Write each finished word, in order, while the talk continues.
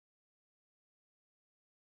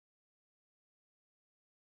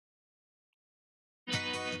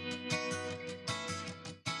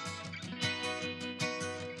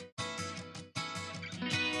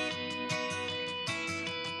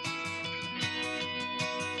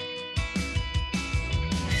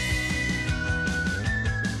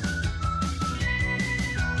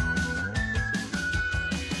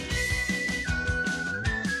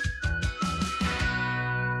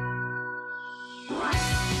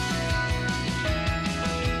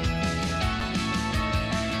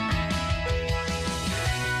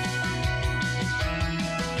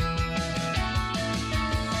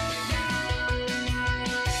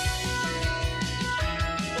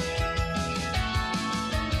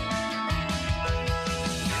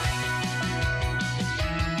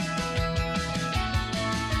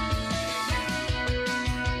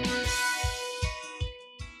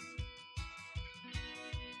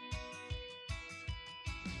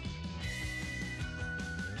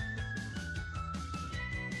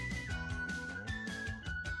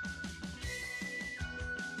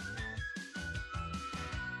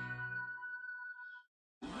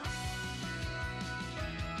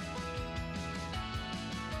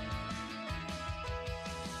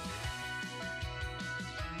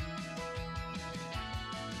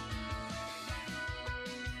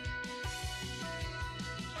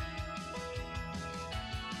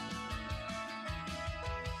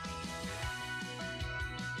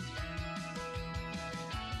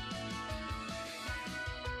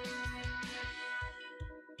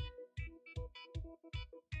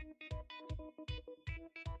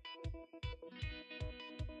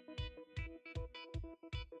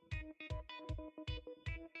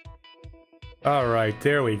All right,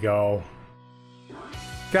 there we go.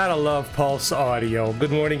 Gotta love Pulse Audio.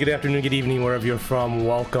 Good morning, good afternoon, good evening, wherever you're from.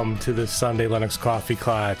 Welcome to the Sunday Lennox Coffee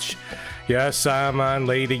Klatch. Yes, I'm on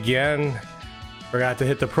late again. Forgot to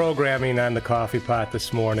hit the programming on the coffee pot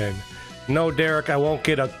this morning. No, Derek, I won't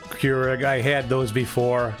get a Keurig. I had those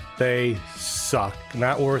before. They suck.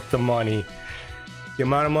 Not worth the money. The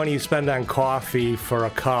amount of money you spend on coffee for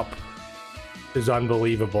a cup is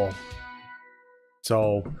unbelievable.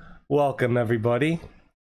 So, welcome everybody.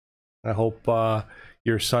 I hope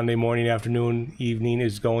your Sunday morning, afternoon, evening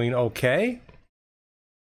is going okay.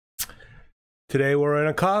 Today we're in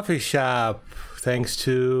a coffee shop. Thanks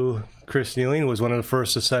to Chris Nealing, who was one of the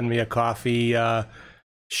first to send me a coffee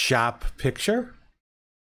shop picture.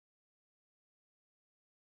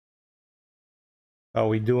 How are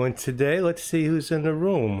we doing today? Let's see who's in the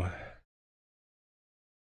room.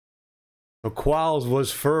 So Qualls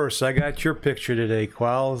was first. I got your picture today,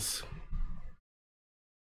 Qualls.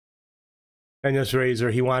 And this Razor,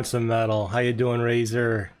 he wants a medal. How you doing,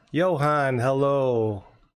 Razor? Johan, hello.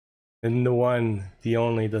 And the one, the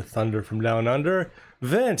only, the Thunder from Down Under.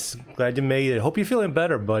 Vince, glad you made it. Hope you're feeling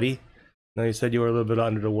better, buddy. Now you said you were a little bit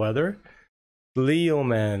under the weather. Leo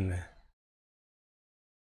Man.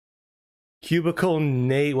 Cubicle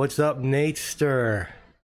Nate, what's up, Natester?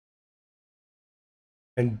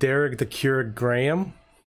 And Derek the Keurig Graham.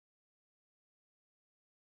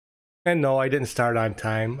 And no, I didn't start on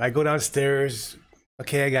time. I go downstairs.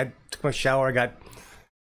 Okay, took my shower. I got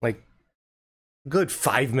like a good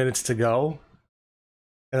 5 minutes to go.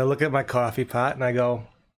 And I look at my coffee pot and I go,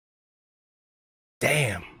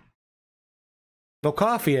 damn, no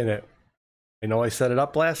coffee in it. I know I set it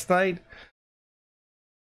up last night.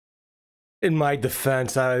 In my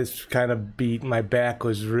defense, I was kind of beat. My back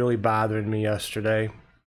was really bothering me yesterday.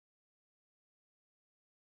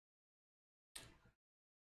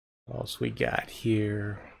 What else we got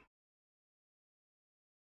here?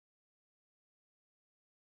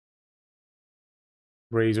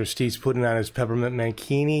 Razor Steve's putting on his peppermint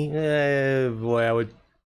mankini. Boy,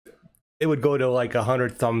 it would go to like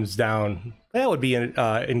 100 thumbs down. That would be an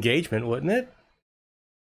engagement, wouldn't it?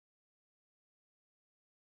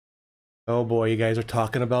 Oh boy, you guys are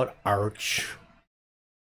talking about Arch.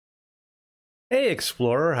 Hey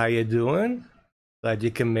Explorer, how you doing? Glad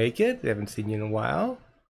you can make it. Haven't seen you in a while.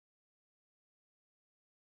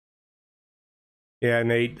 Yeah,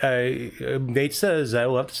 Nate. Nate says, I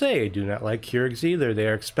will have to say, I do not like Keurigs either. They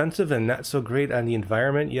are expensive and not so great on the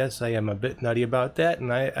environment. Yes, I am a bit nutty about that,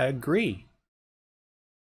 and I agree.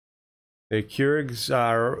 The Keurigs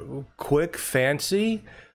are quick, fancy.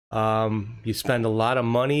 You spend a lot of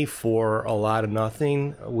money for a lot of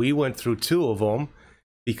nothing. We went through 2 of them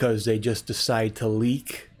because they just decide to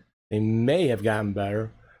leak. They may have gotten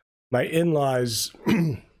better. My in-laws...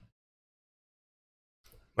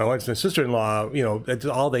 My wife and sister-in-law, you know, that's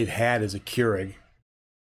all they've had is a Keurig.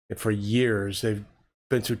 And for years, they've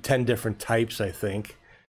been through 10 different types, I think.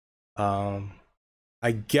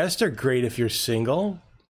 I guess they're great if you're single.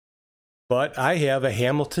 But I have a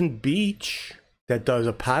Hamilton Beach that does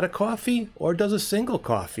a pot of coffee or does a single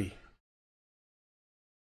coffee.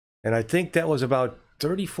 And I think that was about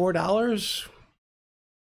 $34.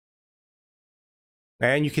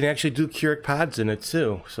 And you can actually do Keurig pods in it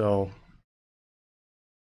too, so...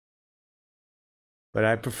 But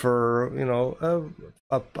I prefer, you know,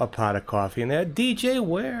 a pot of coffee. And that DJ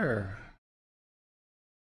Ware.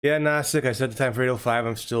 Yeah, Gnostic, I set the time for 8:05.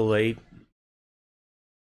 I'm still late.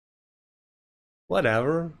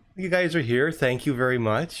 Whatever. You guys are here. Thank you very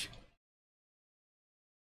much.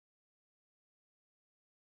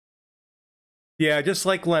 Yeah, just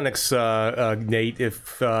like Lennox, Nate,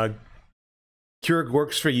 if Keurig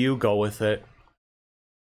works for you, go with it.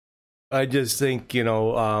 I just think, you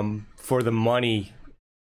know, for the money...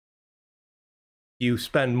 You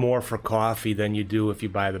spend more for coffee than you do if you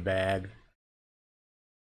buy the bag.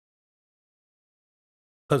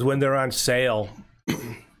 Because when they're on sale,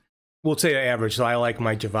 we'll say average, so I like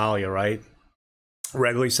my Javalia, right?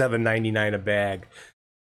 Regularly $7.99 a bag.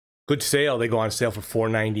 Good sale, they go on sale for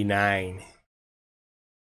 $4.99.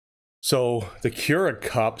 So the Keurig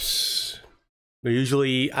cups, they're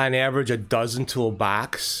usually on average a dozen to a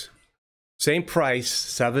box. Same price,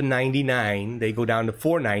 $7.99. They go down to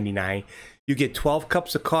 $4.99. You get 12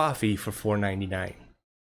 cups of coffee for $4.99.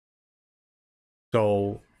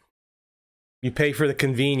 So you pay for the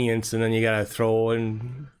convenience, and then you gotta throw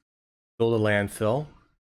and fill the landfill.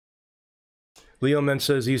 Leo Man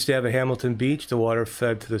says he used to have a Hamilton Beach. The water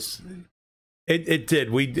fed to this. It did.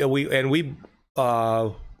 We had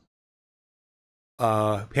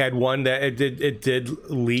one that it did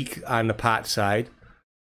leak on the pot side.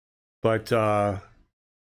 But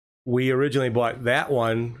we originally bought that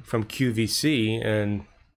one from QVC, and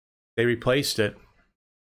they replaced it.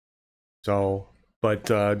 So, but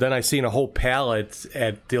then I seen a whole pallet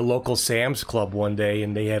at the local Sam's Club one day,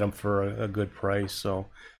 and they had them for a good price. So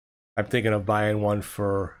I'm thinking of buying one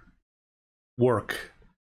for work,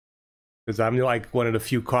 because I'm like one of the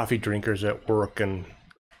few coffee drinkers at work, and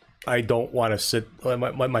I don't want to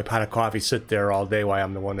let my pot of coffee sit there all day while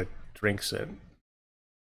I'm the one that drinks it.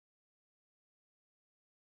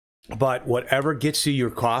 But whatever gets you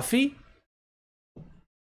your coffee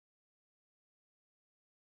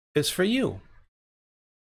is for you.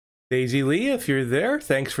 Daisy Lee, if you're there,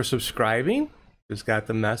 thanks for subscribing. Just got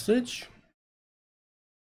the message.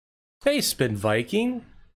 Hey, Spin Viking.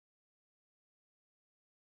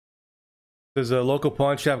 There's a local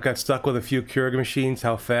pawn shop got stuck with a few Keurig machines.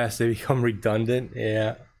 How fast they become redundant.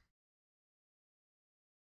 Yeah.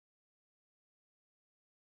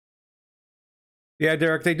 Yeah,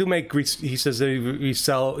 Derek, they do make, he says they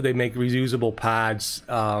make reusable pods.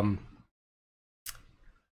 And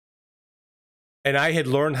I had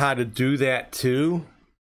learned how to do that too.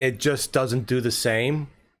 It just doesn't do the same.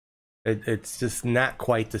 It's just not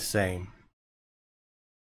quite the same.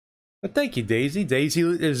 But thank you, Daisy. Daisy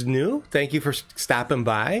is new. Thank you for stopping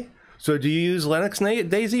by. So do you use Linux,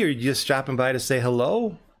 Daisy, or are you just stopping by to say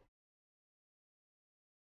hello?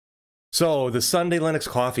 So the Sunday Linux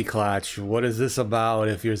Coffee Klatch, what is this about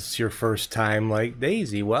if it's your first time like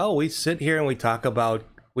Daisy? Well, we sit here and we talk about,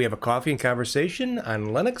 we have a coffee and conversation on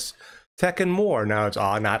Linux, tech, and more. Now, it's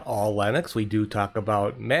not all Linux. We do talk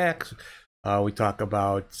about Macs. We talk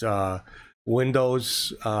about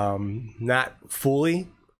Windows, not fully.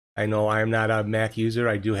 I know I'm not a Mac user.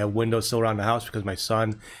 I do have Windows still around the house because my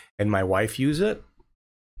son and my wife use it.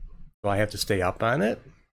 So I have to stay up on it.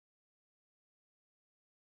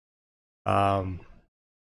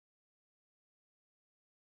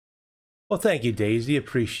 Well, thank you, Daisy.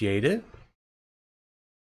 Appreciate it.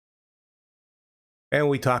 And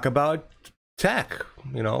we talk about tech,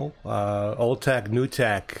 you know, old tech, new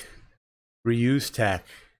tech, reuse tech,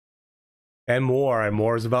 and more. And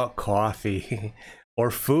more is about coffee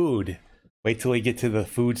or food. Wait till we get to the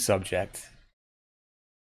food subject.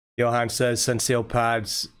 Johan says Senseo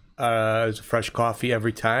Pods is fresh coffee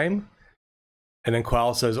every time. And then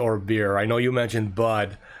Qual says, or beer. I know you mentioned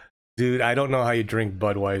Bud. Dude, I don't know how you drink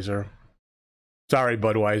Budweiser. Sorry,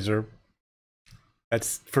 Budweiser.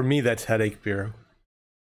 For me, that's headache beer.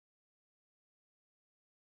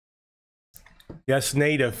 Yes,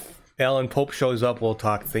 native. Alan Pope shows up, we'll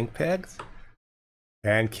talk ThinkPads.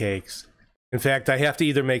 Pancakes. In fact, I have to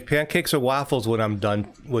either make pancakes or waffles when I'm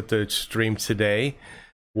done with the stream today.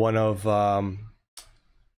 One of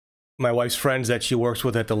my wife's friends that she works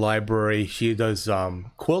with at the library, she does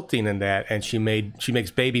quilting and that, and she makes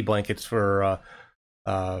baby blankets for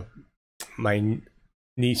my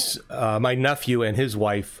niece, my nephew and his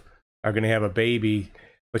wife are going to have a baby,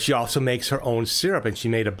 but she also makes her own syrup, and she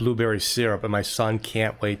made a blueberry syrup, and my son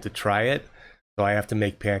can't wait to try it, so I have to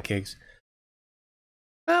make pancakes.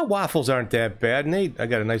 Waffles aren't that bad, Nate. I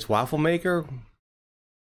got a nice waffle maker.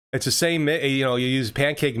 It's the same, you know, you use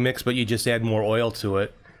pancake mix, but you just add more oil to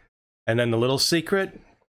it. And then the little secret,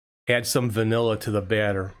 add some vanilla to the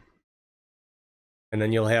batter. And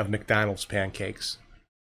then you'll have McDonald's pancakes.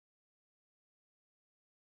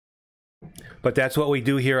 But that's what we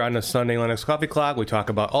do here on the Sunday Linux Coffee Clock. We talk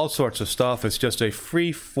about all sorts of stuff. It's just a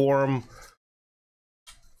free form,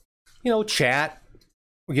 you know, chat.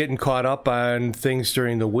 We're getting caught up on things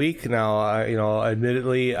during the week. Now, you know,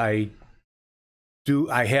 admittedly, I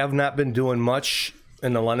have not been doing much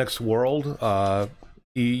in the Linux world.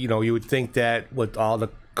 You know, you would think that with all the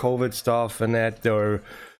COVID stuff and that there would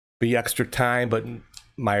be extra time, but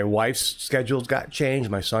my wife's schedules got changed.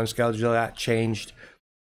 My son's schedule got changed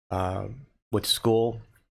with school.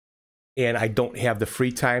 And I don't have the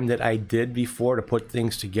free time that I did before to put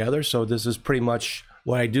things together. So this is pretty much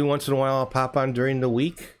what I do. Once in a while, I'll pop on during the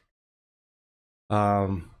week.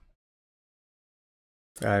 I'm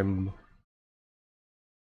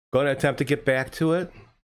going to attempt to get back to it.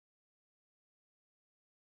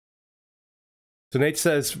 So Nate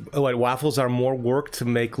says, what, waffles are more work to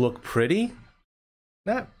make look pretty?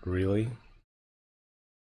 Not really.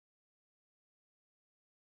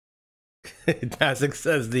 Nasik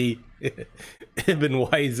says the Ibn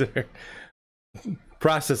Weiser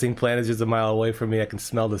processing plant is just a mile away from me. I can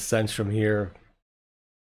smell the scents from here.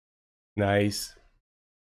 Nice.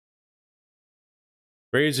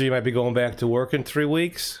 Razor, you might be going back to work in 3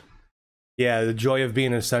 weeks. Yeah, the joy of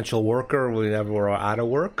being an essential worker whenever we're out of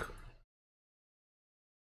work.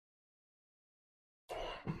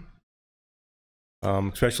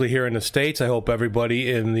 especially here in the States. I hope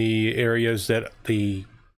everybody in the areas that the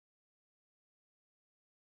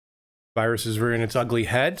virus is rearing its ugly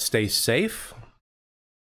head stay safe.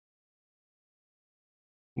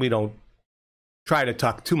 We don't try to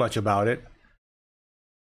talk too much about it.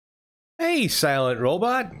 Hey, silent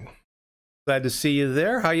robot. Glad to see you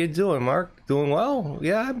there. How you doing, Mark? Doing well?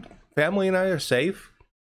 Yeah, family and I are safe.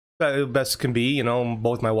 Best can be, you know,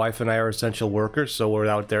 both my wife and I are essential workers, so we're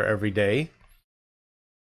out there every day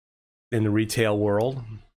in the retail world.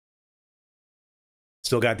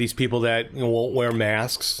 Still got these people that, you know, won't wear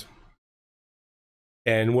masks.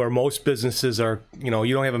 And where most businesses are, you know,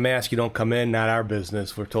 you don't have a mask, you don't come in, not our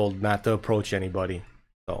business. We're told not to approach anybody.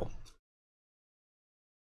 So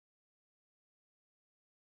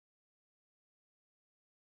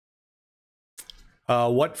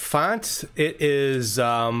what font? It is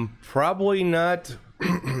probably not.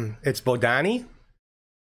 It's Bodani.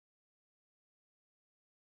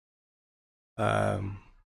 I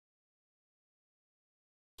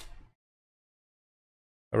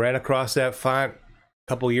ran across that font a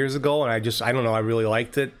couple years ago, and I don't know, I really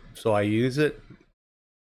liked it, so I use it.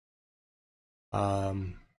 I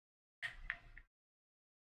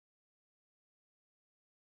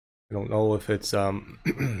don't know if it's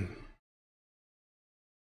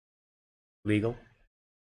legal.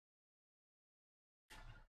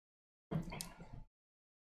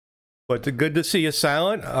 But good to see you,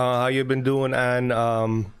 Silent. How you been doing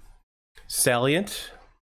on Salient?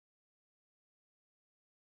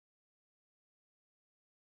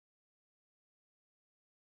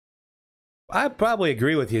 I probably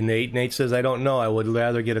agree with you, Nate. Nate says, I don't know. I would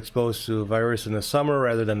rather get exposed to a virus in the summer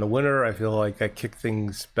rather than the winter. I feel like I kick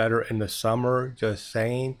things better in the summer, just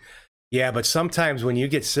saying. Yeah, but sometimes when you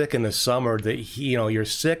get sick in the summer, you know, you're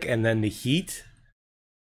sick and then the heat.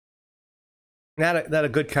 Not a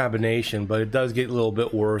good combination, but it does get a little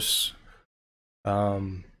bit worse.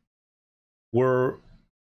 We're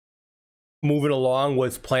moving along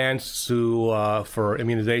with plans to for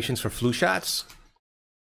immunizations for flu shots.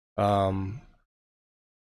 I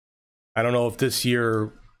don't know if this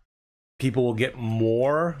year people will get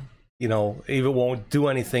more. You know, if it won't do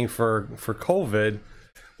anything for COVID,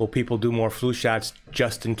 will people do more flu shots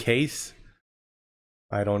just in case?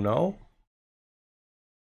 I don't know.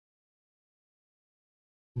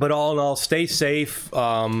 But all in all, stay safe,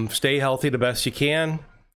 stay healthy the best you can.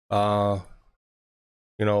 You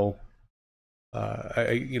know,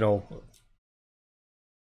 you know,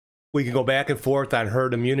 we can go back and forth on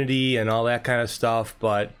herd immunity and all that kind of stuff,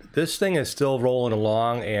 but this thing is still rolling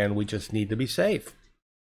along, and we just need to be safe.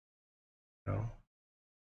 You know?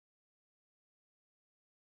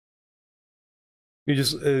 You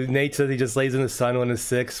just Nate says he just lays in the sun when he's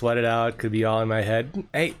sick, sweat it out. Could be all in my head.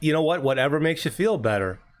 Hey, you know what? Whatever makes you feel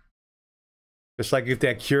better. Just like if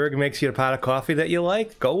that Keurig makes you a pot of coffee that you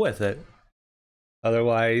like, go with it.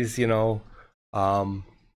 Otherwise, you know, I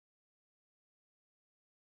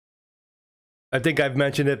think I've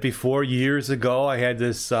mentioned it before. Years ago, I had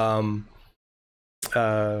this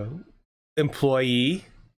employee.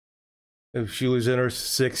 She was in her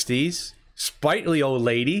 60s, sprightly old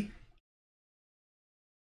lady.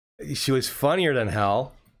 She was funnier than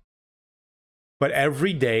hell. But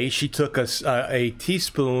every day she took a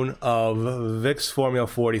teaspoon of Vicks Formula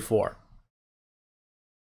 44.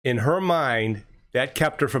 In her mind, that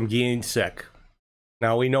kept her from getting sick.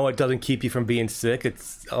 Now, we know it doesn't keep you from being sick.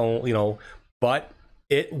 It's, you know, but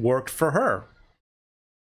it worked for her.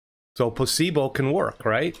 So placebo can work,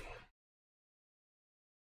 right?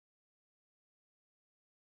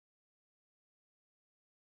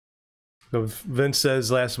 So Vince says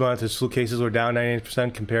last month his flu cases were down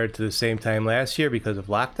 98% compared to the same time last year because of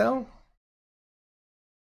lockdown.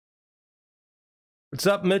 What's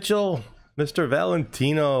up, Mitchell? Mr.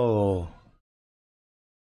 Valentino.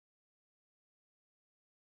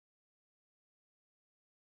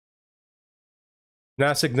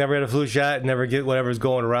 Nosik never had a flu shot, never get whatever's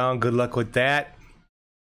going around. Good luck with that.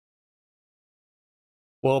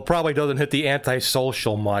 Well, it probably doesn't hit the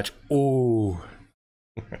antisocial much. Ooh.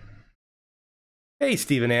 Hey,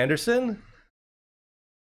 Steven Anderson.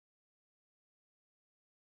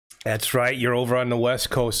 That's right, you're over on the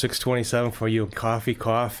West Coast, 6:27 for you.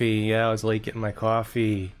 Coffee. Yeah, I was late getting my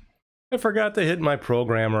coffee. I forgot to hit my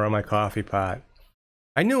programmer on my coffee pot.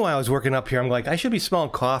 I knew I was working up here. I'm like, I should be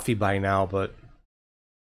smelling coffee by now, but...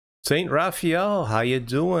 St. Raphael, how you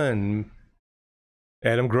doing?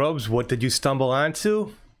 Adam Grubbs, what did you stumble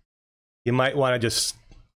onto? You might want to just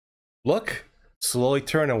look, slowly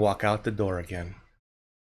turn, and walk out the door again.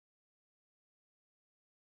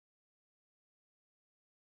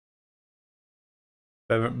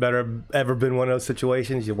 Ever been one of those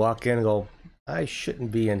situations? You walk in and go, I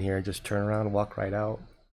shouldn't be in here. Just turn around and walk right out.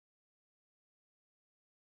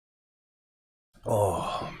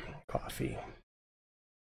 Oh, coffee.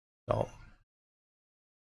 Oh.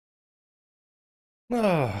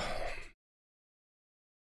 Oh.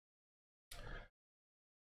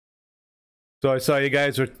 So I saw you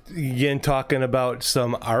guys were again talking about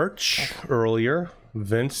some Arch earlier.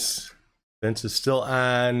 Vince is still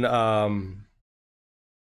on.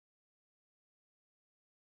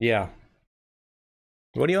 Yeah.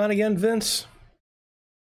 What are you on again, Vince?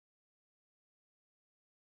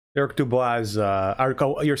 Eric Dubois,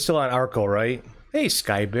 Arco. You're still on Arco, right? Hey,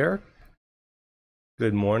 Skybear.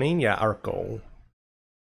 Good morning. Yeah, Arco.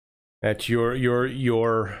 That's your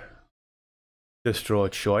distro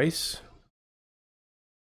of choice.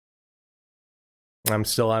 I'm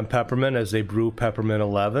still on Peppermint as they brew Peppermint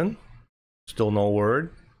 11. Still no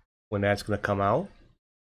word when that's going to come out.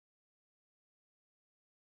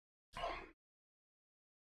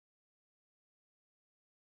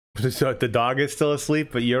 So the dog is still asleep,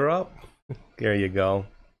 but you're up? There you go.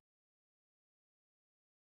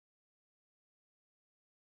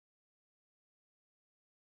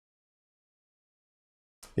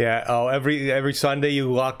 Yeah, oh, every Sunday you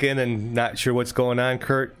walk in and not sure what's going on,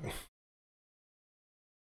 Kurt?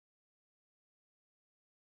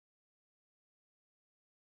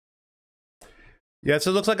 Yeah,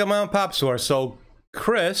 so it looks like a mom and pop store. So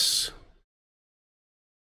Chris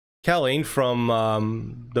Kelling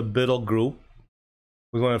from the Biddle Group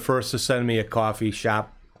was one of the first to send me a coffee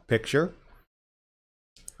shop picture.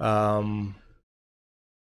 Let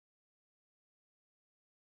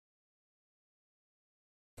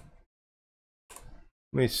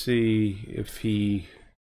me see if he...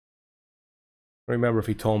 remember if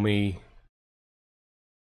he told me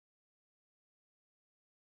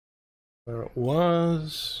where it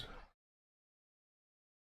was.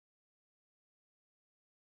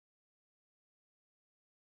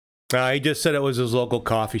 He just said it was his local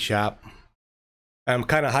coffee shop. I'm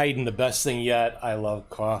kind of hiding the best thing yet. I love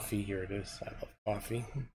coffee. Here it is. I love coffee.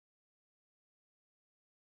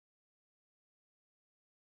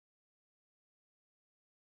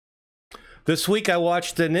 This week I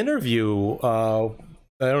watched an interview. I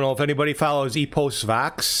don't know if anybody follows ePost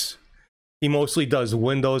Vox. He mostly does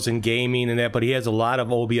Windows and gaming and that, but he has a lot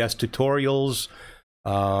of OBS tutorials.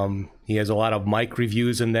 He has a lot of mic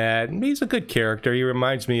reviews and that. And he's a good character. He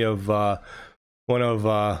reminds me of one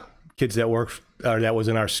of kids that worked that was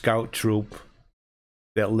in our scout troop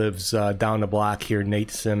that lives down the block here, Nate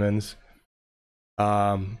Simmons.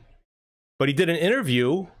 But he did an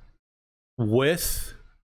interview with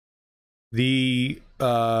the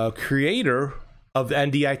creator of the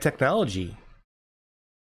NDI technology.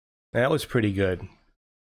 And that was pretty good.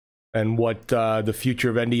 And what the future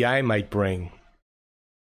of NDI might bring.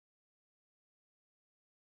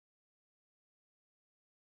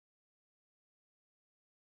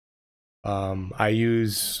 I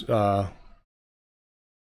use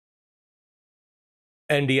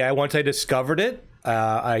NDI. Once I discovered it,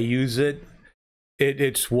 I use it.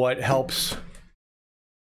 It's what helps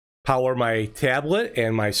power my tablet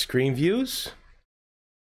and my screen views.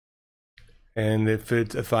 And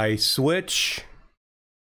if I switch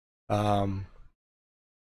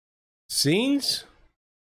scenes,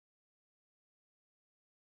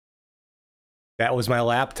 that was my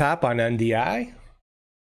laptop on NDI.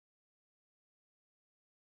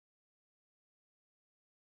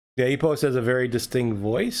 Yeah, ePost has a very distinct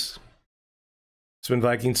voice. Spin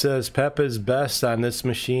Viking says, Pep is best on this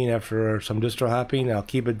machine after some distro hopping. I'll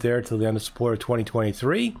keep it there till the end of support of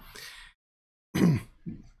 2023.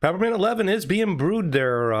 Peppermint 11 is being brewed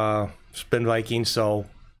there, Spin Viking, so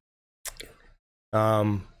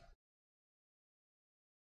we'll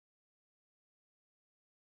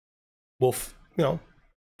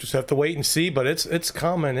just have to wait and see, but it's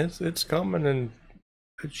coming. It's coming, and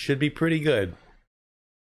it should be pretty good.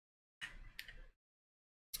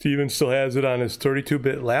 Steven still has it on his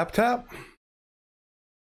 32-bit laptop.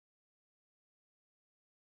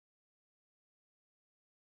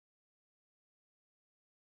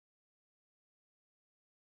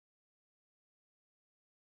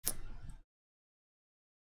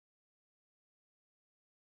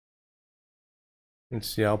 Let's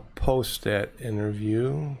see, I'll post that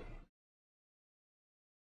interview.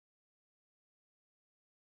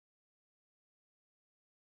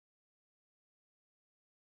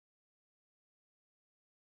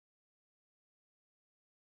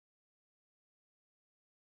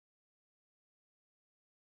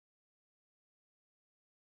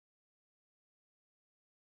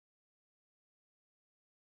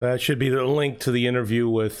 That should be the link to the interview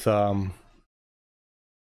with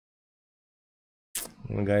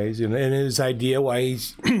guys, and his idea why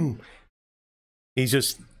he's he's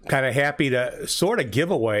just kind of happy to sort of give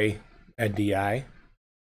away NDI.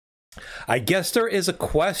 I guess there is a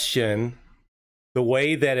question, the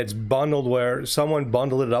way that it's bundled, where someone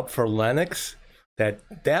bundled it up for Linux,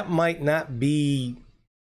 that might not be,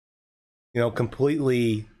 you know,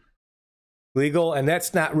 completely legal, and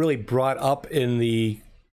that's not really brought up in the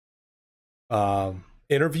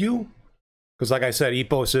interview, because like I said,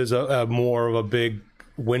 Epos is a more of a big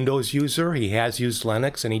Windows user. He has used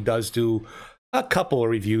Linux, and he does do a couple of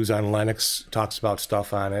reviews on Linux, talks about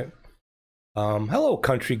stuff on it. Hello,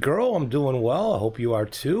 country girl. I'm doing well. I hope you are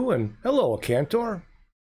too. And hello, Cantor.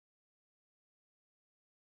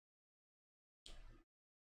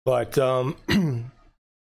 But I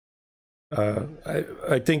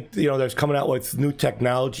think, you know, there's coming out with new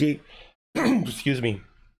technology, excuse me,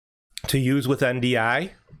 to use with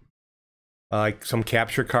NDI, like some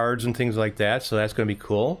capture cards and things like that. So that's going to be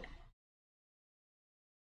cool.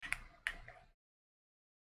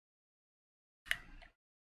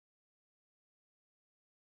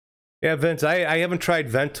 Yeah, Vince, I haven't tried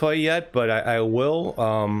Ventoy yet, but I will.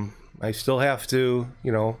 I still have to,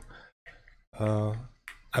 you know, I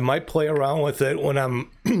might play around with it when I'm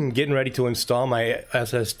getting ready to install my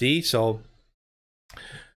SSD. So,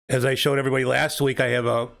 as I showed everybody last week, I have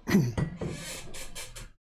a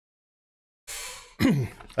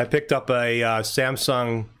I picked up a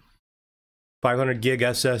Samsung 500 gig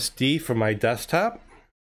SSD for my desktop,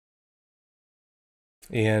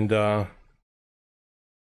 and I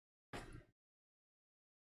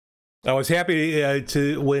was happy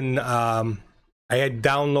to when I had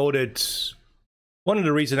downloaded one of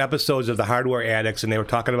the recent episodes of the Hardware Addicts, and they were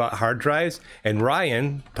talking about hard drives, and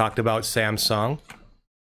Ryan talked about Samsung.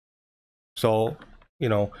 So, you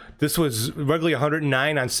know, this was regularly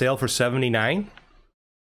 $109 on sale for $79.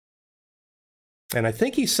 And I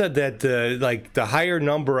think he said that like the higher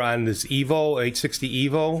number on this Evo 860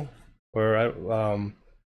 Evo, or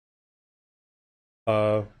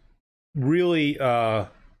really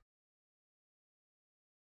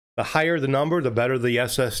the higher the number, the better the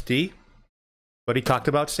SSD. But he talked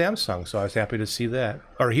about Samsung, so I was happy to see that,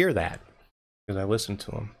 or hear that, because I listened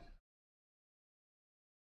to him.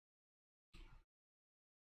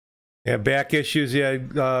 Yeah, back issues, yeah,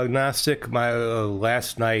 Gnostic, my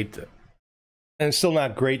last night, and it's still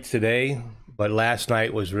not great today, but last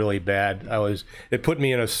night was really bad. It put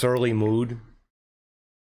me in a surly mood.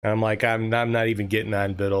 And I'm like, I'm not even getting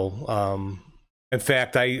on Biddle. In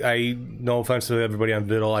fact, I no offense to everybody on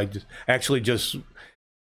Biddle, I actually just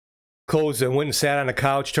closed and went and sat on the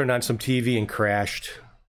couch, turned on some TV, and crashed.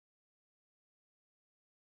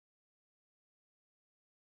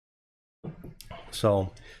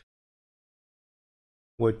 So,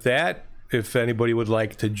 with that, if anybody would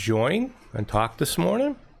like to join and talk this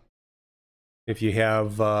morning, if you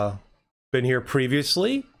have been here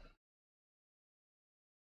previously,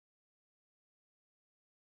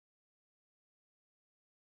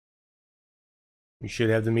 you should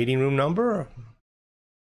have the meeting room number.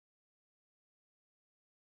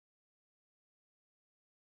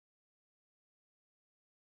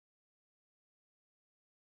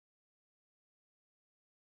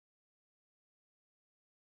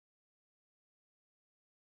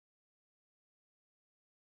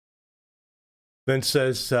 Vince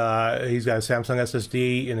says he's got a Samsung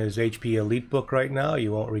SSD in his HP Elite book right now.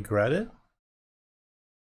 You won't regret it.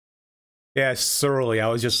 Yeah, surly. I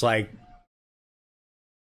was just like,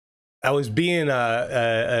 I was being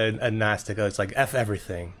a Gnostic. It's like, F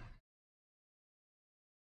everything.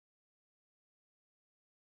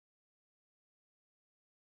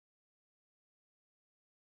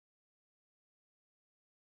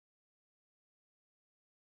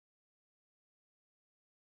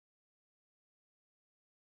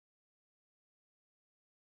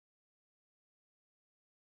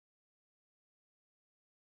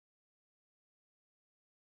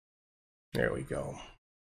 There we go.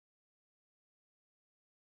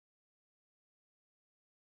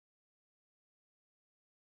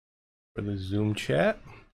 For the Zoom chat.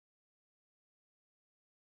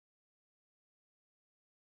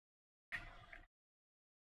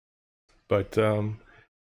 But, you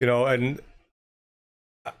know, and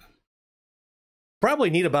probably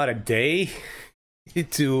need about a day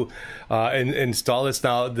to install this.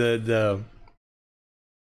 Now, the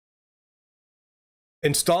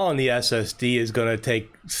installing the SSD is going to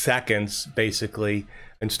take seconds, basically.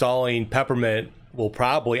 Installing Peppermint will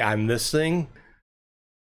probably, on this thing,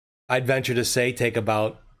 I'd venture to say, take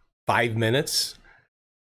about 5 minutes.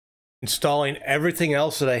 installing everything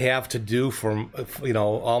else that I have to do for, you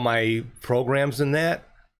know, all my programs and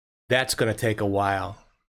that's going to take a while.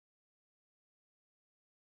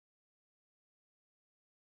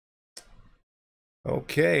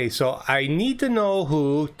 Okay, so I need to know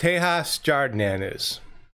who Tejas Jardnan is.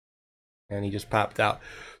 And he just popped out.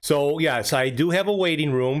 So, yes, I do have a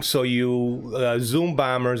waiting room. So you Zoom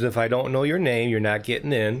bombers, if I don't know your name, you're not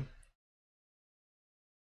getting in.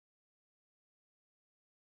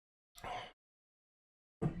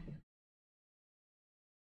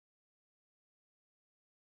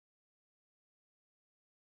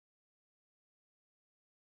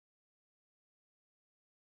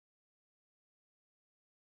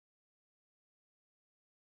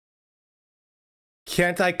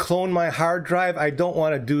 Can't I clone my hard drive? I don't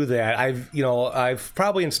want to do that. I've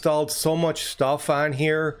probably installed so much stuff on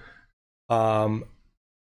here, and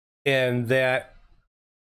that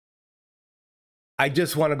I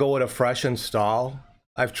just want to go with a fresh install.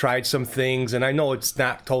 I've tried some things, and I know it's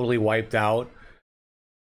not totally wiped out.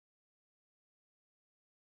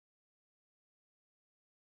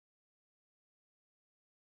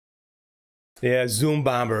 Yeah, Zoom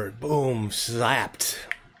bomber, boom, slapped.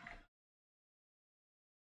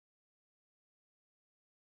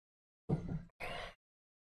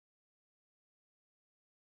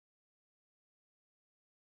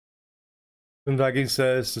 Viking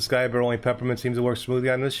says the Skyber only peppermint seems to work smoothly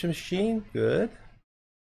on this machine. Good.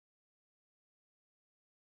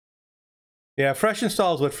 Yeah, fresh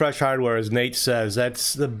installs with fresh hardware, as Nate says,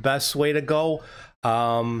 that's the best way to go.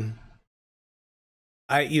 And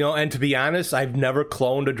to be honest, I've never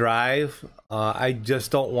cloned a drive. I just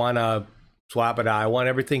don't want to swap it out. I want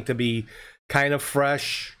everything to be kind of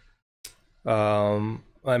fresh. I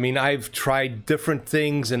mean, I've tried different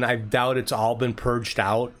things, and I doubt it's all been purged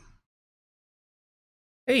out.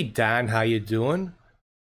 Hey, Don, how you doing?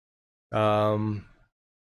 And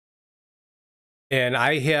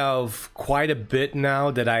I have quite a bit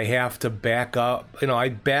now that I have to back up. You know, I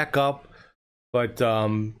back up, but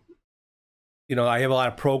you know, I have a lot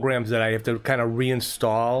of programs that I have to kind of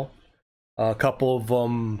reinstall. A couple of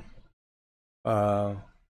them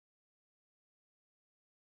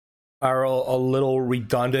are a little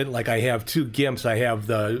redundant. Like I have two GIMPs. I have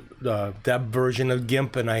the dev version of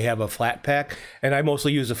GIMP, and I have a flat pack. And I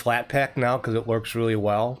mostly use a flat pack now because it works really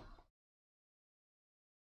well.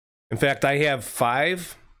 In fact, I have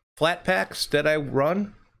 5 flat packs that I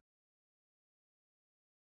run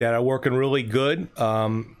that are working really good.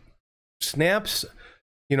 Snaps,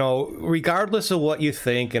 you know, regardless of what you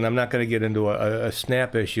think, and I'm not going to get into a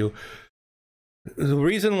snap issue, the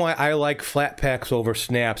reason why I like flat packs over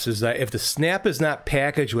snaps is that if the snap is not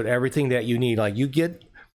packaged with everything that you need, like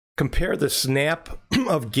compare the snap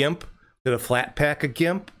of GIMP to the flat pack of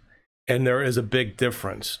GIMP, and there is a big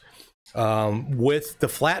difference. With the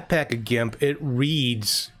flat pack of GIMP, it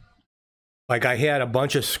reads, like I had a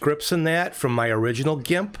bunch of scripts in that from my original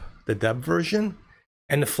GIMP, the dev version,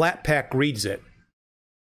 and the flat pack reads it.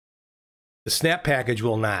 The snap package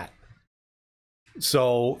will not.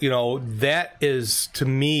 So, you know, that is, to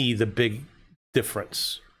me, the big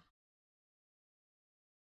difference.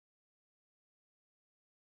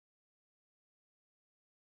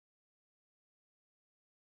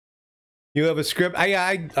 You have a script?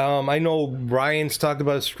 I know Brian's talked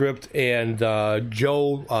about a script, and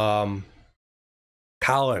Joe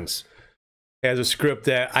Collins has a script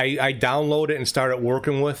that I downloaded and started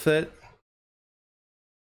working with it.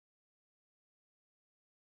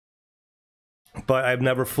 But I've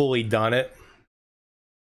never fully done it.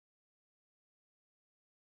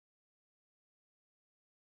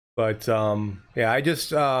 But yeah, I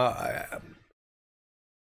just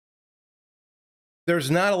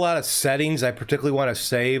there's not a lot of settings I particularly want to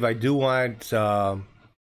save. I do want I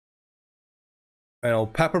know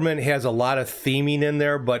Peppermint has a lot of theming in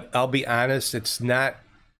there, but I'll be honest, it's not,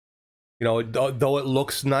 you know, though it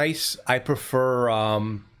looks nice, I prefer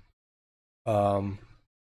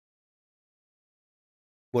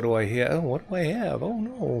what do I have? What do I have? Oh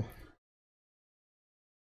no.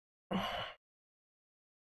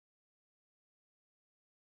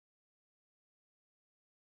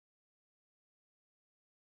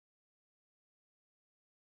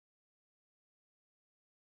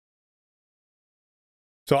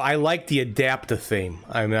 So I like the Adapta theme.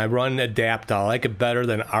 I mean, I run Adapta. I like it better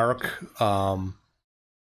than Arc.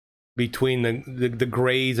 Between the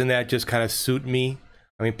grays and that just kind of suit me.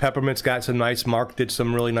 I mean, Peppermint's got some nice, Mark did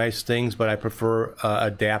some really nice things, but I prefer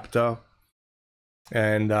Adapta.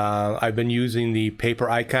 And I've been using the paper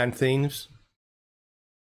icon themes.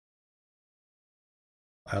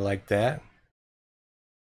 I like that.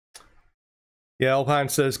 Yeah, Opine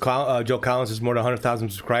says Joe Collins has more than 100,000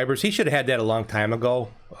 subscribers. He should have had that a long time ago.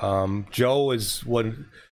 Joe was one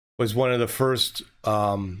of the first,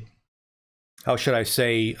 how should I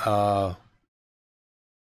say,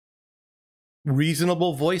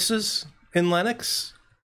 reasonable voices in Linux.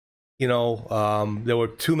 You know, there were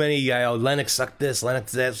too many, Linux suck this, Linux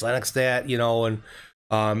this, Linux that, you know, and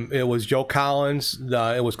it was Joe Collins.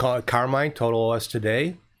 It was called Carmine, Total OS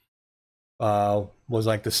Today. Was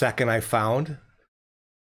like the second I found.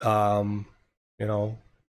 You know,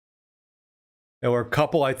 there were a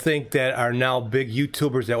couple, I think, that are now big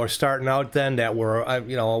YouTubers that were starting out then that were,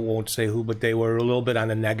 you know, I won't say who, but they were a little bit on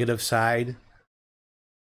the negative side.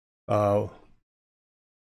 But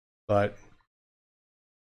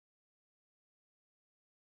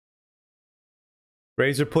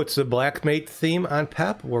Razer puts the Blackmate theme on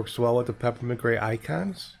Pep, works well with the peppermint gray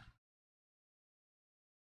icons.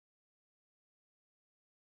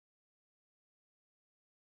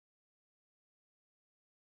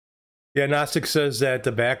 Yeah, Gnostic says that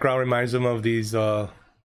the background reminds him of these old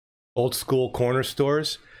school corner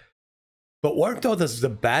stores. But weren't those the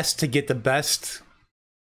best to get the best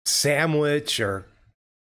sandwich or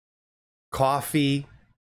coffee?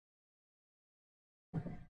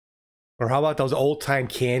 Or how about those old-time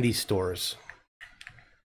candy stores?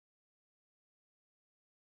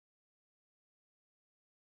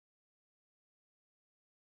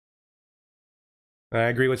 I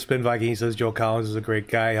agree with Spin Viking. He says Joe Collins is a great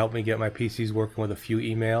guy. Helped me get my PCs working with a few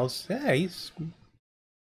emails. Yeah, he's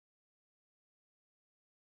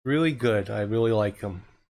really good. I really like him.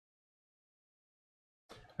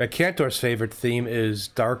 Cantor's favorite theme is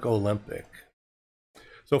Dark Olympic.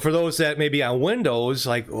 So for those that may be on Windows,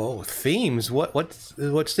 like, oh, themes, what's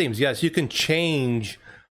themes? Yes, you can change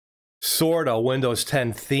sort of Windows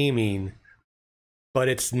 10 theming, but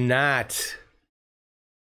it's not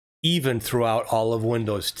even throughout all of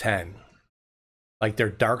Windows 10. Like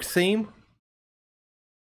their dark theme.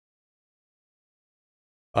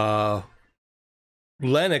 Linux,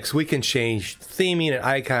 we can change theming and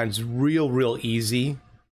icons real easy.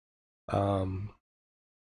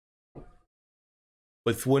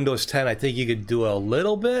 With Windows 10, I think you could do a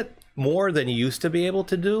little bit more than you used to be able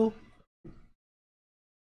to do.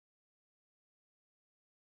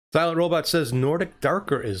 Silent Robot says Nordic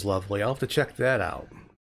Darker is lovely. I'll have to check that out.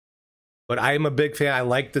 But I'm a big fan. I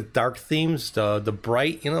like the dark themes, the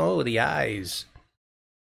bright, you know, the eyes.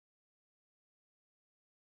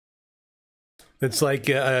 It's like,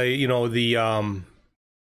 you know, the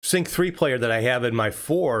Sync 3 player that I have in my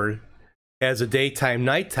Ford has a daytime,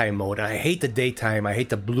 nighttime mode. And I hate the daytime. I hate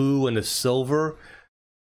the blue and the silver.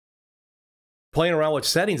 Playing around with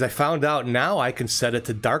settings, I found out now I can set it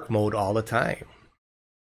to dark mode all the time.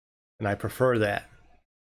 And I prefer that.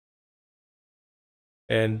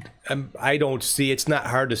 And I don't see, it's not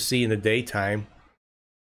hard to see in the daytime.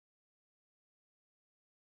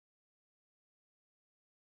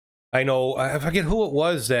 I know, I forget who it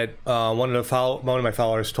was that one of my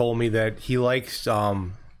followers told me that he likes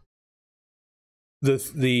something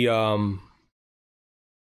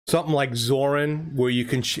like Zorin, where you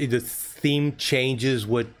can the theme changes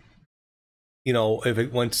with, you know, if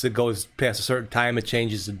it once it goes past a certain time, it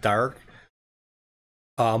changes to dark.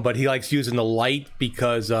 But he likes using the light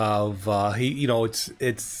because of you know,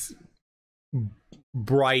 it's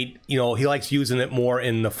bright. You know, he likes using it more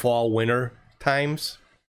in the fall winter times.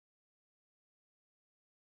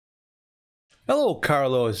 Hello,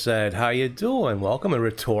 Carlos said, how you doing? Welcome, and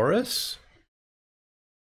Retoris.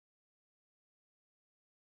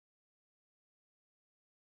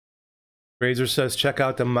 Razer says, check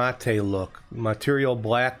out the Mate look. Material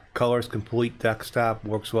black, colors complete desktop,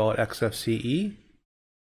 works well at XFCE.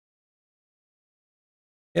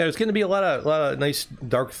 Yeah, there's going to be a lot of nice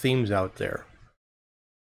dark themes out there.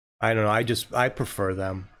 I don't know, I prefer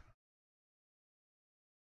them.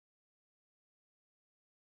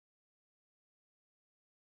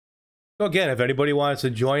 So again, if anybody wants to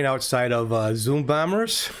join outside of Zoom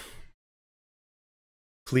Bombers,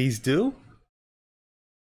 please do.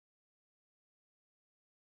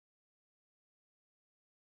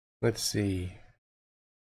 Let's see.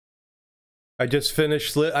 I just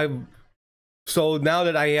finished. So now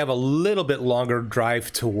that I have a little bit longer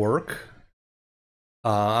drive to work,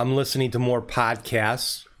 I'm listening to more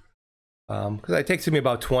podcasts because it takes me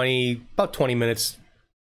about 20 minutes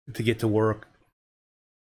to get to work.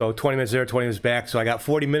 So 20 minutes there, 20 minutes back. So I got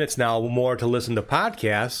 40 minutes now more to listen to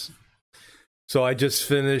podcasts. So I just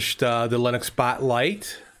finished the Linux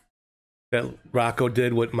Spotlight that Rocco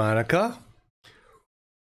did with Monica,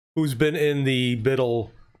 who's been in the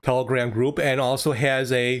Biddle Telegram group and also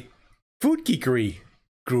has a Food Geekery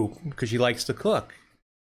group because she likes to cook.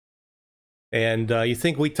 And you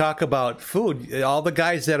think we talk about food? All the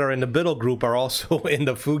guys that are in the Biddle group are also in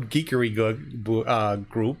the Food Geekery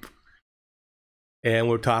group. And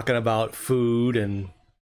we're talking about food and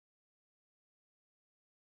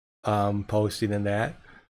posting and that.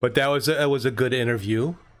 But that was a good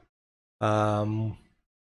interview. Was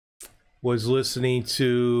listening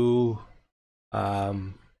to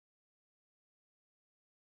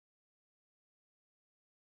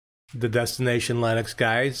the Destination Linux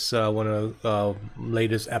guys, one of the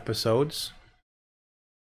latest episodes.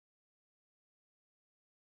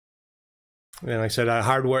 And I said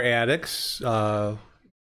hardware addicts,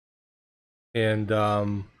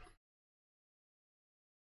 and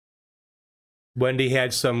Wendy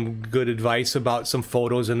had some good advice about some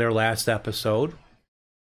photos in their last episode.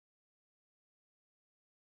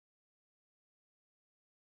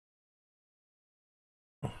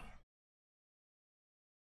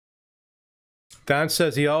 Don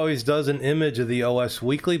says he always does an image of the OS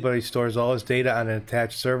weekly, but he stores all his data on an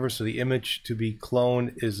attached server, so the image to be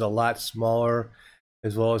cloned is a lot smaller,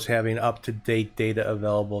 as well as having up-to-date data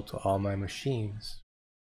available to all my machines.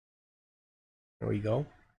 There we go.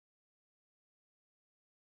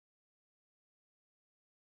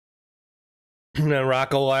 And then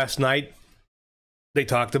Rocco last night, they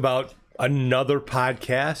talked about another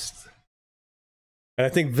podcast. And I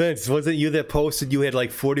think, Vince, was it you that posted you had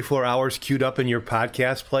like 44 hours queued up in your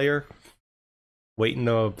podcast player waiting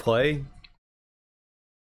to play?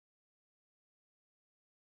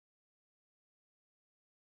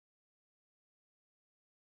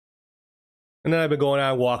 And then I've been going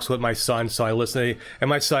on walks with my son, so I listen. And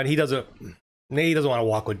my son, he doesn't want to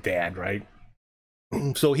walk with Dad, right?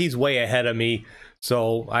 So he's way ahead of me.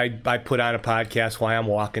 So I put on a podcast while I'm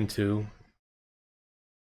walking too.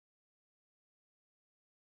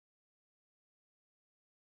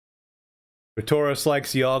 Retoris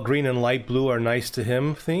likes the all green and light blue are nice to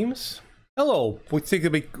him themes. Hello,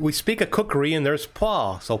 we speak of cookery, and there's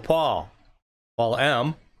Paul. So Paul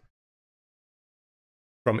M.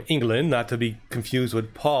 from England, not to be confused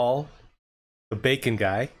with Paul, the bacon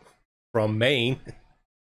guy from Maine.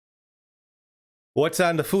 What's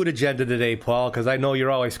on the food agenda today, Paul? Because I know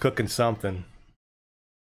you're always cooking something.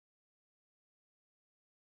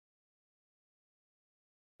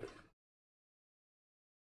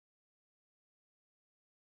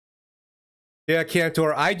 Yeah,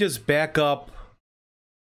 Cantor, I just back up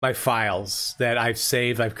my files that I've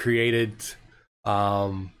saved, I've created,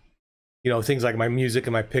 you know, things like my music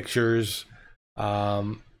and my pictures.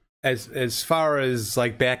 As far as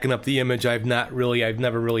like backing up the image, I've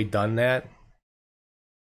never really done that.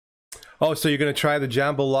 Oh, so you're gonna try the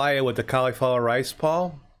jambalaya with the cauliflower rice,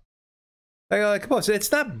 Paul? Like, come on,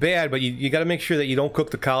 it's not bad, but you got to make sure that you don't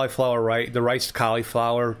cook the the riced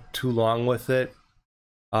cauliflower too long with it.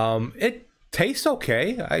 It tastes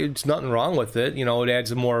okay. It's nothing wrong with it. You know, it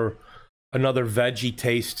adds another veggie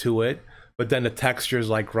taste to it. But then the texture is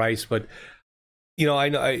like rice. But you know,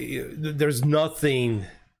 there's nothing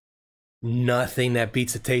that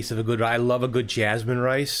beats the taste of a good. I love a good jasmine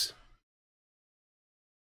rice.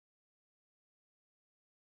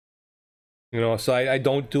 You know, so I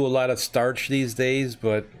don't do a lot of starch these days,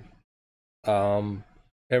 but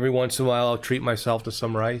every once in a while I'll treat myself to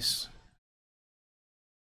some rice.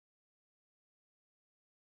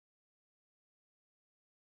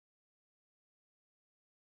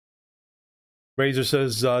 Razor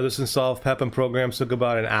says this install of Pepin program took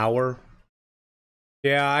about an hour.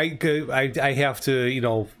 Yeah, I have to, you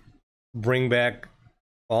know, bring back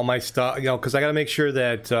all my stuff, you know, because I got to make sure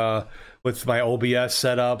that with my OBS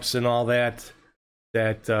setups and all that,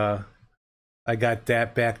 I got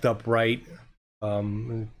that backed up right.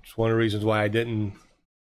 It's one of the reasons why I didn't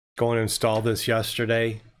go and install this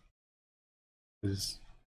yesterday.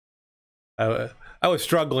 I was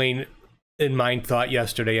struggling in mind thought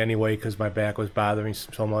yesterday anyway because my back was bothering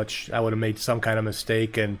so much. I would have made some kind of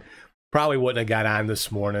mistake and probably wouldn't have got on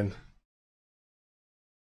this morning.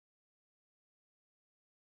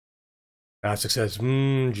 Nasik says,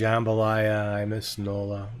 jambalaya, I miss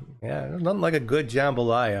Nola. Yeah, nothing like a good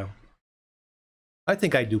jambalaya. I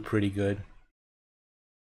think I do pretty good.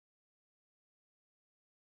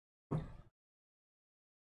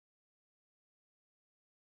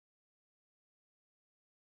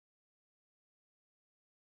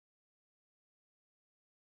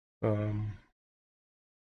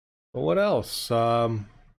 But what else? Come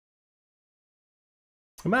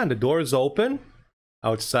on, the door's open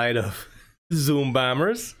outside of Zoom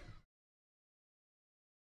Bombers.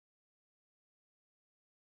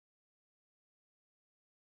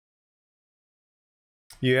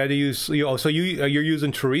 You had to use, so you're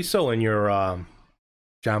using chorizo in your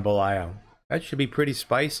jambalaya. That should be pretty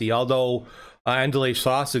spicy, although andouille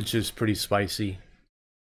sausage is pretty spicy.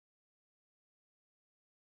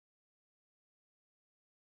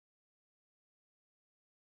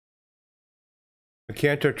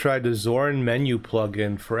 Cantor tried the Zorin menu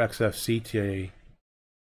plugin for XFC today.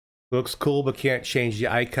 Looks cool, but can't change the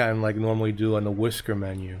icon like normally do on the whisker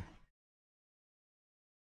menu.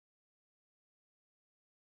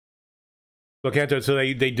 So Cantor, so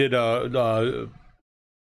they did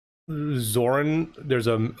Zorin. There's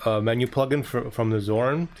a menu plugin from the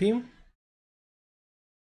Zorin team.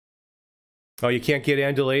 Oh, you can't get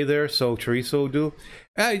andouille there, so chorizo will do.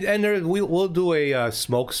 And there, we'll do a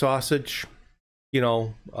smoked sausage. You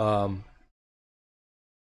know,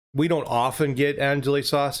 we don't often get andouille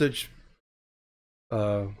sausage,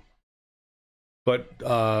 but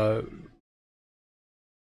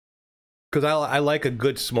because I like a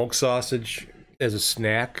good smoked sausage as a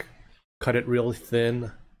snack, cut it really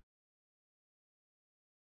thin.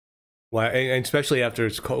 Well, and especially after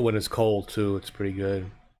it's cold, when it's cold too, it's pretty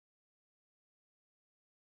good.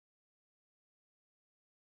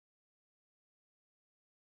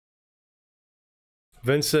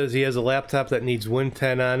 Vince says he has a laptop that needs Win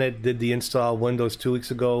 10 on it. Did the install Windows 2 weeks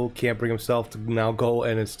ago. Can't bring himself to now go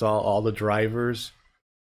and install all the drivers.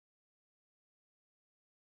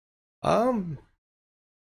 Yeah,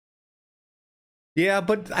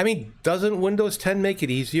 but I mean, doesn't Windows 10 make it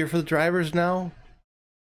easier for the drivers now?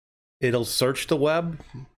 It'll search the web.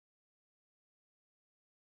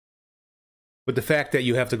 But the fact that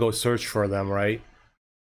you have to go search for them, right?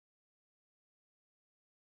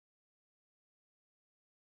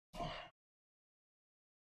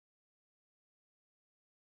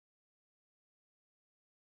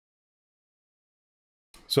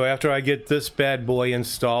 So after I get this bad boy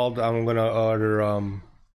installed, I'm gonna order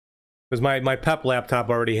because my PEP laptop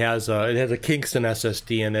already has it has a Kingston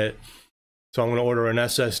SSD in it, so I'm gonna order an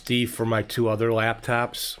SSD for my two other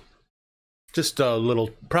laptops. Just a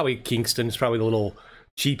little, probably Kingston's, probably the little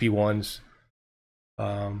cheapy ones,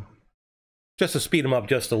 just to speed them up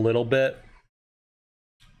just a little bit.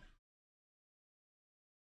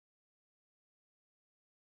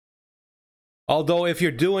 Although if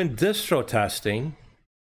you're doing distro testing,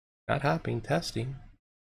 not hopping, testing,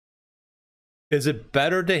 is it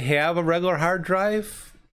better to have a regular hard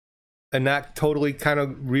drive and not totally kind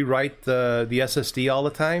of rewrite the SSD all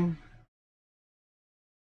the time?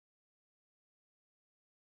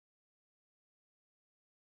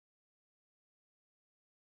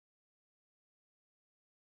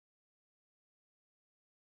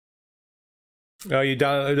 Oh, you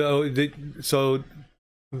down? So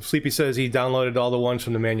Sleepy says he downloaded all the ones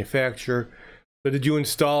from the manufacturer. But did you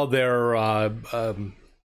install their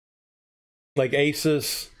like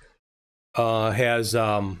Asus has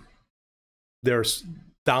their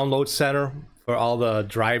download center for all the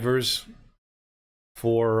drivers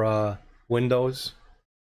for Windows?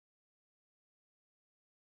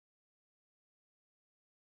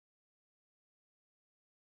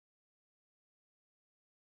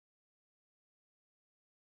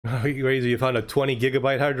 You found a 20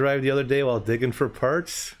 gigabyte hard drive the other day while digging for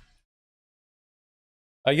parts?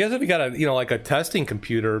 I guess if you got a, you know, like a testing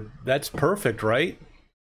computer, that's perfect, right?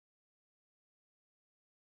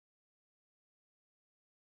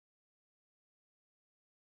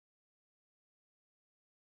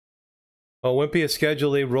 Oh, Wimpy has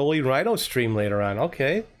scheduled a Rolling Rhino stream later on.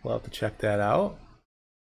 Okay, we'll have to check that out.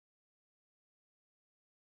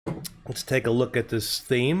 Let's take a look at this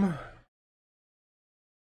theme.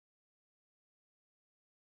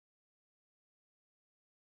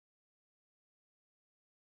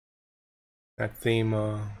 That theme,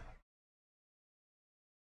 I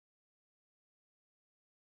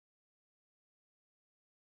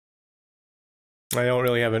don't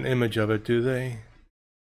really have an image of it, do they?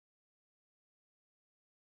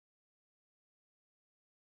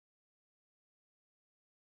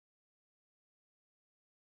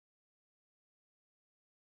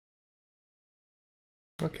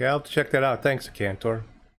 Okay, I'll have to check that out. Thanks, Cantor.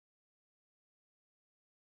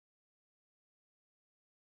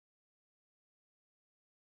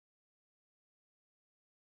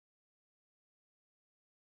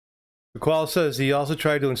 Qual says he also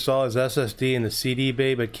tried to install his SSD in the CD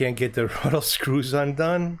bay, but can't get the rattle screws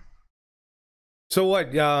undone. So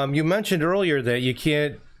what? You mentioned earlier that you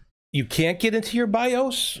can't get into your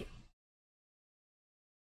BIOS.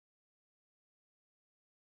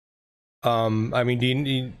 I mean, do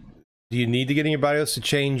you need to get in your BIOS to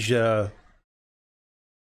change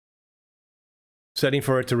setting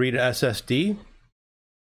for it to read an SSD?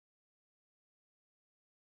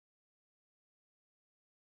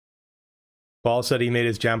 Paul said he made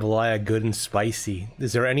his jambalaya good and spicy.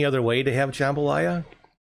 Is there any other way to have jambalaya?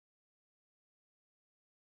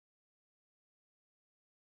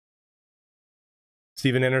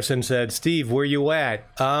 Steven Anderson said, Steve, where you at?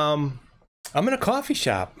 I'm in a coffee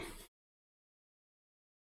shop.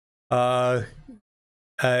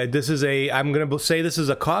 This is I'm gonna say this is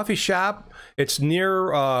a coffee shop. It's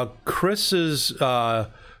near Chris's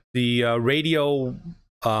the radio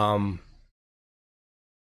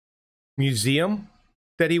museum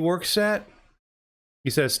that he works at. He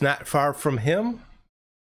says it's not far from him.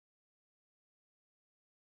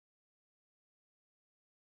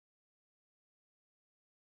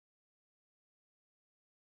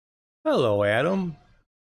 Hello, Adam.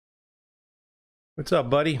 What's up,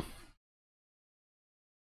 buddy?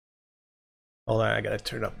 Hold on, I gotta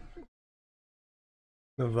turn up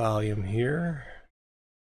the volume here.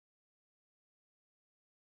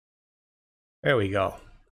 There we go.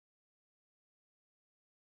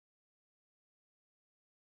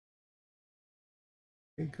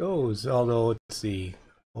 It goes, although let's see.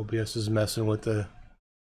 OBS is messing with the...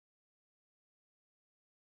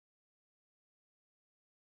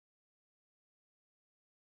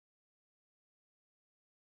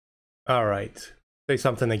 All right. Say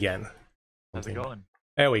something again. How's it going?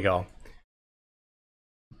 There we go.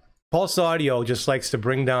 Pulse Audio just likes to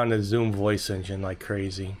bring down the Zoom voice engine like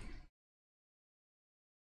crazy.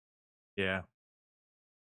 Yeah.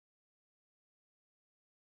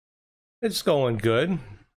 It's going good.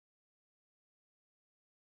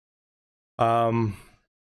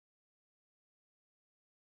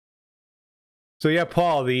 So yeah,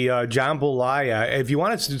 Paul, the jambalaya, if you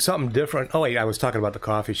wanted to do something different... Oh wait, I was talking about the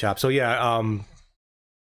coffee shop. So yeah,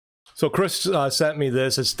 so Chris sent me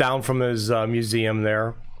this. It's down from his museum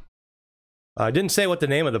there. Didn't say what the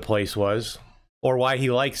name of the place was or why he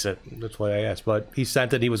likes it. That's why I asked. But he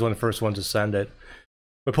sent it. He was one of the first ones to send it.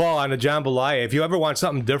 But Paul, on the jambalaya, if you ever want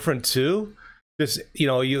something different too, just, you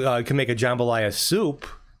know, you can make a jambalaya soup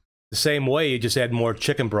the same way. You just add more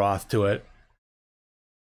chicken broth to it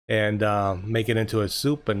and make it into a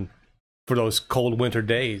soup, and for those cold winter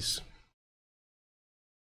days.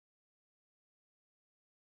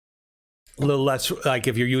 A little less, like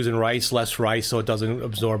if you're using rice, less rice so it doesn't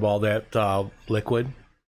absorb all that liquid.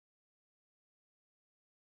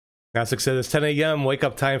 Nasik said it's 10 a.m. Wake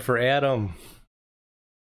up time for Adam.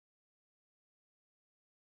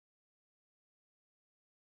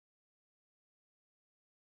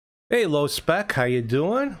 Hey, Low Spec, how you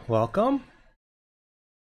doing? Welcome.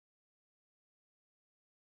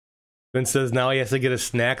 Vince says now he has to get a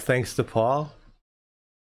snack thanks to Paul.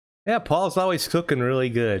 Yeah, Paul's always cooking really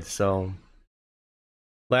good. So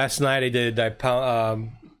last night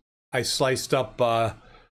I sliced up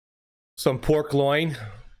some pork loin,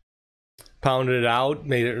 pounded it out,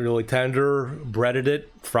 made it really tender, breaded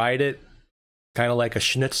it, fried it, kind of like a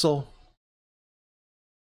schnitzel.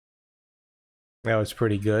 That was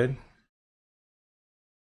pretty good.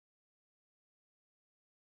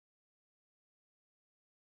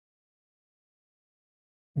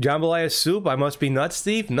 Jambalaya soup? I must be nuts,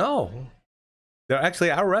 Steve? No. There actually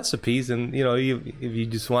are recipes, and you know, if you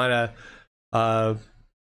just want to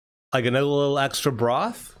like another little extra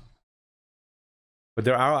broth. But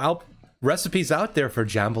there are recipes out there for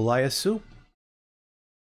jambalaya soup.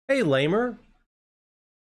 Hey, Lamer.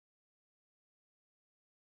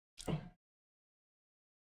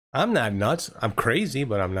 I'm not nuts. I'm crazy,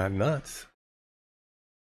 but I'm not nuts.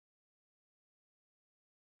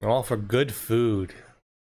 I'm all for good food.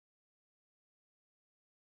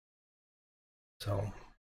 So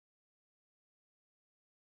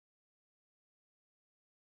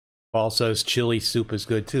Paul says chili soup is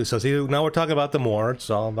good too. So see, now we're talking about the more. It's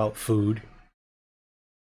all about food.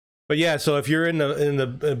 But yeah, so if you're in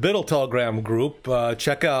the Biddle Telegram group,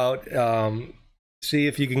 check out, see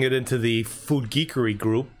if you can get into the Food Geekery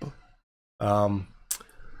group, run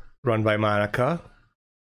by Monica,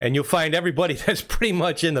 and you'll find everybody that's pretty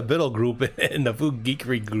much in the Biddle group in the Food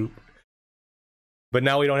Geekery group. But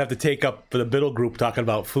now we don't have to take up the Biddle group talking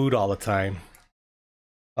about food all the time.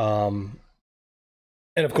 And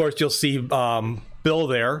of course, you'll see Bill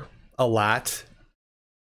there a lot.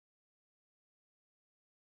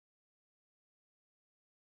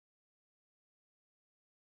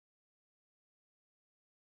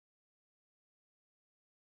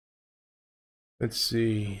 Let's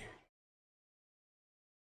see.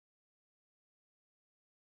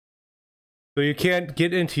 So you can't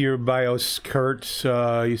get into your BIOS, Kurt.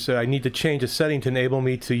 You said I need to change a setting to enable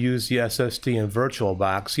me to use the SSD in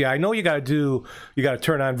VirtualBox. Yeah, I know you got to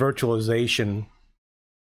turn on virtualization,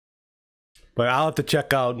 but I'll have to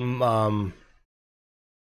check out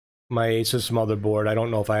my Asus motherboard. I don't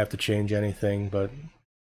know if I have to change anything, but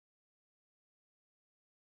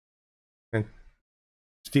and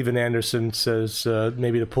Steven Anderson says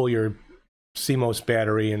maybe to pull your CMOS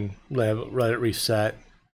battery and let it reset.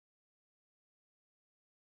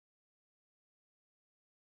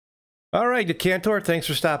 All right, Decantor, thanks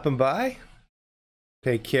for stopping by.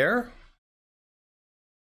 Take care.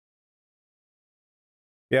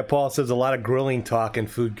 Yeah, Paul says a lot of grilling talk and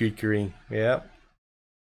food geekery. Yeah.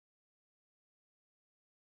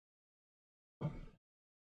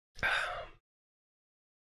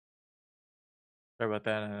 Sorry about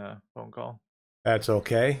that phone call. That's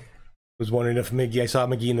okay. Was wondering if I saw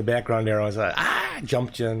Miggy in the background there. I was like,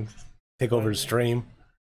 jumped in, take over the stream.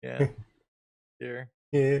 Yeah. Sure.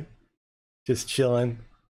 Yeah. Just chilling.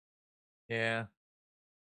 Yeah.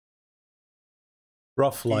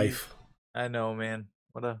 Rough life. I know, man.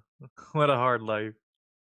 What a hard life.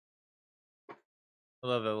 I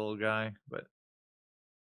love that little guy, but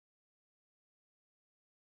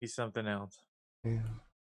he's something else. Yeah.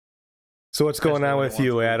 So what's going on with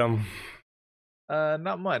you, Adam?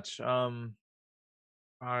 Not much. I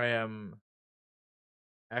am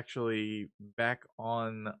actually back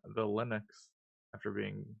on the Linux after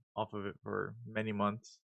being off of it for many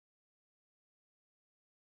months.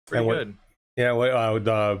 Pretty good. Yeah, with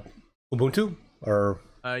Ubuntu or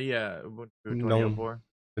yeah, Ubuntu 2004.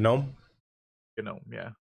 GNOME. GNOME, yeah.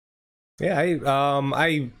 Yeah,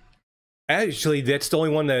 I actually that's the only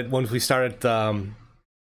one that once we started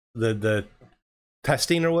the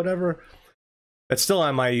testing or whatever. It's still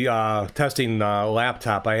on my testing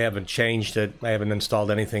laptop. I haven't changed it. I haven't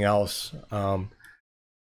installed anything else. I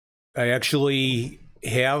actually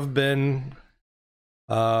have been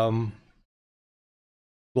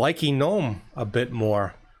liking GNOME a bit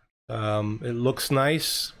more. It looks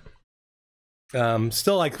nice.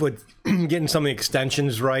 Still like with getting some of the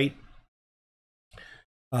extensions right.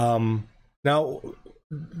 Now,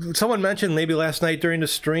 someone mentioned maybe last night during the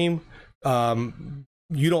stream,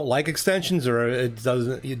 you don't like extensions, or it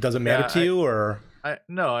doesn't matter to you, or I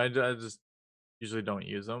just usually don't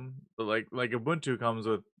use them. But like Ubuntu comes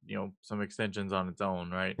with some extensions on its own,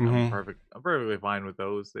 right? Mm-hmm. I'm perfectly fine with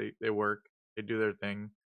those. They work. They do their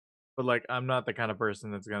thing. But like I'm not the kind of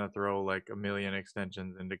person that's gonna throw like a million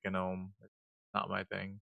extensions into GNOME. It's not my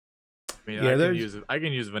thing. I mean, yeah, I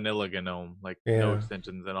can use vanilla GNOME, like no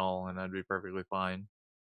extensions at all, and I'd be perfectly fine.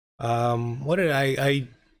 What did I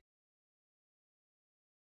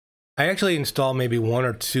actually installed maybe one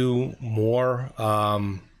or two more.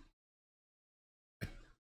 I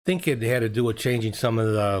think it had to do with changing some of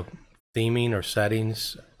the theming or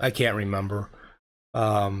settings. I can't remember.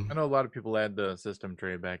 I know a lot of people add the system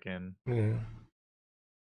tray back in. Yeah.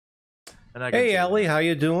 And hey, Ellie, how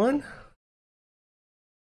you doing?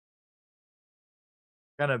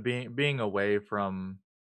 Kind of being away from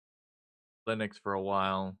Linux for a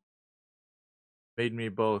while made me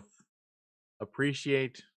both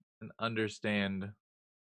appreciate and understand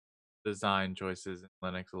design choices in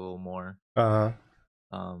Linux a little more.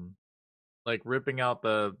 Like ripping out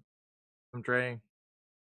the system tray,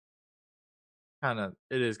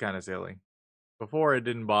 it is kind of silly. Before it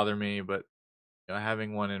didn't bother me, but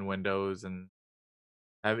having one in Windows and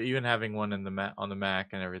even having one in on the Mac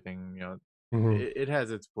and everything, it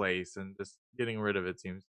has its place, and just getting rid of it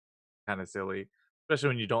seems kind of silly, especially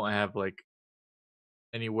when you don't have like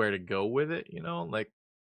anywhere to go with it. Like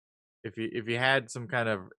if you had some kind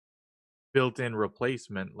of built-in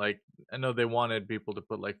replacement, like I know they wanted people to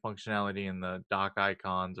put like functionality in the dock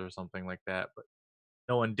icons or something like that, but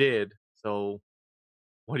no one did. So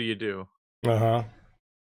what do you do? Just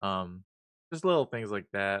little things like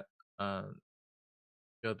that.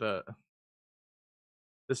 The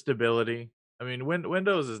stability. I mean,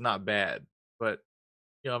 Windows is not bad, but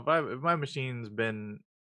if my machine's been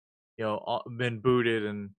been booted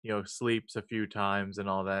and sleeps a few times and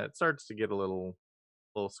all that, it starts to get a little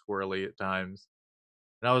squirrely at times.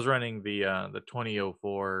 And I was running the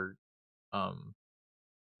 2004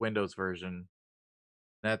 Windows version.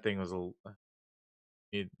 That thing was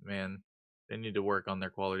man, they need to work on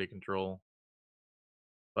their quality control.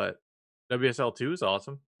 But WSL2 is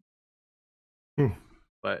awesome.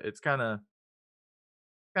 But it's kind of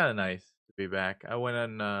nice to be back. I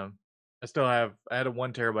went on. I had a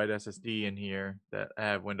 1 terabyte SSD in here that I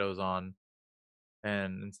have Windows on,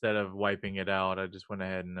 and instead of wiping it out, I just went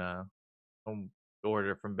ahead and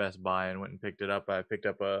ordered it from Best Buy and went and picked it up. I picked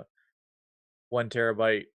up a 1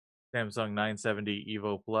 terabyte Samsung 970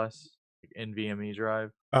 Evo Plus NVMe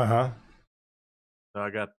drive. So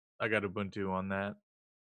I got Ubuntu on that.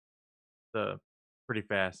 It's a pretty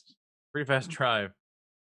fast drive,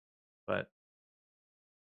 but.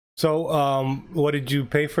 So, what did you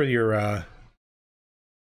pay for your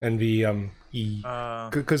NVMe?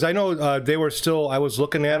 Because I know they were still. I was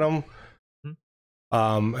looking at them,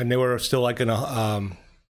 and they were still like in a.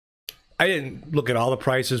 I didn't look at all the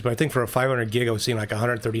prices, but I think for a 500 gig, I was seeing like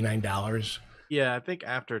 $139. Yeah, I think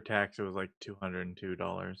after tax it was like $202.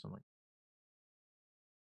 I'm like,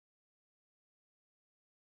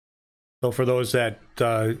 so for those that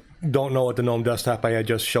don't know what the GNOME desktop, I had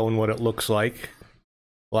just shown what it looks like.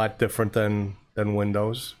 A lot different than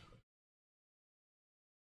Windows.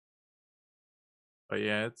 but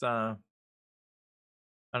yeah, it's I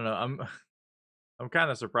don't know. I'm kind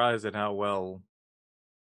of surprised at how well,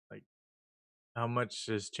 like, how much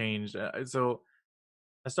has changed. So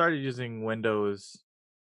I started using Windows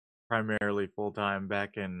primarily full time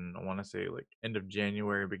back in, I want to say, like end of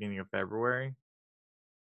January, beginning of February,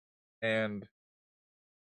 and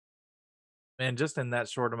man, just in that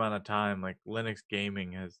short amount of time, like Linux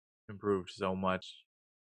gaming has improved so much.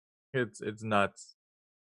 It's nuts.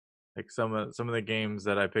 Like some of the games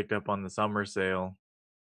that I picked up on the summer sale,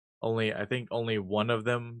 I think only one of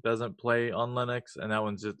them doesn't play on Linux, and that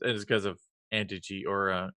one's just it's because of anti cheat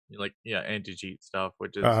or anti cheat stuff,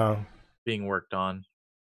 which is being worked on.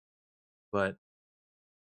 But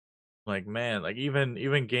like, man, like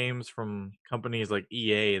even games from companies like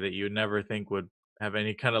EA that you would never think would have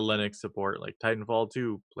any kind of Linux support, like Titanfall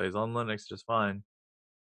 2 plays on Linux just fine.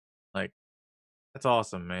 Like, that's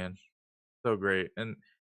awesome, man. So great. And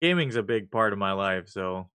gaming's a big part of my life,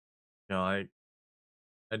 so I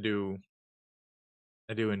do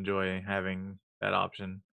I do enjoy having that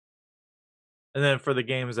option. And then for the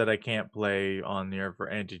games that I can't play on there for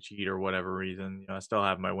anti-cheat or whatever reason, I still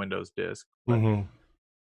have my Windows disk. But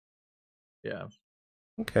yeah.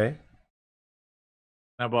 Okay.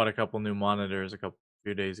 I bought a couple new monitors a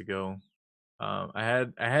few days ago. I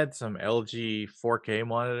had some LG 4K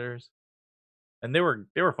monitors, and they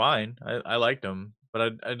were fine. I liked them,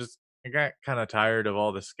 but I got kind of tired of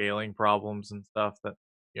all the scaling problems and stuff that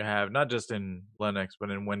you have, not just in Linux but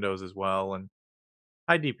in Windows as well. And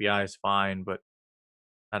high DPI is fine, but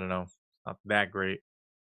I don't know, it's not that great.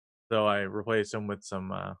 So I replaced them with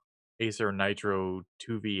some Acer Nitro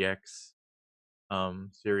 2VX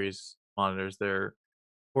series monitors. They're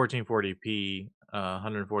 1440p,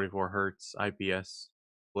 144 hertz IPS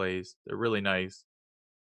displays. They're really nice.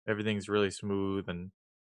 Everything's really smooth and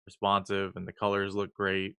responsive, and the colors look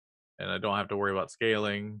great. And I don't have to worry about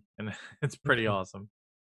scaling, and it's pretty awesome.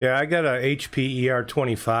 Yeah, I got a HP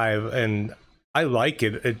ER25, and I like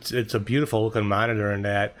it. It's a beautiful looking monitor in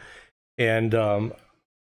that, and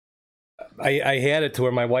I had it to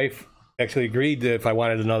where my wife actually agreed that if I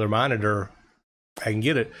wanted another monitor, I can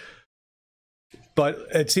get it. But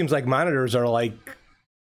it seems like monitors are like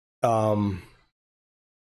certain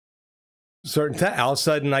all of a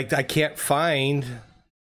sudden, like, I can't find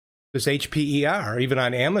this HP ER even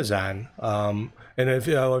on Amazon. And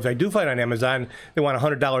if I do find it on Amazon, they want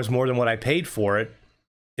 $100 more than what I paid for it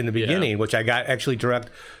in the beginning, which I got actually direct.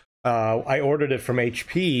 I ordered it from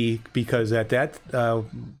HP because at that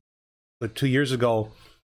 2 years ago,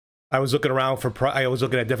 I was looking around for I was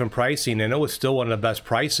looking at different pricing, and it was still one of the best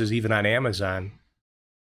prices even on Amazon.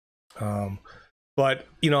 But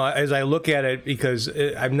as I look at it, because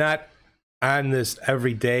I'm not on this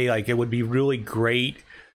every day, like, it would be really great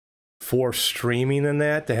for streaming and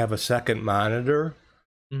that to have a second monitor.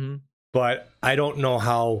 But I don't know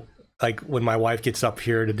how, like, when my wife gets up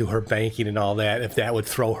here to do her banking and all that, if that would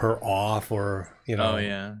throw her off, or Oh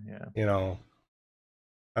yeah.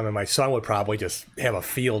 I mean, my son would probably just have a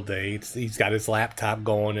field day. He's got his laptop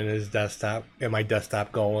going and his desktop and my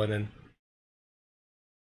desktop going, and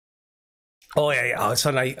all of a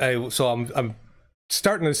sudden I'm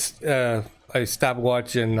starting to I stopped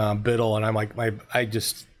watching Biddle, and I'm like, I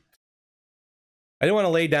didn't want to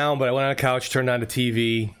lay down, but I went on the couch, turned on the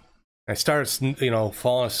TV. I started,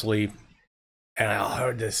 falling asleep, and I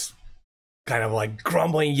heard this kind of like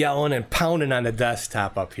grumbling, yelling, and pounding on the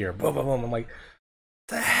desktop up here. Boom, boom, boom. I'm like,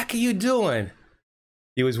 what the heck are you doing?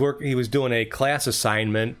 He was doing a class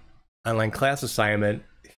assignment, online class assignment,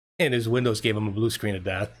 and his Windows gave him a blue screen of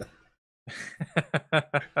death.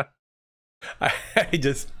 I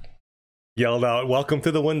just yelled out, "Welcome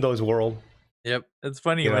to the Windows world." Yep, it's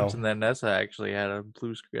funny you mentioned that. Nessa actually had a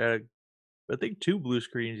blue screen. I think 2 blue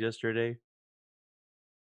screens yesterday.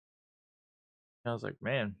 I was like,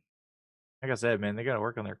 man, like I said, man, they got to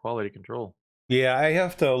work on their quality control. Yeah, I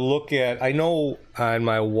have to look at. I know on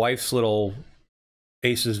my wife's little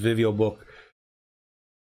Aces Vivio book,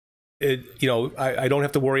 I don't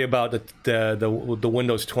have to worry about the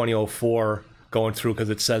Windows 2004 going through, because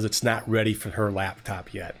it says it's not ready for her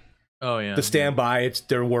laptop yet. Oh yeah, to stand by.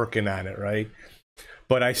 They're working on it, right?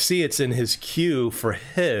 But I see it's in his queue for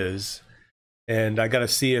his, and I got to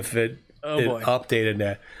see if it updated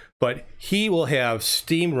that. But he will have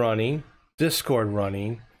Steam running, Discord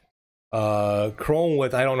running, Chrome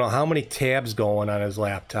with I don't know how many tabs going on his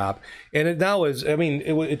laptop, and it now is. I mean,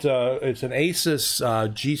 it's an Asus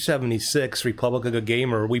G76 Republica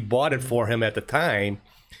Gamer. We bought it for him at the time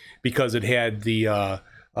because it had the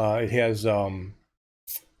it has an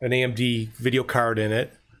AMD video card in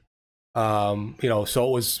it. You know, so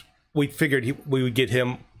it was. We figured we would get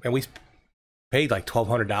him, and we paid like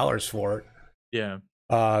 $1,200 for it. Yeah.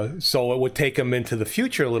 So it would take him into the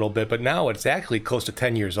future a little bit, but now it's actually close to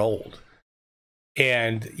 10 years old.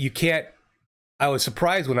 And you can't, I was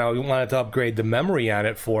surprised when I wanted to upgrade the memory on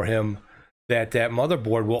it for him that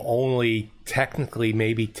motherboard will only technically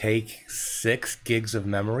maybe take 6 gigs of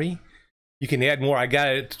memory. You can add more. I got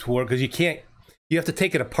it to work because you have to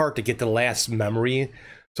take it apart to get the last memory.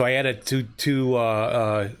 So I added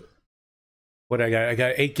what I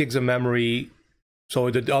got 8 gigs of memory. So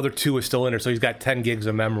the other 2 is still in there. So he's got 10 gigs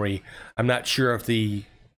of memory. I'm not sure if the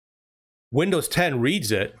Windows 10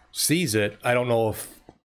 reads it, sees it. I don't know if,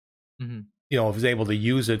 you know, if he's able to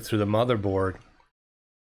use it through the motherboard.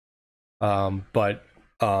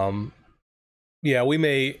 Yeah, we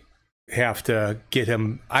may have to get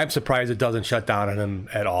him. I'm surprised it doesn't shut down on him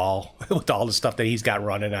at all with all the stuff that he's got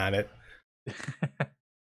running on it.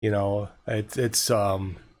 You know, it's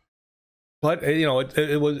but you know,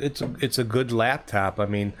 it's a good laptop. I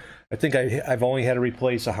mean, I think I've only had to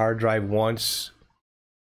replace a hard drive once,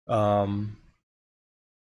 and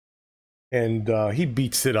he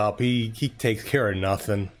beats it up. He takes care of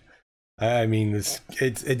nothing. I mean,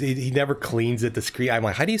 he never cleans it. The screen. I'm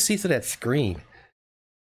like, how do you see to that screen?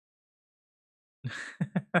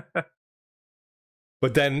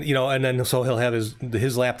 But then, you know, and then so he'll have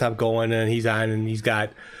his laptop going, and he's on, and he's got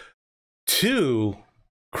 2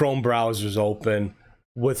 Chrome browsers open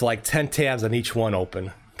with like 10 tabs on each one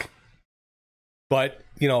open. But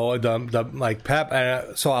you know, the like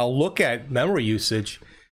Pep. So I'll look at memory usage,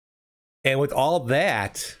 and with all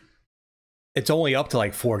that, it's only up to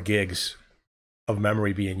like 4 gigs of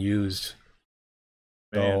memory being used.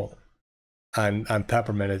 Man. So on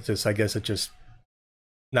Peppermint, it's just, I guess it's just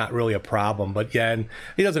not really a problem. But yeah, and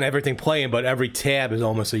he doesn't have everything playing, but every tab is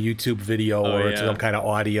almost a YouTube video or it's some kind of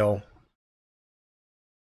audio.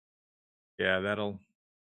 Yeah, that'll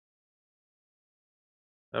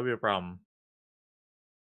be a problem.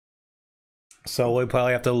 So we'll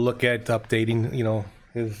probably have to look at updating, you know,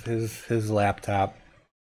 his laptop.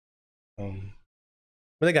 But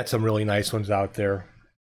they got some really nice ones out there.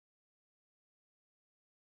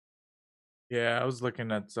 Yeah, I was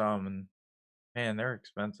looking at some, and man, they're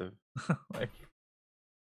expensive. Like,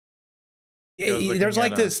 there's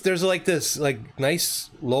like this like nice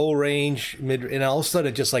low range mid, and all of a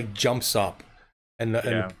sudden it just like jumps up, and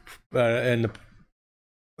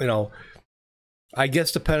you know, I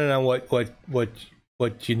guess depending on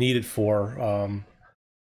what you need it for,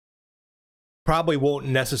 probably won't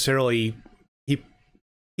necessarily.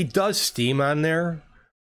 He does Steam on there.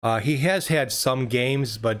 He has had some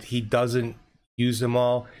games, but he doesn't use them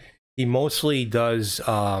all. He mostly does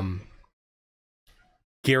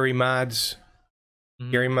Gary mods,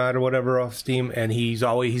 Gary mod or whatever off Steam, and he's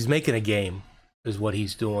making a game is what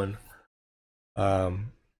he's doing.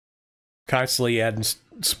 Constantly adding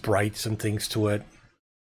sprites and things to it.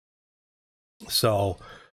 So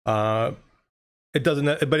it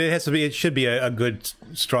doesn't, but it has to be. It should be a good,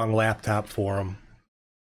 strong laptop for him.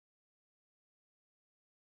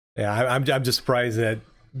 Yeah, I'm just surprised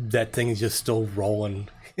that thing is just still rolling.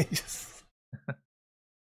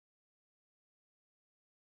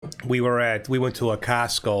 We went to a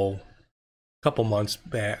Costco a couple months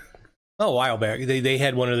back, a while back. They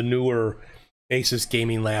had one of the newer Asus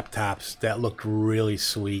gaming laptops that looked really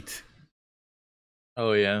sweet.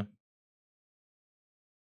 Oh yeah.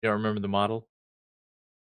 You don't remember the model?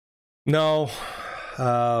 No.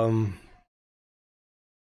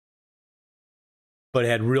 But it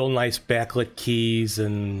had real nice backlit keys,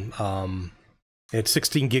 and it had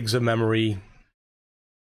 16 gigs of memory.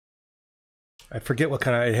 I forget what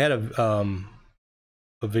kind of, it had a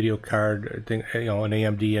video card, I think, you know, an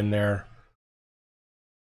AMD in there.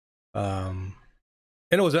 And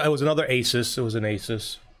it was another Asus. It was an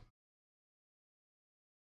Asus.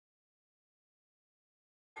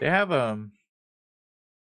 They have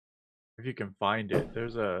if you can find it,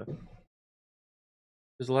 there's a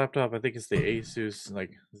laptop, I think it's the Asus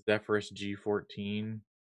like Zephyrus G14.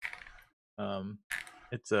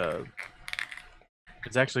 It's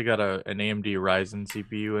actually got an AMD Ryzen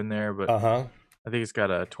CPU in there, but I think it's got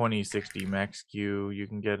a 2060 max Q you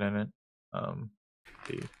can get in it.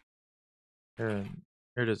 See. Here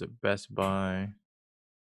it is at Best Buy.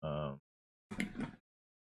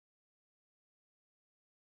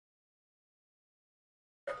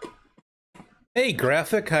 Hey,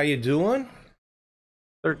 Graphic, how you doing?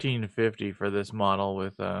 $13.50 for this model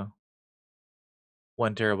with 1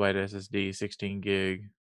 terabyte SSD, 16 gig,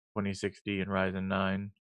 2060 and Ryzen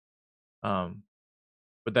 9.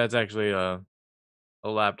 But that's actually a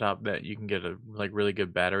laptop that you can get a like really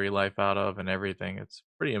good battery life out of and everything. It's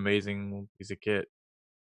pretty amazing piece of kit.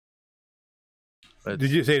 But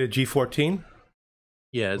Did you say the G14?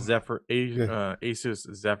 yeah,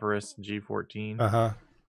 Asus Zephyrus G14.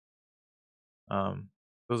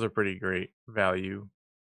 Those are pretty great value.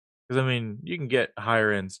 Because I mean, you can get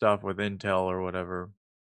higher end stuff with Intel or whatever,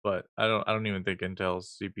 but I don't even think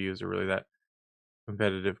Intel's CPUs are really that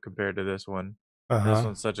competitive compared to this one. This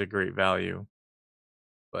one's such a great value.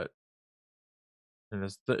 But and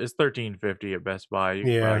it's $13.50 at Best Buy. You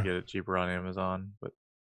can probably get it cheaper on Amazon, but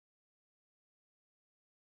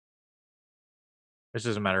it's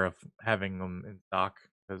just a matter of having them in stock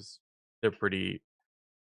because they're pretty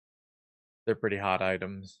hot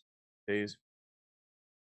items these days.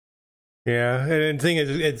 Yeah, and the thing is,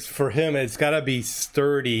 it's for him. It's got to be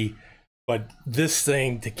sturdy, but this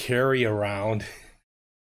thing to carry around.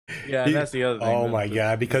 Yeah, and that's the other thing. Oh my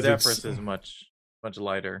god, because Zephyrus is much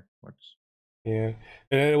lighter. Yeah,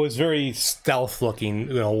 and it was very stealth looking.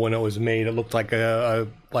 You know, when it was made, it looked like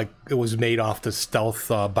like it was made off the stealth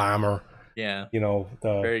bomber. Yeah, you know,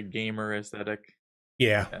 the very gamer aesthetic.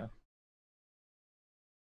 Yeah.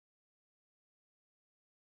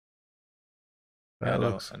 I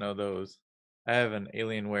know those. I have an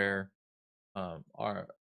Alienware,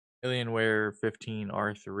 Alienware 15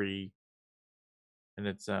 R3, and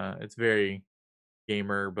it's very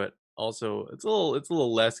gamer, but also it's a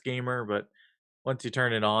little less gamer. But once you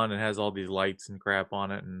turn it on, it has all these lights and crap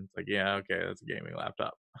on it, and it's like, yeah, okay, that's a gaming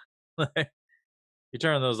laptop. You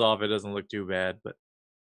turn those off, it doesn't look too bad, but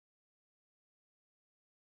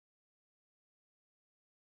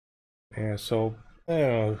yeah. So I don't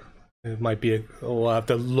know. It might be we'll have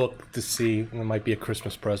to look to see. It might be a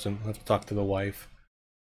Christmas present. We'll have to talk to the wife.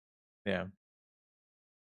 Yeah.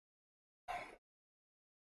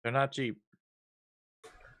 They're not cheap.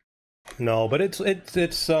 No, but it's like I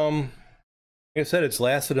said, it's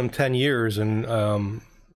lasted them 10 years, and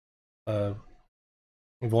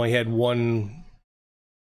we've only had one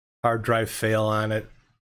hard drive fail on it.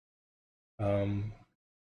 And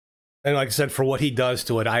like I said, for what he does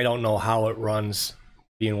to it, I don't know how it runs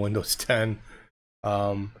being Windows 10.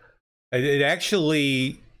 It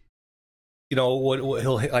actually, you know, what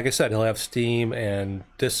he'll, like I said, he'll have Steam and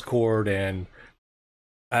Discord, and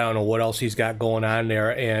I don't know what else he's got going on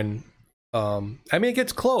there. And I mean, it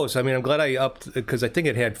gets close. I mean, I'm glad I upped, because I think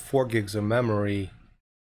it had 4 gigs of memory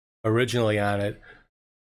originally on it.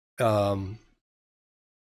 Because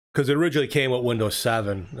it originally came with Windows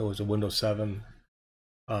 7. It was a Windows 7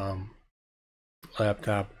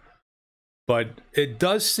 laptop. But it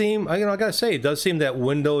does seem, you know, I gotta say, it does seem that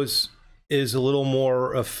Windows is a little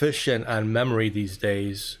more efficient on memory these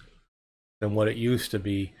days than what it used to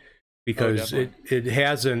be. Because it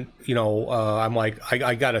hasn't, you know, I'm like,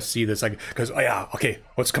 I gotta see this, like, because, oh yeah, okay,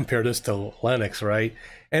 let's compare this to Linux, right?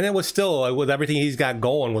 And it was still, with everything he's got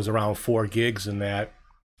going, was around 4 gigs in that.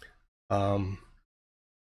 I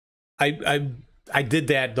did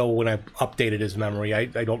that though when I updated his memory. I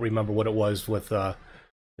don't remember what it was with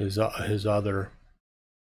his other,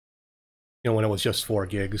 you know, when it was just 4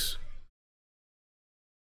 gigs.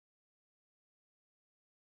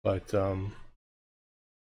 But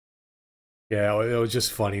yeah, it was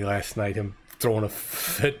just funny last night, him throwing a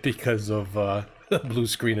fit because of the blue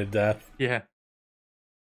screen of death. Yeah,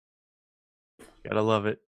 gotta love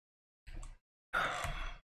it.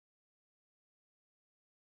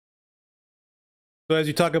 So as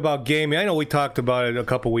you talk about gaming, I know we talked about it a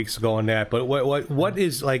couple weeks ago on that, but what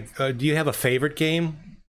is, like, do you have a favorite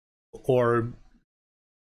game, or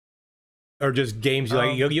just games you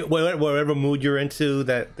like, whatever mood you're into,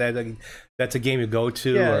 that's a game you go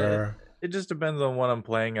to? Yeah, or it just depends on what I'm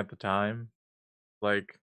playing at the time.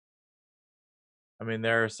 Like, I mean,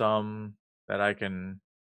 there are some that I can,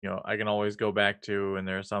 you know, I can always go back to, and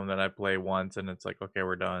there are some that I play once and it's like, okay,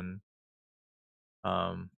 we're done.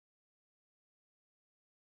 I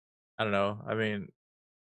don't know. I mean,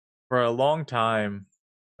 for a long time,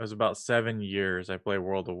 it was about 7 years I played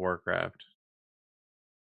World of Warcraft.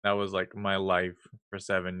 That was like my life for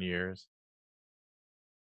 7 years.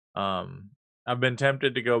 I've been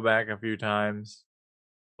tempted to go back a few times,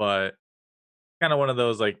 but kind of one of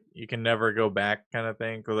those like you can never go back kind of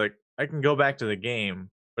thing. Cause like I can go back to the game,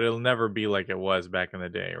 but it'll never be like it was back in the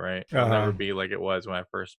day, right? It'll never Uh-huh. be like it was when I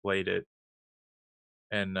first played it.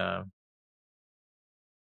 And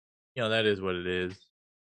that is what it is.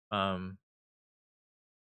 As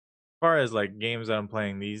far as like games that I'm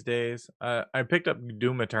playing these days, I picked up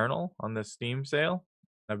Doom Eternal on the Steam sale.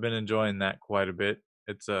 I've been enjoying that quite a bit.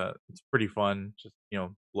 It's pretty fun, just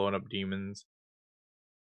blowing up demons,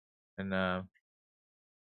 and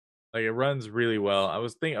like it runs really well. I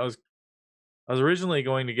was originally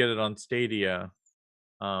going to get it on Stadia,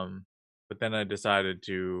 um, but then I decided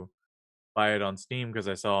to buy it on Steam because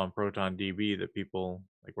I saw on Proton DB that people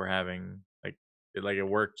like were having it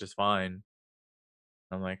worked just fine.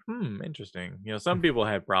 I'm like, interesting. Some people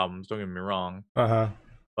had problems. Don't get me wrong, Uh-huh.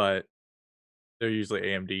 but they're usually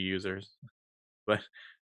AMD users. But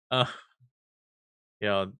uh,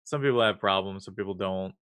 some people have problems, some people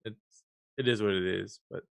don't. It is what it is.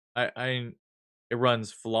 But I it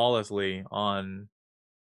runs flawlessly on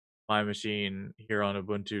my machine here on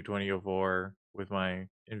Ubuntu 2004 with my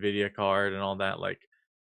NVIDIA card and all that. Like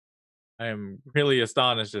I am really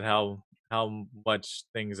astonished at how much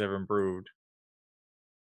things have improved.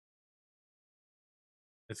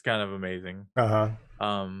 It's kind of amazing. Uh-huh.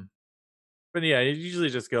 Um, but yeah, I usually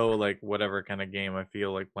just go like whatever kind of game I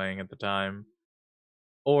feel like playing at the time,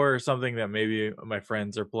 or something that maybe my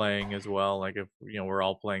friends are playing as well. Like if we're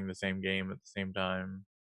all playing the same game at the same time.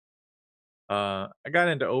 I got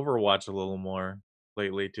into Overwatch a little more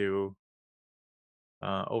lately too.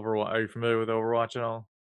 Overwatch. Are you familiar with Overwatch at all?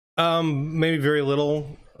 Maybe very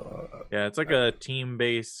little. Yeah, it's like a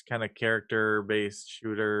team-based kind of character-based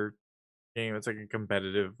shooter game. It's like a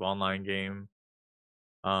competitive online game.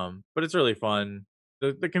 But it's really fun.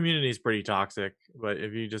 The community is pretty toxic, but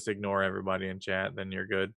if you just ignore everybody in chat, then you're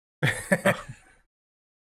good.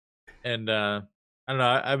 And I don't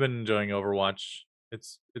know. I've been enjoying Overwatch.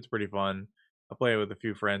 It's pretty fun. I play it with a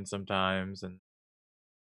few friends sometimes, and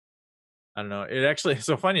I don't know. It actually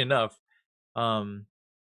so funny enough. Um,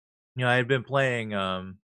 I had been playing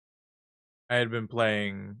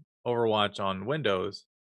Overwatch on Windows,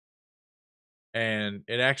 and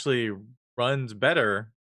it actually runs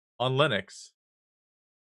better on Linux.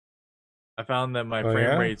 I found that my Oh frame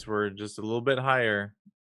yeah? rates were just a little bit higher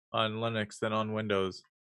on Linux than on Windows.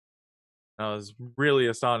 I was really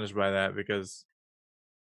astonished by that because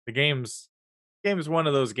the game is one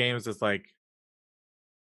of those games that's like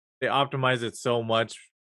they optimize it so much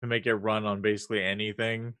to make it run on basically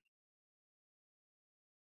anything,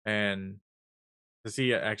 and to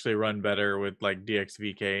see it actually run better with like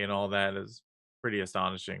DXVK and all that is pretty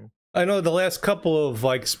astonishing. I know the last couple of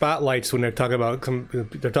like spotlights when they're talking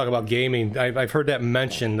about gaming. I've heard that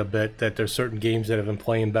mentioned a bit that there's certain games that have been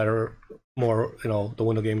playing better, more the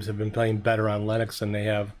window games have been playing better on Linux than they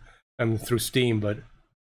have, through Steam, but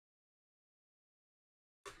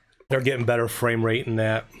they're getting better frame rate in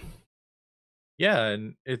that. Yeah,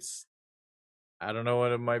 and I don't know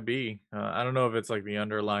what it might be. I don't know if it's like the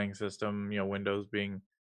underlying system, Windows being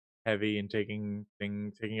heavy and taking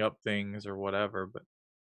up things or whatever. But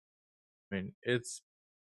I mean, it's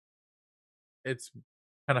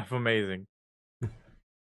kind of amazing.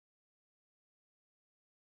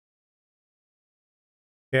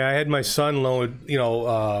 Yeah, I had my son load.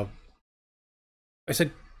 I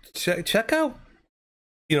said, check out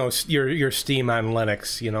your Steam on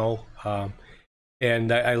Linux.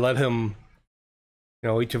 And I let him.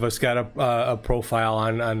 Each of us got a profile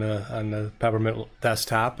on the Peppermint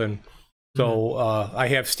desktop, and so I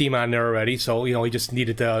have Steam on there already. So he just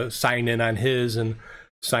needed to sign in on his and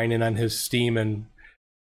sign in on his Steam, and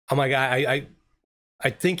oh my god, I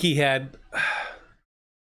think he had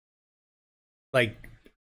like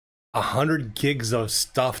 100 gigs of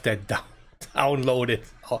stuff that downloaded.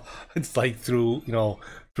 It's like through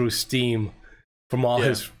Steam from all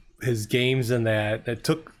his games and that. It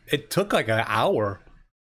took like an hour.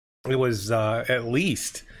 It was at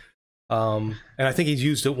least, and I think he's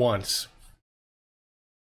used it once.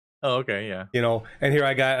 Oh, okay, yeah. And here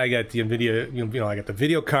I got the NVIDIA, I got the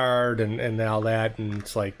video card and all that, and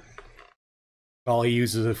it's like all he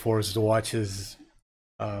uses it for is to watch his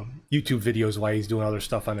YouTube videos while he's doing other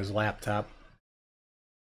stuff on his laptop.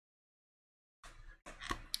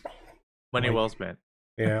 Money well spent.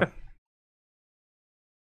 Yeah.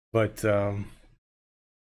 But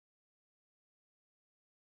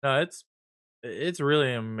no, it's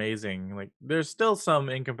really amazing. Like there's still some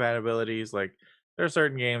incompatibilities. Like there are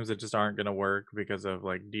certain games that just aren't gonna work because of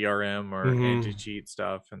like DRM or anti-cheat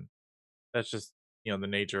stuff, and that's just the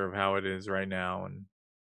nature of how it is right now, and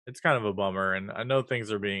it's kind of a bummer. And I know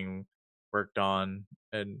things are being worked on,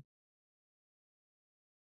 and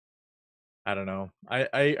I don't know.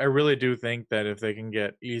 I really do think that if they can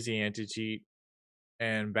get easy anti-cheat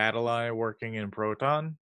and BattlEye working in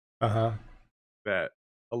Proton, Uh-huh. that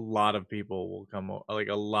a lot of people will like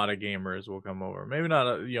a lot of gamers will come over. Maybe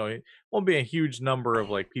not it won't be a huge number of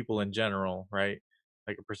like people in general, right?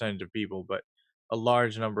 Like a percentage of people, but a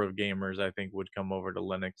large number of gamers I think would come over to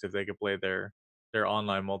Linux if they could play their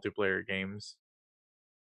online multiplayer games.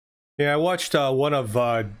 Yeah, I watched one of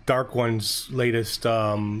Dark One's latest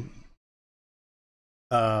um,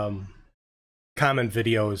 comment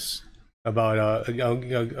videos about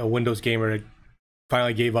a Windows gamer that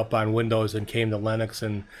finally gave up on Windows and came to Linux,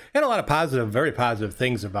 and had a lot of positive, very positive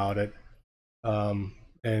things about it.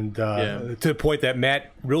 And Yeah. to the point that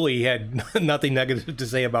Matt really had nothing negative to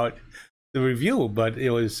say about the review, but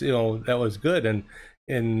it was, you know, that was good. And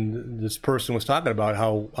this person was talking about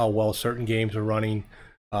how well certain games are running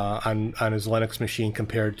on his Linux machine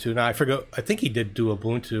compared to, now I forget, I think he did do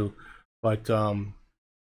Ubuntu, but um,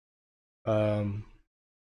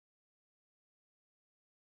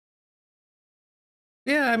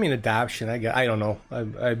 yeah, I mean adoption. I don't know.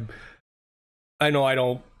 I know I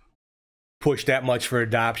don't push that much for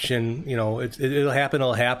adoption. You know, it'll happen.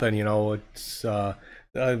 It'll happen. You know, it's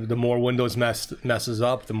the more Windows messes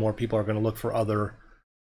up, the more people are going to look for other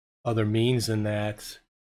means than that.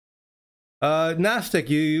 Gnostic,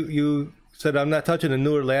 you said I'm not touching a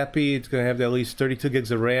newer Lappy. It's going to have at least 32 gigs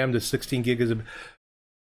of RAM to 16 gigs of.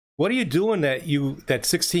 What are you doing that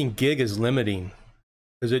 16 gig is limiting?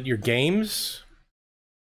 Is it your games?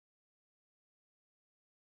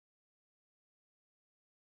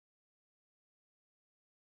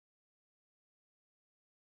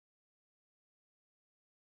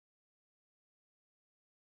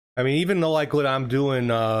 I mean, even though like what I'm doing,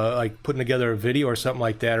 like putting together a video or something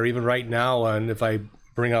like that, or even right now, and if I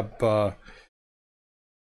bring up,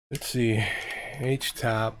 let's see,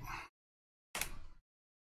 HTOP.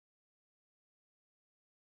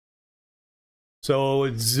 So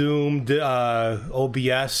it's zoomed,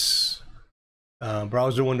 OBS,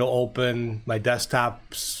 browser window open. My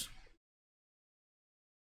desktop's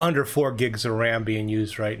under 4 gigs of RAM being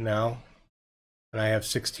used right now, and I have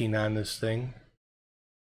 16 on this thing.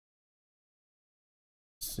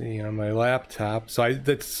 See, on my laptop, so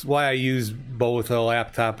that's why I use both a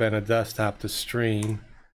laptop and a desktop to stream.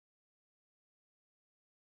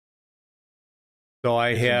 So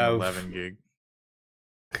I have 11 gig.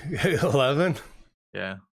 11.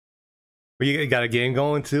 Yeah. You got a game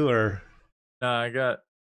going too, or? No, I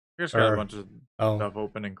just got a bunch of stuff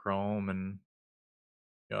open in Chrome, and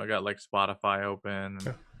I got like Spotify open,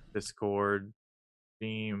 and Discord,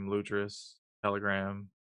 Steam, Lutris, Telegram.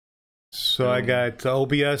 So I got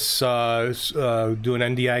OBS doing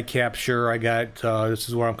NDI capture. I got this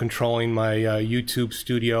is where I'm controlling my YouTube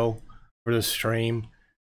studio for the stream,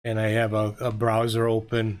 and I have a browser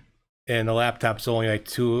open, and the laptop's only like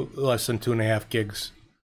less than 2.5 gigs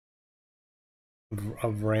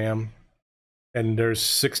of RAM, and there's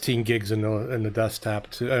 16 gigs in the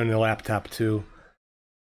desktop too, in the laptop too.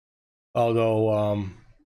 Although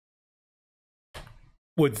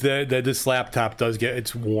with this laptop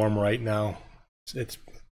it's warm right now. It's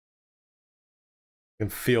you can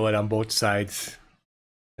feel it on both sides,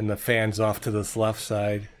 and the fan's off to this left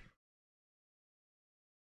side.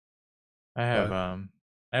 I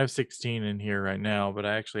have 16 in here right now, but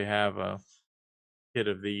I actually have a kit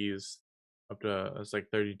of these up to, it's like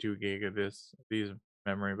 32 gig of these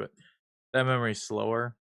memory, but that memory's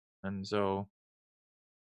slower, and so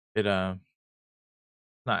it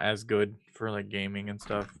not as good for like gaming and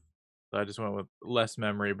stuff. So I just went with less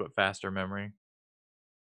memory but faster memory.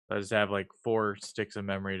 So I just have like 4 sticks of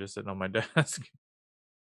memory just sitting on my desk.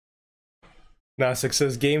 Gnostic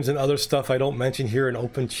says games and other stuff I don't mention here in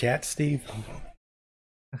open chat, Steve.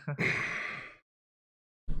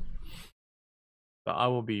 So I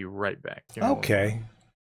will be right back. Okay.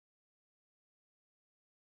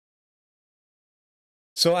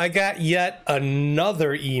 So I got yet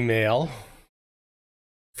another email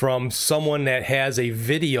from someone that has a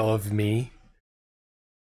video of me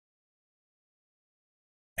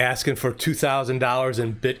asking for $2,000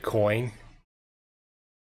 in Bitcoin.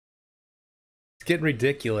 It's getting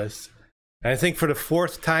ridiculous. And I think for the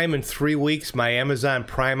 4th time in 3 weeks, my Amazon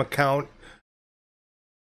Prime account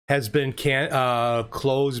has been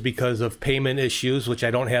closed because of payment issues, which I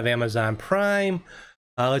don't have Amazon Prime.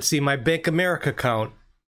 Let's see, my Bank America account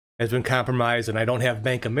has been compromised, and I don't have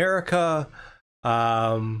Bank America.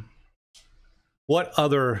 What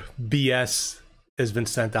other BS has been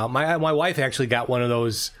sent out? My wife actually got one of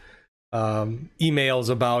those emails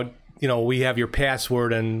about, we have your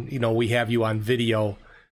password and, we have you on video.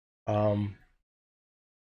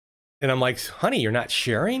 And I'm like, honey, you're not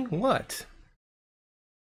sharing? What?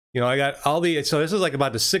 You know, I got all the, so this is like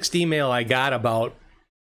about the 6th email I got about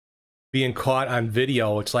being caught on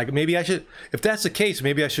video. It's like, maybe I should, if that's the case,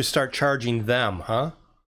 maybe I should start charging them, huh?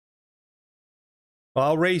 Well,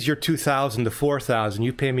 I'll raise your 2,000 to 4,000.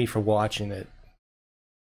 You pay me for watching it.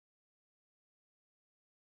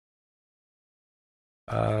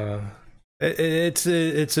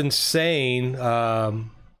 It's insane. I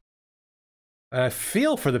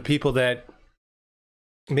feel for the people that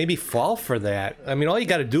maybe fall for that. I mean, all you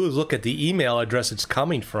got to do is look at the email address it's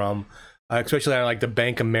coming from, especially on like the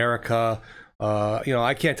Bank America. You know,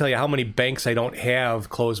 I can't tell you how many banks I don't have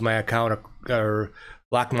close my account or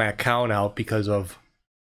lock my account out because of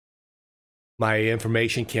my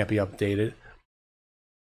information can't be updated.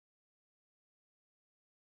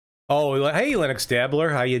 Oh, hey, Linux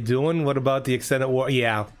Dabbler, how you doing? What about the extended war?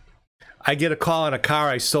 Yeah, I get a call on a car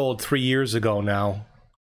I sold 3 years ago now.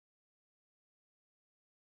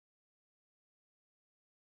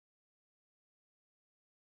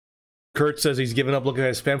 Kurt says he's given up looking at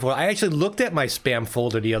his spam folder. I actually looked at my spam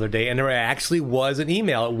folder the other day, and there actually was an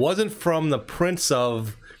email. It wasn't from the prince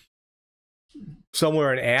of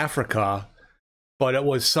somewhere in Africa, but it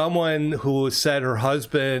was someone who said her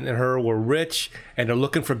husband and her were rich, and they're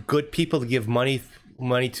looking for good people to give money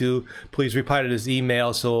to. Please reply to this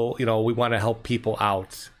email, so, you know, we want to help people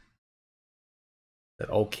out.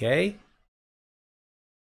 Okay.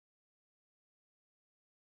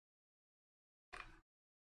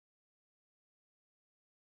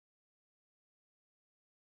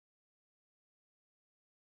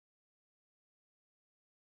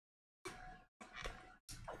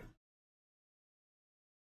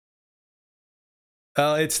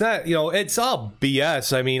 It's not, you know, it's all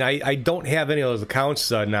BS. I mean, I don't have any of those accounts,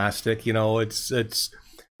 Gnostic. You know,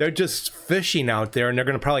 they're just fishing out there, and they're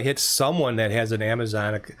going to probably hit someone that has an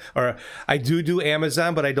Amazon. Or I do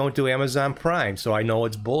Amazon, but I don't do Amazon Prime, so I know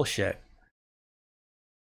it's bullshit.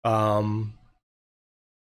 And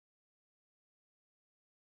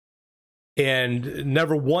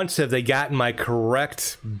never once have they gotten my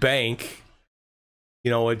correct bank. You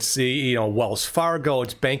know, it's, you know, Wells Fargo,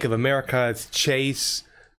 it's Bank of America, it's Chase.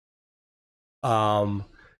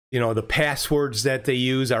 You know, the passwords that they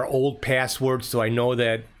use are old passwords, so I know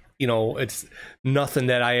that, you know, it's nothing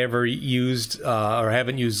that I ever used or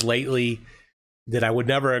haven't used lately that I would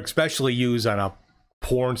never especially use on a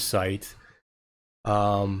porn site.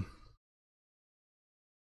 You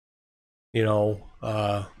know,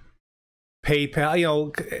 PayPal, you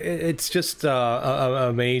know, it's just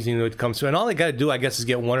amazing when it comes to, and all they got to do, I guess, is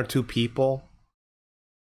get 1 or 2 people.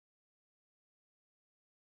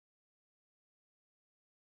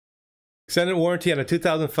 Extended warranty on a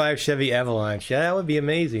 2005 Chevy Avalanche. Yeah, that would be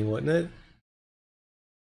amazing, wouldn't it?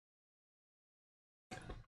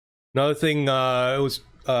 Another thing, it was,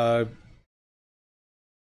 you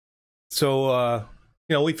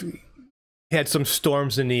know, we've had some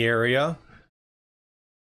storms in the area.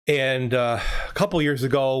 And a couple years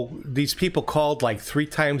ago, these people called like 3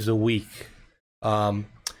 times a week.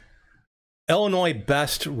 Illinois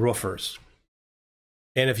Best Roofers.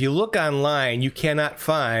 And if you look online, you cannot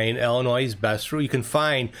find Illinois' best. You can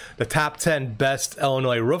find the top 10 best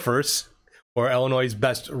Illinois roofers or Illinois'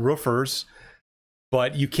 best roofers,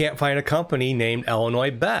 but you can't find a company named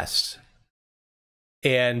Illinois Best.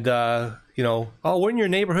 And, you know, oh, we're in your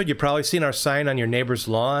neighborhood. You've probably seen our sign on your neighbor's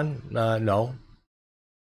lawn. No.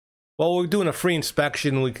 Well, we're doing a free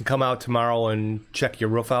inspection. We can come out tomorrow and check your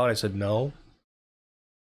roof out. I said, no.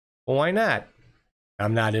 Well, why not?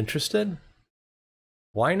 I'm not interested.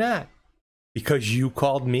 Why not? Because you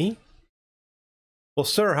called me? Well,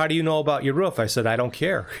 sir, how do you know about your roof? I said, I don't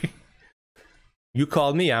care. You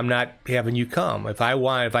called me. I'm not having you come. If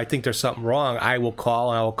I think there's something wrong, I will call,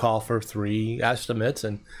 and I will call for 3 estimates,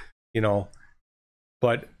 and, you know.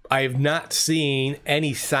 But I have not seen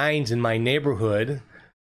any signs in my neighborhood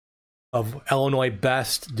of Illinois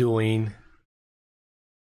Best doing.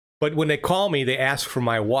 But when they call me, they ask for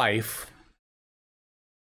my wife.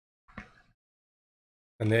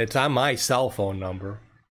 And it's on my cell phone number.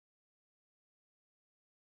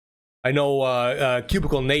 I know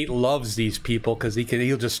Cubicle Nate loves these people because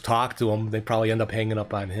he'll just talk to them. They probably end up hanging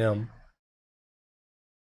up on him.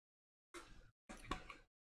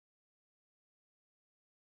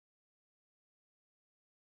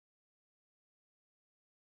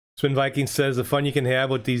 Swin Viking says the fun you can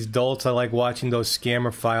have with these adults. I like watching those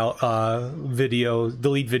scammer file videos,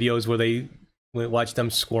 delete videos where they watch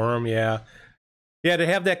them squirm. Yeah. Yeah, to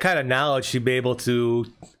have that kind of knowledge, to be able to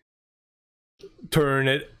turn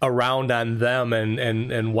it around on them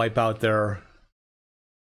and wipe out their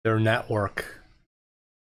network.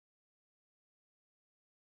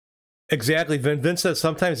 Exactly. Vince says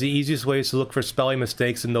sometimes the easiest way is to look for spelling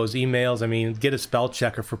mistakes in those emails. I mean, get a spell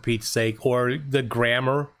checker for Pete's sake, or the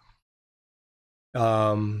grammar.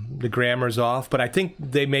 The grammar's off, but I think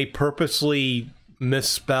they may purposely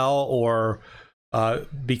misspell, or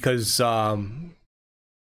because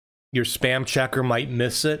your spam checker might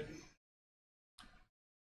miss it.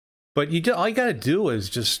 But all you gotta do is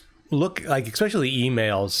just look, like, especially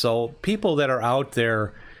emails. So people that are out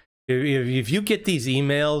there, if you get these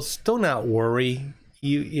emails, do not worry.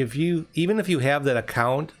 Even if you have that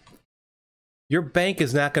account, your bank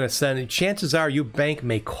is not going to send. Chances are your bank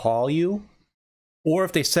may call you, or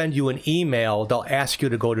if they send you an email, they'll ask you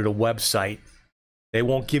to go to the website. They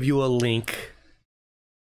won't give you a link.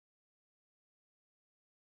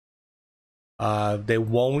 They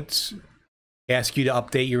won't ask you to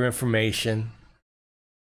update your information.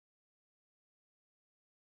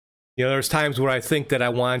 You know, there's times where I think that I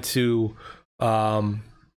want to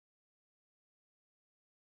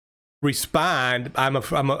respond.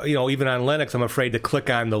 You know, even on Linux, I'm afraid to click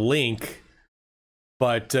on the link.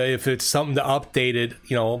 But if it's something to update it,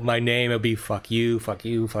 you know, my name, it'll be fuck you, fuck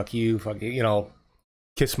you, fuck you, fuck you, you know,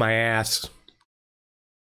 kiss my ass.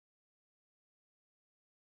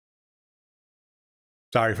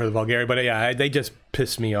 Sorry for the vulgarity, but yeah, they just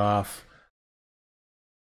piss me off.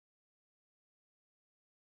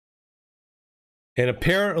 And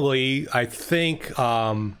apparently, I think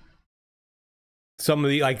some of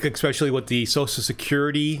the, like, especially with the Social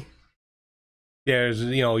Security, there's,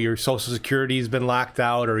 you know, your Social Security has been locked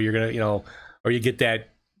out, or you're gonna, you know, or you get that,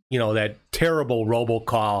 you know, that terrible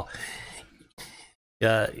robocall.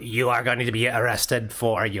 You are going to be arrested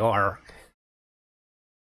for your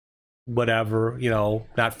whatever, you know,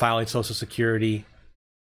 not filing Social Security.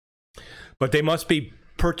 But they must be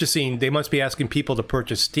purchasing, they must be asking people to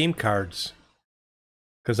purchase Steam cards.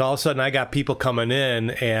 Because all of a sudden I got people coming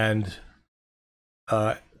in and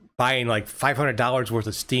buying like $500 worth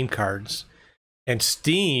of Steam cards. And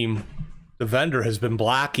Steam, the vendor, has been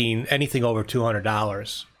blocking anything over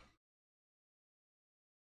 $200.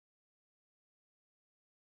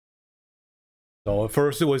 So at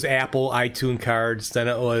first it was Apple iTunes cards, then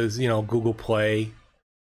it was, you know, Google Play.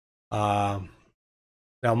 Now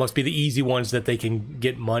it must be the easy ones that they can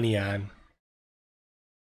get money on.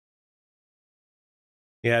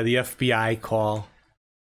 Yeah, the FBI call.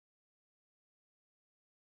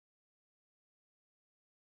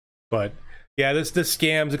 But yeah, this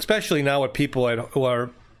scams, especially now with people who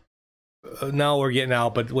are now we're getting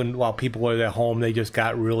out, but while people were at home, they just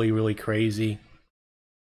got really, really crazy.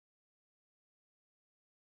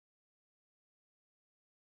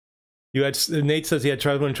 You had Nate says he had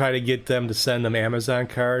tried to try to get them to send them Amazon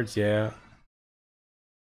cards. Yeah.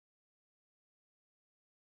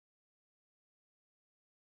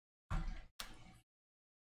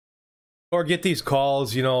 Or get these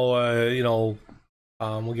calls, you know,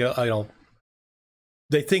 we'll get, you know,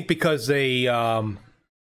 they think because they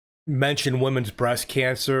mention women's breast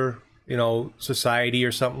cancer, you know, society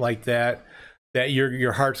or something like that, that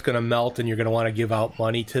your heart's going to melt and you're going to want to give out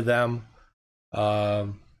money to them.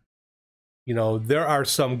 You know, there are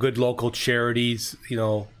some good local charities, you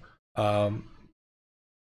know,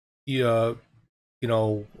 you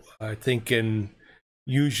know, I think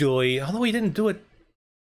usually, although we didn't do it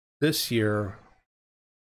this year,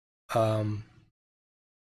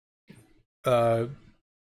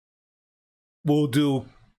 we'll do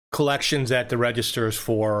collections at the registers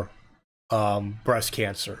for breast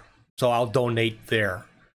cancer. So I'll donate there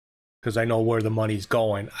because I know where the money's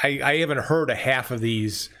going. I haven't heard of half of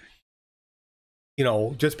these. You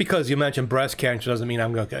know, just because you mentioned breast cancer doesn't mean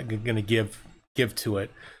I'm going to give to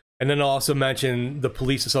it. And then I'll also mention the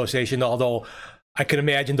police association, although I can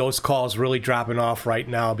imagine those calls really dropping off right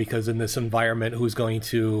now, because in this environment, who's going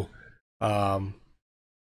to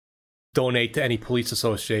donate to any police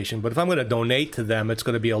association? But if I'm going to donate to them, it's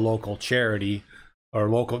going to be a local charity, or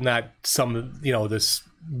local, not some, you know, this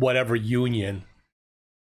whatever union.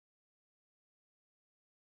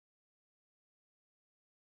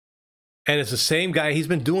 And it's the same guy. He's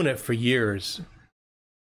been doing it for years.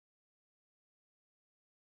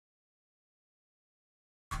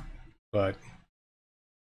 But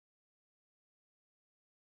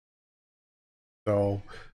so,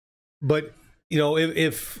 but you know,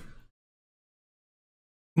 if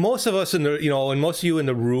most of us in the, you know, and most of you in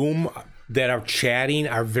the room that are chatting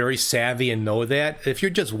are very savvy and know that, if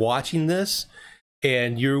you're just watching this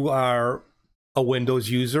and you are a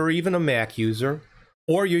Windows user or even a Mac user,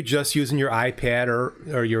 or you're just using your iPad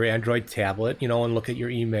or your Android tablet, you know, and look at your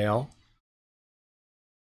email,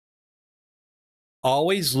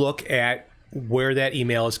 always look at where that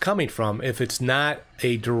email is coming from. If it's not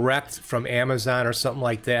a direct from Amazon or something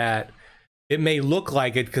like that, it may look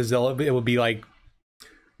like it because it will be like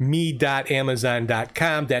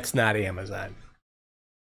me.amazon.com. That's not Amazon.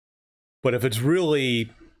 But if it's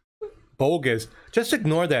really bogus, just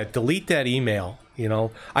ignore that. Delete that email. You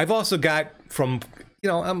know, I've also got from, you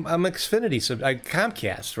know, I'm Xfinity, so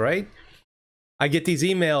Comcast, right? I get these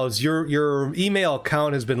emails. Your email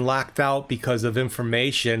account has been locked out because of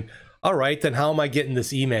information. All right, then how am I getting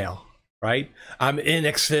this email? Right? I'm in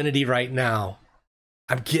Xfinity right now.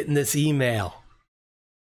 I'm getting this email.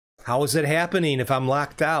 How is it happening if I'm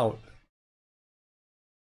locked out?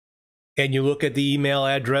 And you look at the email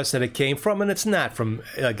address that it came from, and it's not from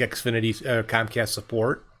like Xfinity Comcast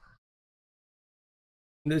support.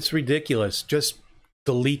 It's ridiculous. Just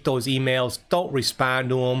delete those emails. Don't respond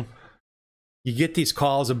to them. You get these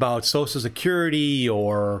calls about Social Security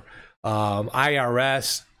or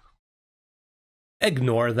IRS.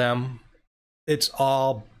 Ignore them. It's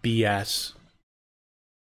all BS.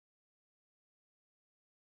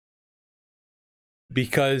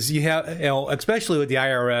 Because you have, you know, especially with the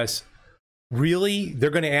IRS, really,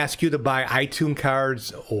 they're going to ask you to buy iTunes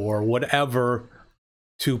cards or whatever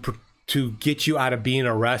to get you out of being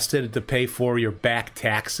arrested, to pay for your back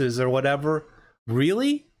taxes or whatever.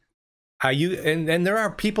 Really? Are you? And there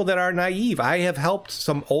are people that are naive. I have helped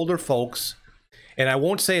some older folks, and I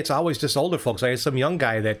won't say it's always just older folks. I had some young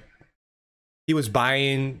guy that he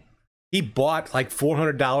bought like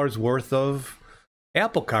 $400 worth of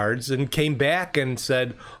Apple cards and came back and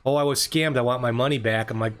said, "Oh, I was scammed. I want my money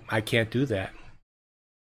back." I'm like, I can't do that.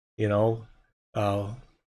 You know,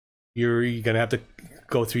 you're gonna have to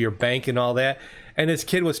go through your bank and all that. And this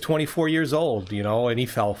kid was 24 years old, you know, and he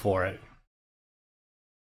fell for it.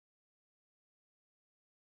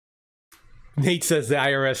 Nate says the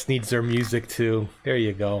IRS needs their music too. There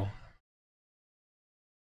you go.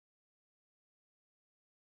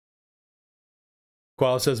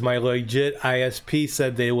 Qual says my legit ISP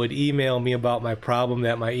said they would email me about my problem,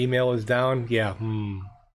 that my email was down. Yeah.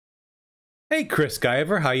 Hey, Chris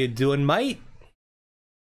Guyver, how you doing, mate?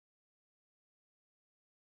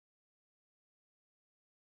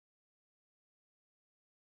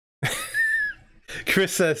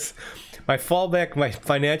 Chris says, my fallback, my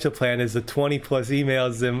financial plan is the 20 plus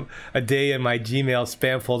emails a day in my Gmail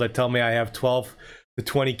spam folder that tell me I have 12 to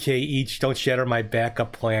 20K each. Don't shatter my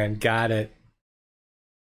backup plan. Got it.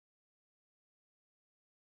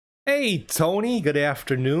 Hey, Tony, good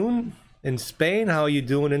afternoon in Spain. How are you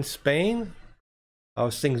doing in Spain?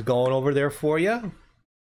 How's things going over there for you?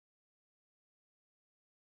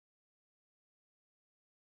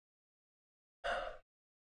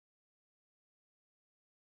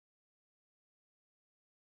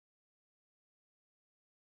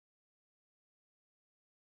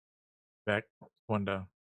 Back window.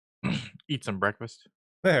 Eat some breakfast.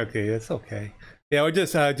 Okay, that's okay. Yeah, we're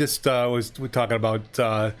we're talking about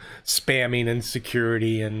spamming and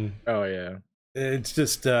security, and oh yeah, it's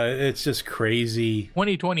just crazy.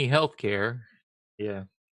 2020 healthcare. Yeah.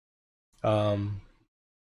 Know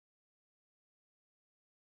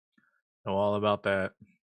all about that.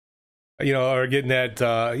 You know, or getting that.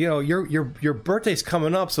 You know, your birthday's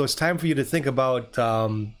coming up, so it's time for you to think about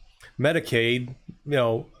Medicaid. You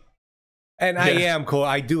know. And yeah. I am cool.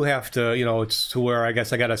 I do have to, you know, it's to where I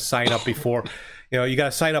guess I got to sign up before, you know, you got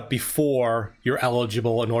to sign up before you're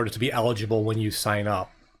eligible in order to be eligible when you sign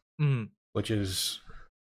up, which is,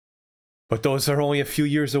 but those are only a few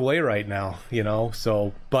years away right now, you know,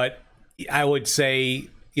 so, but I would say,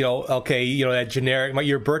 you know, okay, you know, that generic,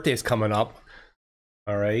 your birthday's coming up.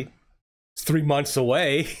 All right. It's 3 months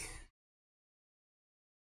away.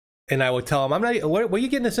 And I would tell them, I'm not, where are you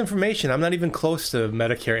getting this information? I'm not even close to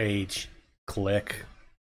Medicare age. Click.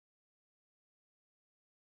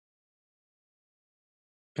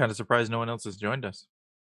 Kind of surprised no one else has joined us.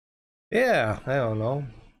 Yeah, I don't know.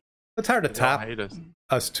 It's hard to top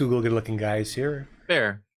us two good-looking guys here.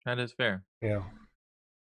 Fair. That is fair. Yeah.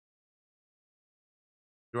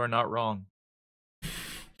 You are not wrong.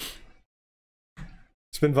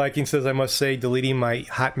 Spin Viking says, I must say, deleting my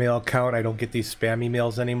Hotmail account. I don't get these spam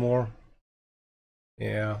emails anymore.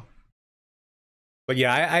 Yeah. But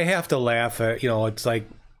yeah, I have to laugh at, you know, it's like,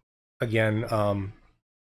 again,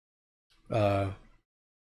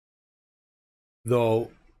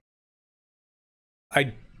 though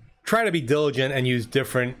I try to be diligent and use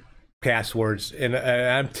different passwords, and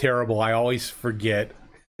I'm terrible. I always forget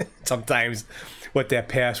sometimes what that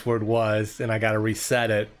password was, and I got to reset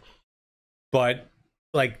it. But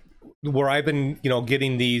like where I've been, you know,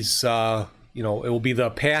 getting these, you know, it will be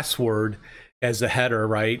the password as the header,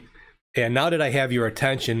 right? And now that I have your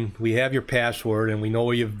attention, we have your password and we know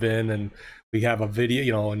where you've been and we have a video,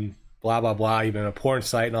 you know, and blah, blah, blah. You've been on a porn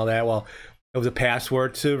site and all that. Well, it was a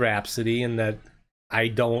password to Rhapsody, and that I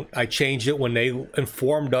changed it when they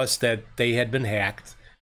informed us that they had been hacked.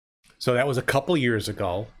 So that was a couple years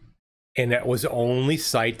ago. And that was the only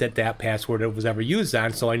site that that password was ever used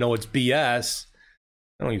on. So I know it's BS.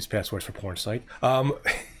 I don't use passwords for porn site.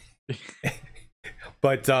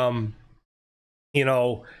 But, you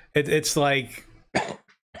know, it's like,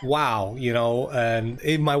 wow, you know, and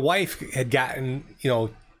my wife had gotten, you know,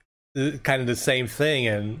 kind of the same thing.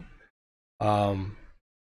 And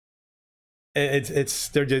they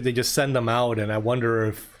just send them out. And I wonder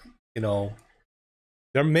if, you know,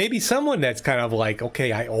 there may be someone that's kind of like,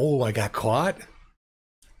 okay, I got caught.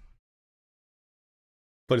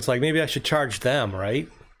 But it's like, maybe I should charge them, right?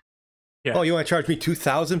 Yeah. Oh, you want to charge me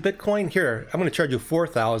 2,000 Bitcoin? Here, I'm going to charge you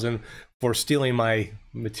 4,000 for stealing my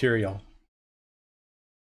material.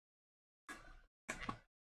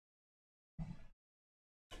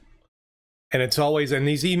 And it's always, and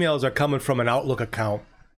these emails are coming from an Outlook account,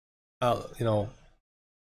 you know.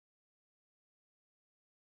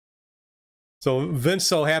 So Vince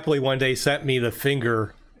so happily one day sent me the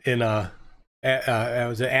finger in a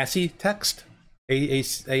was it ASCII text,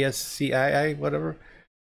 ASCII, whatever,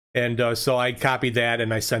 and so I copied that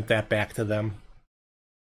and I sent that back to them.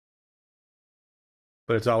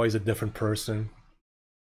 But it's always a different person.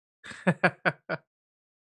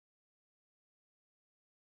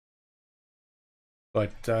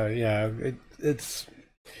 But yeah, it's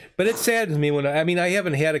saddens me when I mean I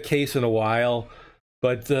haven't had a case in a while.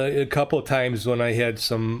 But a couple of times when I had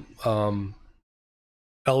some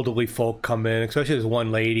elderly folk come in, especially this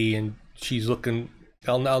one lady, and she's looking,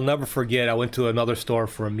 I'll never forget, I went to another store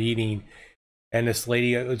for a meeting, and this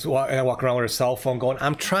lady, I walk around with her cell phone going,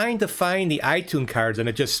 I'm trying to find the iTunes cards, and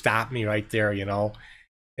it just stopped me right there, you know.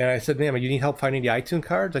 And I said, ma'am, you need help finding the iTunes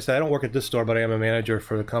cards? I said, I don't work at this store, but I am a manager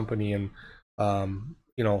for the company, and,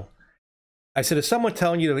 you know, I said, is someone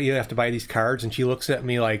telling you that you have to buy these cards? And she looks at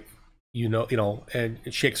me like, you know, and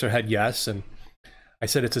shakes her head yes. And I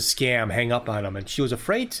said, it's a scam, hang up on them. And she was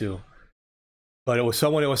afraid to. But it was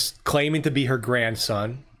someone that was claiming to be her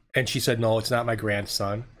grandson. And she said, no, it's not my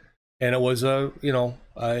grandson. And it was one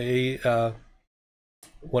of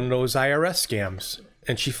those IRS scams.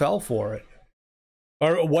 And she fell for it.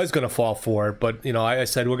 Or was going to fall for it. But, you know, I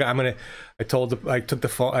said, I took the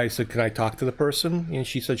phone, I said, can I talk to the person? And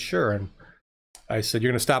she said, sure. And I said,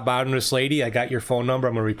 you're going to stop bothering this lady? I got your phone number.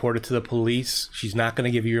 I'm going to report it to the police. She's not going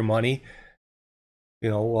to give you your money. You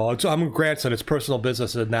know, well, I'm a grandson. It's personal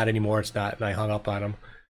business. I said, not anymore. It's not. And I hung up on him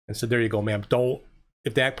and said, there you go, ma'am. Don't,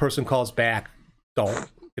 if that person calls back, don't.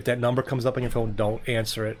 If that number comes up on your phone, don't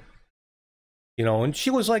answer it. You know, and she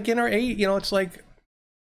was like in her 80s, you know, it's like,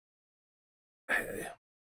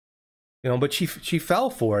 you know, but she fell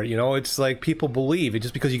for it. You know, it's like people believe it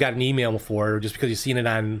just because you got an email for it or just because you've seen it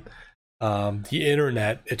on the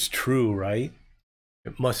internet, it's true, right?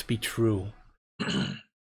 It must be true.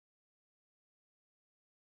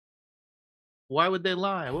 Why would they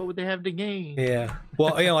lie? What would they have to gain? Yeah.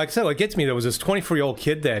 Well, you know, like I said, what gets me, there was this 24-year-old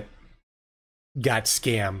kid that got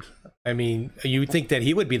scammed. I mean, you would think that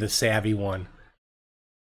he would be the savvy one.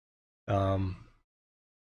 And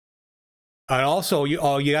also, you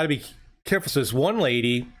got to be careful. So this one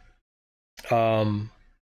lady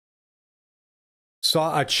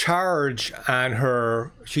saw a charge on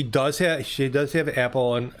her. She does have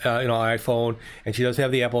Apple and you know, iPhone, and she does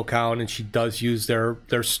have the Apple account, and she does use their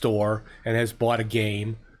store and has bought a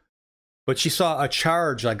game. But she saw a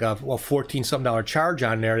charge, like a $14-something charge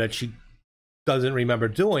on there that she doesn't remember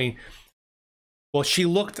doing. Well, she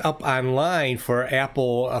looked up online for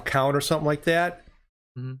Apple account or something like that,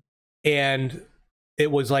 and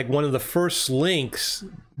it was like one of the first links,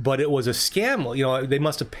 but it was a scam. You know, they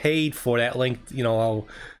must have paid for that link. You know,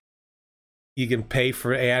 you can pay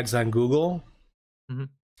for ads on Google.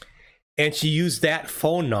 And she used that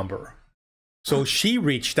phone number. So she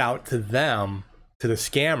reached out to them, to the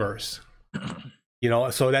scammers. You know,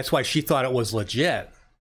 so that's why she thought it was legit.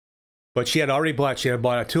 But she had already bought, a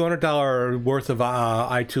 $200 worth of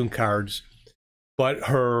iTunes cards. But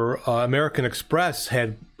her American Express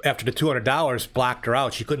had, after the $200, blocked her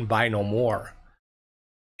out. She couldn't buy no more.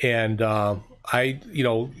 And I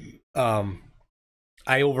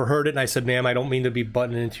overheard it, and I said, ma'am, I don't mean to be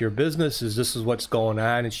butting into your business. This is what's going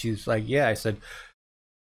on? And she's like, yeah. I said,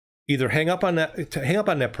 either hang up on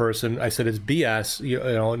that person. I said, it's BS. You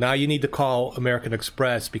know, now you need to call American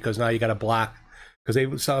Express because now you got to block, because they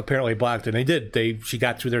apparently blocked it. And they did. She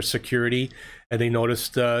got through their security, and they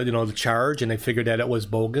noticed, you know, the charge, and they figured that it was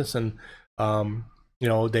bogus. And You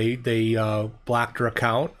know, they blocked her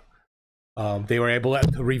account. They were able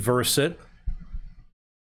to reverse it,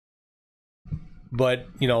 but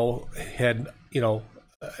you know, had you know,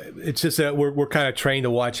 it's just that we're kind of trained to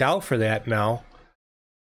watch out for that now.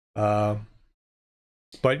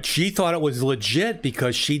 But she thought it was legit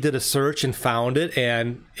because she did a search and found it,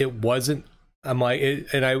 and it wasn't. I'm like,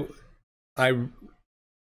 and I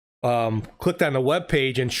clicked on the web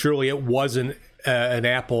page, and surely it wasn't an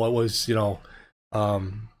Apple. It was, you know,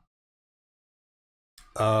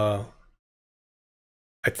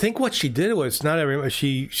 I think what she did was not every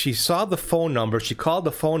she saw the phone number, she called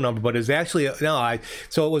the phone number, but it's actually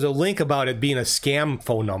so it was a link about it being a scam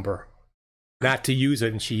phone number, not to use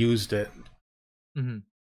it, and she used it. Mm-hmm.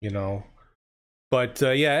 You know, but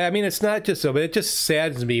yeah, I mean, it's not just so, but it just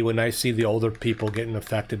saddens me when I see the older people getting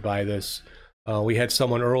affected by this. We had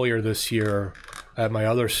someone earlier this year at my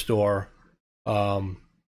other store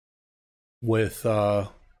with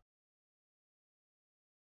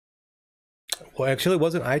well, actually, it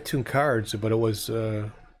wasn't iTunes cards, but it was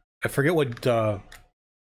I forget what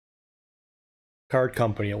card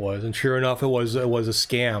company it was, and sure enough, it was a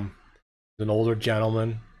scam. An older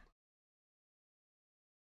gentleman.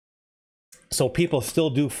 So people still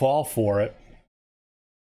do fall for it,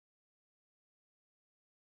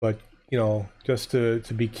 but you know, just to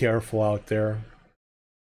be careful out there.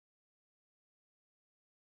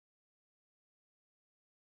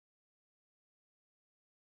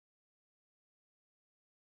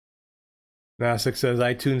 Nasik says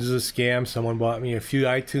iTunes is a scam. Someone bought me a few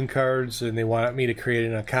iTunes cards and they wanted me to create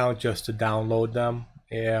an account just to download them.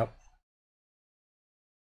 Yeah.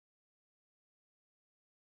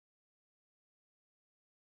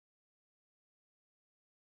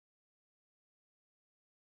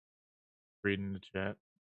 Reading the chat.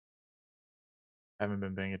 Haven't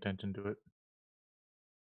been paying attention to it.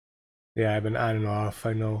 Yeah, I've been on and off.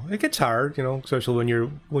 I know it gets hard, you know, especially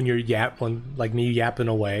when you're yapping like me, yapping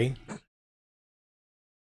away.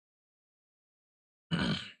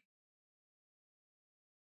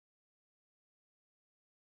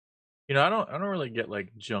 You know, I don't really get like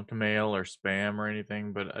junk mail or spam or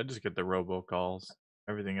anything, but I just get the robocalls.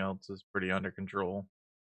 Everything else is pretty under control.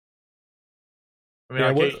 I mean,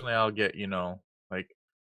 Yeah, what? occasionally I'll get, you know, like,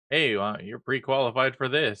 hey, you're pre-qualified for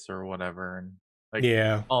this or whatever, and like,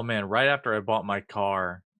 Yeah, oh man, right after I bought my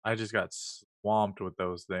car, I just got swamped with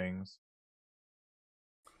those things.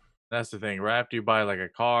 That's the thing. Right after you buy like a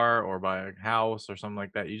car or buy a house or something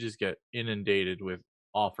like that, you just get inundated with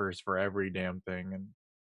offers for every damn thing, and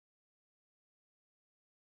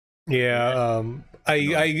yeah.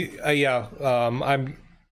 yeah, annoying. Yeah.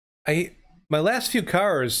 I my last few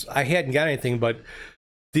cars, I hadn't got anything, but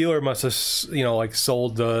dealer must have, you know, like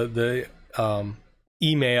sold the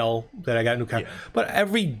email that I got a new car. Yeah, But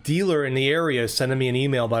every dealer in the area is sending me an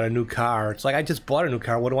email about a new car. It's like, I just bought a new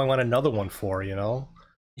car. What do I want another one for? You know,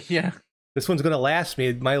 yeah. this one's gonna last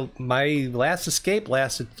me. My last Escape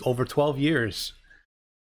lasted over 12 years.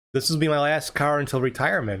 This will be my last car until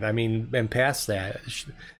retirement. I mean, and past that.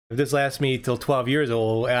 If this lasts me till 12 years, it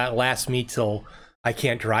will last me till I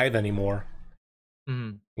can't drive anymore.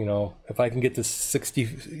 Mm. You know, if I can get to 60,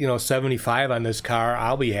 you know, 75 on this car,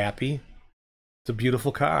 I'll be happy. It's a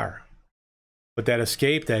beautiful car. But that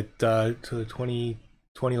Escape, that to the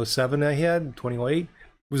 2007 I had, 2008,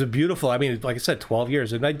 was a beautiful, I mean, like I said, 12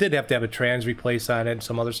 years. And I did have to have a trans replace on it and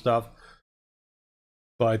some other stuff.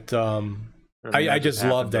 But I mean, I that just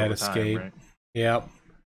just love happens that over time, Escape. right? Yeah.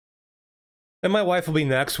 And my wife will be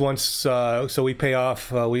next once, so we pay off,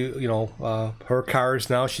 her cars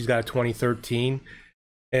now. She's got a 2013.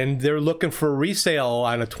 And they're looking for resale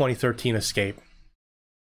on a 2013 Escape.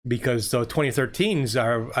 Because the 2013s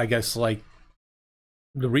are, I guess, like,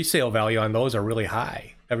 the resale value on those are really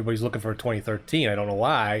high. Everybody's looking for a 2013. I don't know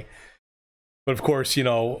why. But of course, you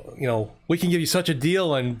know, we can give you such a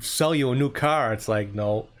deal and sell you a new car. It's like,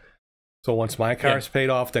 no. So once my car's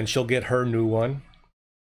paid off, then she'll get her new one.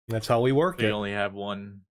 That's how we work They it. only have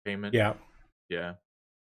one payment. Yeah. Yeah.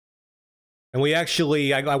 And we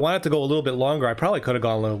actually, I wanted to go a little bit longer. I probably could have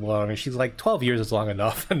gone a little longer. She's like, 12 years is long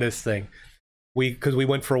enough in this thing. Because we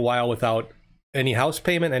went for a while without any house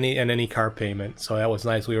payment, any car payment. So that was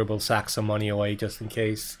nice. We were able to sock some money away just in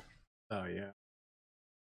case. Oh yeah.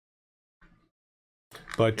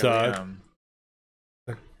 But Yeah,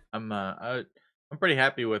 I'm pretty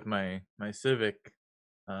happy with my Civic,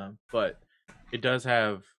 but it does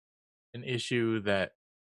have an issue that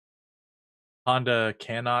Honda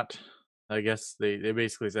cannot. I guess they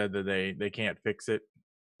basically said that they can't fix it.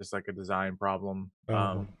 It's like a design problem.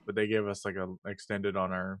 oh. But they gave us like a extended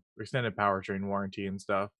on our extended powertrain warranty and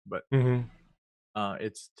stuff. But Mm-hmm.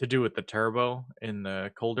 It's to do with the turbo in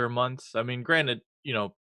the colder months. I mean, granted,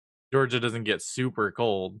 Georgia doesn't get super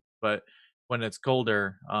cold, but when it's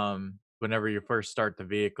colder, whenever you first start the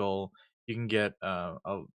vehicle, you can get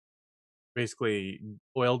basically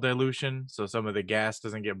oil dilution. So some of the gas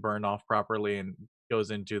doesn't get burned off properly and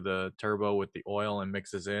goes into the turbo with the oil and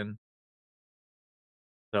mixes in.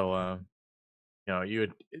 So you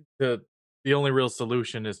would the only real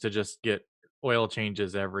solution is to just get oil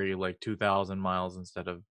changes every like 2,000 miles instead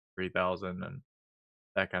of 3,000 and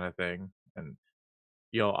that kind of thing. And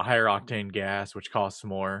a higher octane gas, which costs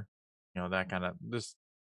more. That kind of this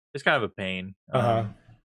it's kind of a pain. Uh-huh.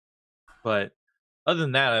 But other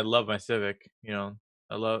than that, I love my Civic. I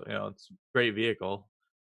love it's a great vehicle.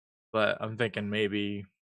 But I'm thinking maybe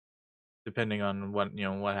depending on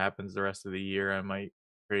what happens the rest of the year, I might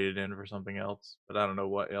trade it in for something else. But I don't know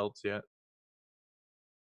what else yet.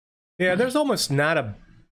 Yeah, there's almost not a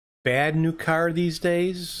bad new car these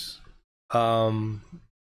days. Although,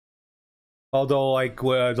 like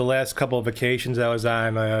the last couple of vacations I was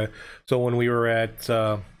on, so when we were at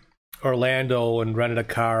Orlando and rented a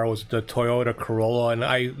car, it was the Toyota Corolla, and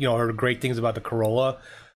I, heard great things about the Corolla.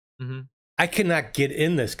 Mm-hmm. I could not get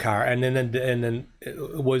in this car, and then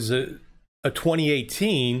it was a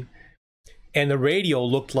 2018, and the radio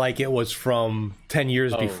looked like it was from 10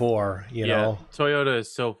 years before. You know, Toyota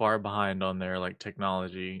is so far behind on their like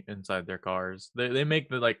technology inside their cars. They make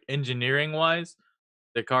the like engineering wise,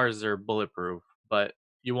 the cars are bulletproof, but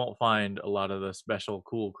you won't find a lot of the special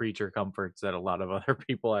cool creature comforts that a lot of other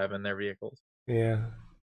people have in their vehicles. Yeah,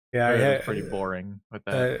 It's pretty boring with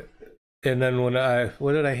that. And then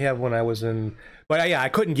what did I have when I was in? But I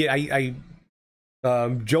couldn't get.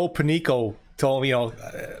 Joe Panico told me,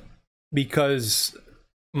 because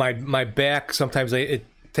my back sometimes it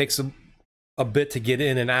takes a bit to get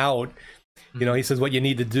in and out. He says what you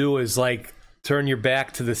need to do is like turn your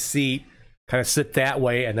back to the seat, kind of sit that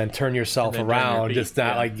way, and then turn yourself around. Just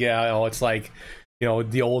not like it's like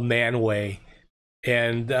the old man way.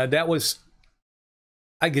 And that was,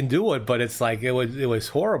 I can do it, but it's like it was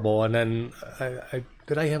horrible. And then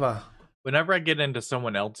I have a. Whenever I get into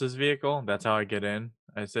someone else's vehicle, that's how I get in.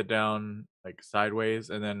 I sit down like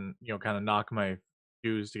sideways and then kind of knock my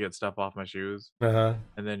shoes to get stuff off my shoes, and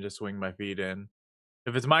then just swing my feet in.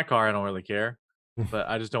 If it's my car, I don't really care, but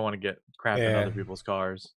I just don't want to get crap in other people's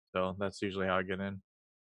cars. So that's usually how I get in.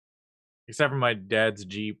 Except for my dad's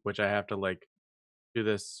Jeep, which I have to like do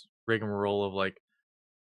this rigmarole of like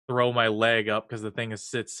throw my leg up because the thing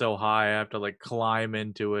sits so high. I have to like climb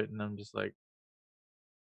into it, and I'm just like,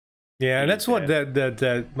 yeah, and that's what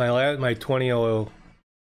that my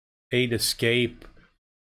 2008 Escape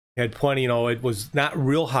had plenty. It was not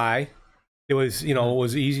real high. It was it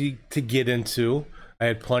was easy to get into. I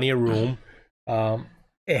had plenty of room.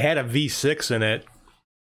 It had a V6 in it,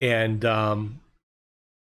 and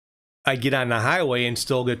I get on the highway and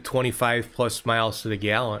still get 25 plus miles to the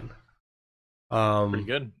gallon. Pretty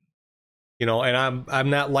good. And I'm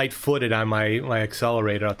not light-footed on my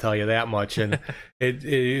accelerator, I'll tell you that much. And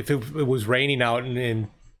if it was raining out and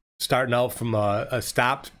starting out from a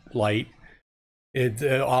stop light, it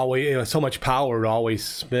always so much power would always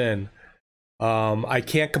spin. I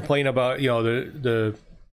can't complain about the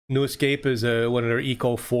new Escape is one of their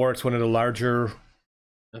Eco 4. It's one of the larger.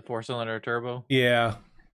 The 4-cylinder turbo. Yeah,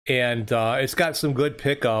 and it's got some good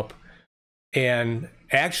pickup. And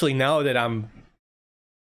actually, now that I'm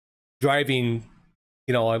driving,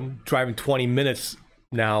 I'm driving 20 minutes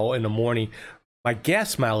now in the morning, my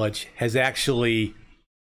gas mileage has actually,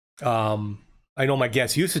 I know my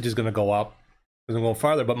gas usage is going to go up because I'm going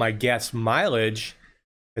farther, but my gas mileage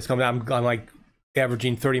is coming down. I'm like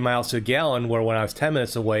averaging 30 miles to a gallon, where when I was 10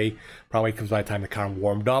 minutes away, probably because by the time the car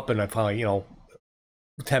warmed up and I finally,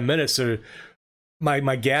 10 minutes,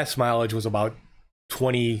 my gas mileage was about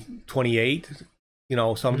 28.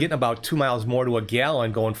 So I'm getting about 2 miles more to a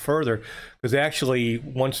gallon going further, because actually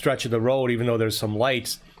one stretch of the road, even though there's some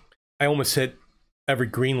lights, I almost hit every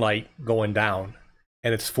green light going down,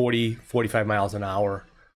 and it's 45 miles an hour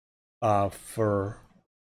for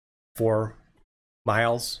 4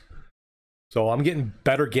 miles. So I'm getting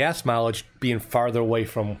better gas mileage being farther away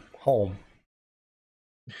from home.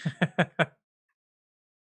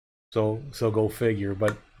 So go figure.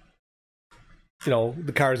 But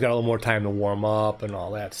the car's got a little more time to warm up and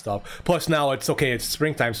all that stuff. Plus now it's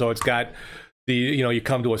springtime, so it's got the, you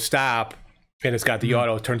come to a stop and it's got the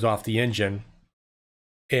auto, it turns off the engine,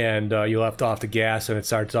 and you left off the gas and it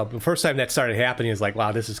starts up. The first time that started happening is like,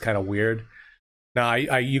 wow, this is kind of weird. Now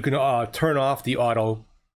you can turn off the auto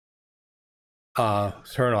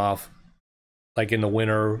turn off, like in the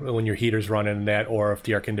winter when your heater's running and that, or if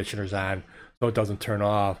the air conditioner's on. so it doesn't turn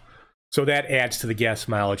off. So that adds to the gas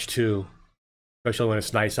mileage too, especially when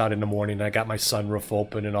it's nice out in the morning and I got my sunroof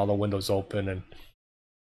open and all the windows open, and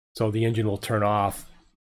so the engine will turn off.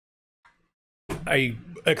 I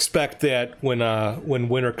expect that when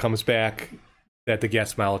winter comes back, that the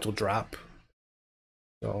gas mileage will drop.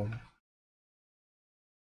 So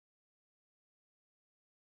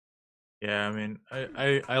Yeah, I mean,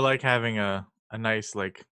 I like having a nice,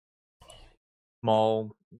 like,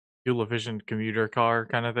 small fuel efficient commuter car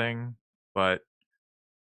kind of thing, but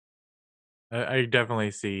I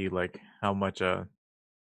definitely see like how much a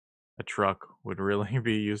truck would really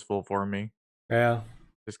be useful for me. yeah,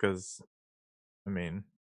 Just because, I mean,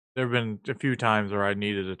 there have been a few times where I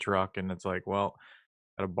needed a truck, and it's like, well,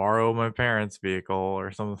 gotta borrow my parents' vehicle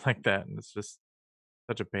or something like that, and it's just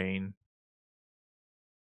such a pain.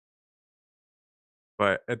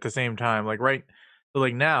 But at the same time, like so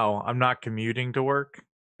like now I'm not commuting to work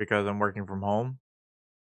because I'm working from home,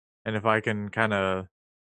 and if I can kind of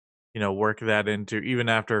work that into, even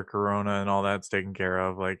after Corona and all that's taken care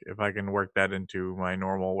of, like if I can work that into my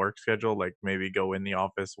normal work schedule, like maybe go in the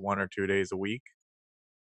office 1 or 2 days a week,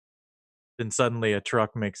 then suddenly a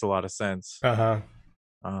truck makes a lot of sense. uh-huh,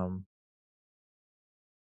 Um,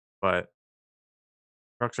 but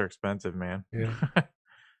trucks are expensive, man. yeah.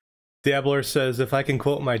 Dabbler says, if I can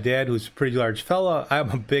quote my dad, who's a pretty large fella, I'm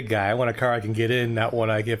a big guy. I want a car I can get in, not one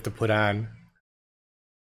I have to put on.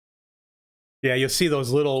 Yeah, you'll see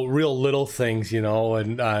those real little things,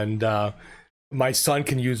 and my son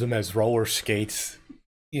can use them as roller skates.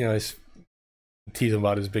 Tease him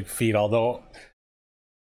about his big feet, although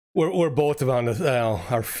we're both on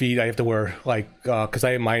our feet. I have to wear like because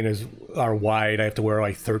mine are wide. I have to wear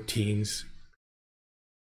like 13s.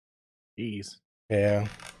 Jeez. Yeah.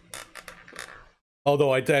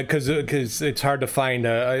 Although because it's hard to find.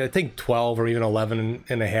 I think 12 or even 11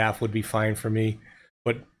 and a half would be fine for me,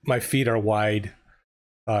 but my feet are wide.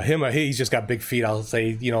 He's just got big feet. I'll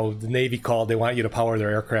say, the Navy called. They want you to power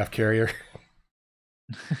their aircraft carrier.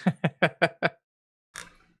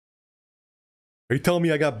 Are you telling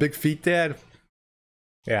me I got big feet, Dad?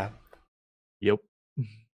 Yeah. Yep.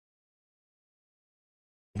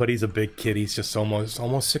 But he's a big kid. He's just almost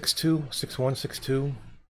 6'2", 6'1", 6'2".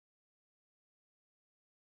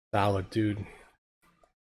 Solid dude.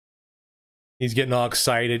 He's getting all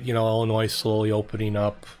excited. Illinois slowly opening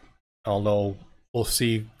up. Although we'll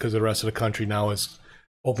see, because the rest of the country now is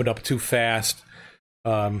opened up too fast.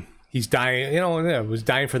 He's dying. Was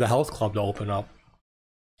dying for the health club to open up.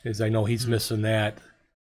 Because I know he's missing that.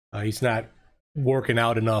 He's not working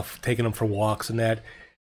out enough, taking him for walks and that.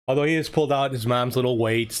 Although he has pulled out his mom's little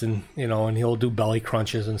weights, and and he'll do belly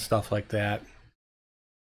crunches and stuff like that.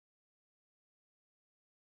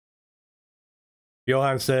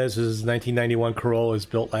 Johan says his 1991 Corolla is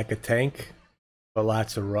built like a tank, but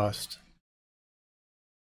lots of rust.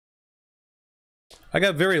 I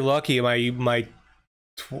got very lucky. My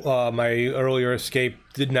earlier Escape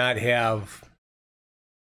did not have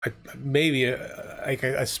maybe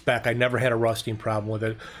a spec. I never had a rusting problem with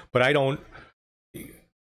it, but I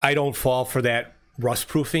don't fall for that rust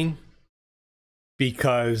proofing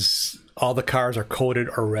because all the cars are coated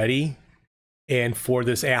already. And for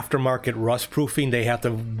this aftermarket rust proofing, they have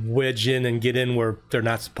to wedge in and get in where they're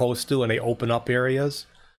not supposed to, and they open up areas.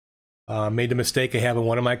 Made the mistake of having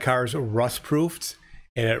one of my cars rust proofed,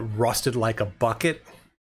 and it rusted like a bucket.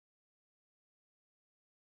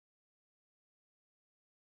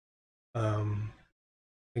 I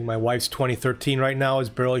think my wife's 2013 right now is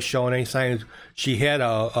barely showing any signs. She had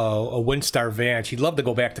a Windstar van. She'd love to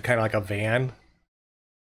go back to kind of like a van.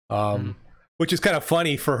 Which is kind of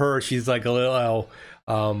funny for her. She's like a little,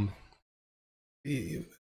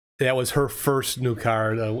 that was her first new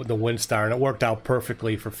car, the Windstar, and it worked out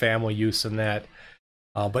perfectly for family use and that.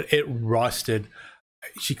 But it rusted.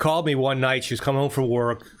 She called me one night. She was coming home from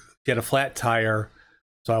work. She had a flat tire.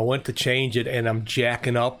 So I went to change it, and I'm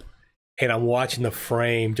jacking up, and I'm watching the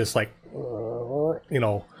frame just like,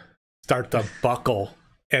 start to buckle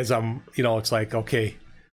as I'm, it's like, okay,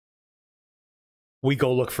 we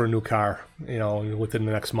go look for a new car. Within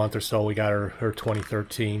the next month or so, we got her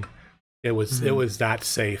 2013. It was not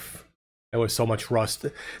safe. There was so much rust.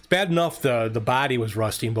 It's bad enough the body was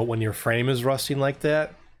rusting, but when your frame is rusting like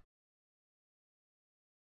that,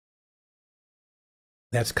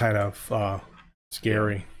 that's kind of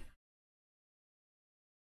scary.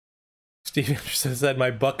 Steve says that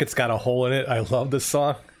my bucket's got a hole in it. I love this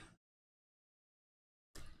song.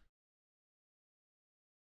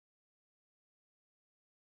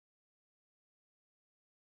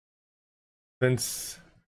 Since,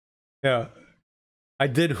 yeah, I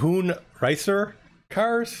did Hoon Ricer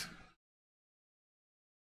cars.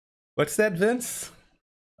 What's that, Vince?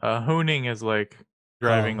 Hooning is like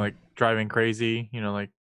driving crazy, you know, like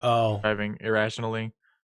Oh, driving irrationally.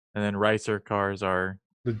 And then ricer cars are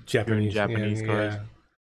the doing Japanese. Yeah, Japanese cars.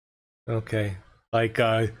 yeah. Okay. Like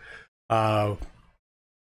uh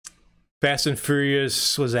Fast and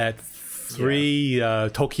Furious was at 3,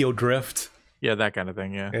 Tokyo Drift. Yeah, that kind of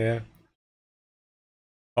thing, yeah. Yeah.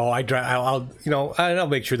 Oh, I drive. I'll you know, I'll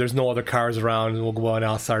make sure there's no other cars around, and we'll go and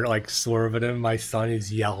I'll start like swerving, and my son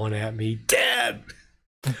is yelling at me, "Dad,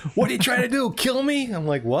 what are you trying to do? Kill me?" I'm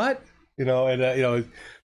like, "What?" You know, and you know,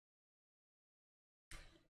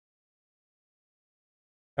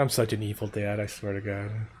 I'm such an evil dad. I swear to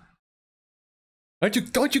God.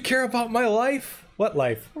 Don't you care about my life? What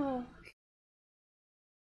life? Well,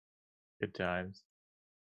 Good times.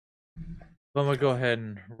 I'm gonna go ahead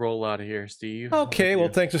and roll out of here, Steve. okay, well,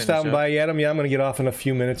 thanks for stopping by, Adam. Yeah, I'm gonna get off in a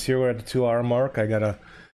few minutes here. We're at the 2-hour mark. I gotta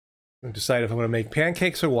decide if I'm gonna make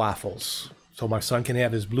pancakes or waffles, so my son can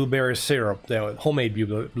have his blueberry syrup, homemade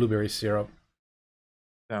blueberry syrup.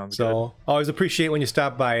 Sounds good. Always appreciate when you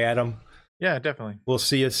stop by, Adam. Yeah, definitely. We'll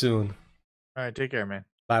see you soon. All right, take care, man.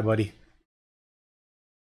 Bye, buddy.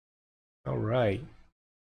 All right.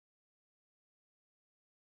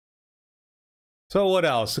 So what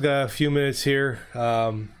else? We got a few minutes here.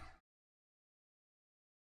 So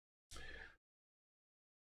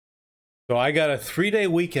I got a 3-day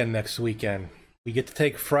weekend next weekend. We get to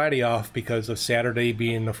take Friday off because of Saturday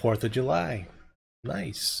being the 4th of July.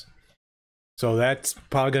 Nice. So that's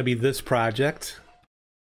probably going to be this project.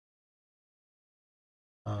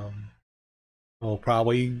 I'll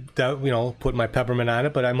probably, put my peppermint on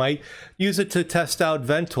it, but I might use it to test out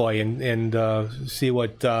Ventoy and see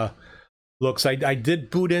what looks. I did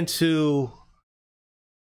boot into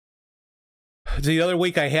the other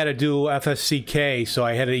week. I had to do FSCK, so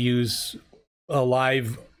I had to use a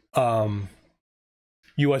live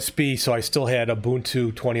USB, so I still had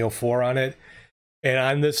Ubuntu 2004 on it. And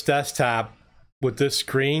on this desktop with this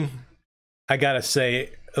screen, I gotta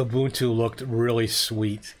say, Ubuntu looked really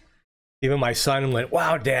sweet. Even my son went,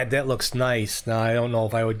 "Wow, Dad, that looks nice." Now, I don't know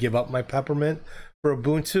if I would give up my peppermint for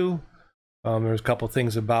Ubuntu. There's a couple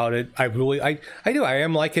things about it. I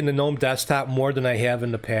am liking the GNOME desktop more than I have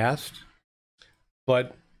in the past.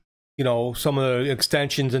 But, you know, some of the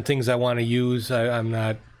extensions and things I want to use, I'm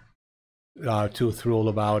not too thrilled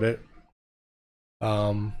about it.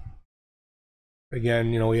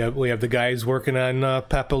 Again, you know, we have the guys working on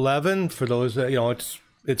PEP 11. For those that, you know, it's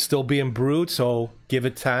still being brewed, so give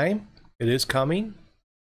it time. It is coming.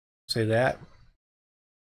 Say that.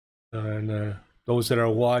 And those that are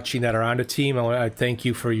watching that are on the team, I thank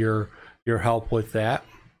you for your help with that.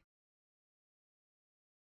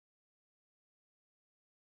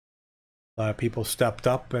 A lot of people stepped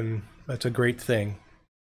up, and that's a great thing.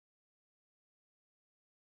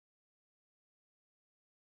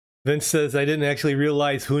 Vince says, I didn't actually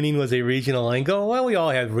realize Hooning was a regional lingo. Well, we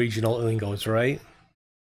all have regional lingos, right?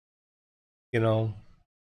 You know.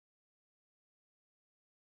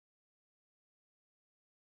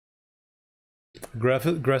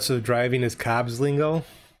 Aggressive driving is Cobb's lingo.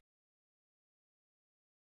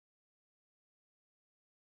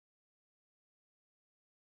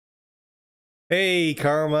 Hey,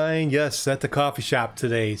 Carmine. Yes, at the coffee shop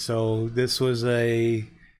today. So this was a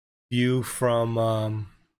view from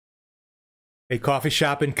a coffee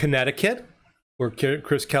shop in Connecticut, where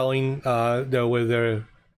Chris Kelly, where the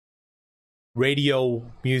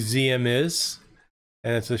radio museum is,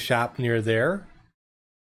 and it's a shop near there.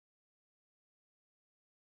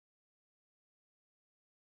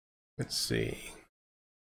 Let's see.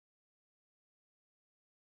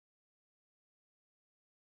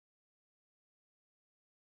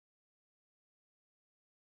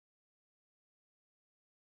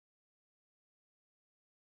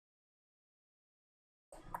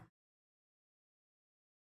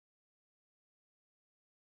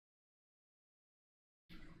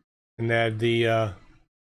 And add the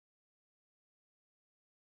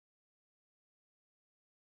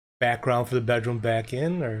background for the bedroom back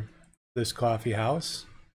in, or this coffee house.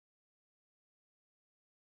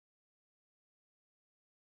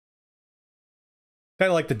 Kind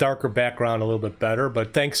of like the darker background a little bit better,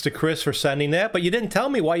 but thanks to Chris for sending that. But you didn't tell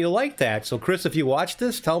me why you like that. So Chris, if you watch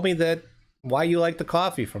this, tell me why you like the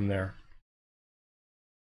coffee from there.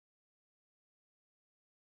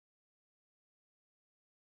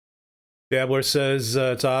 Dabbler says,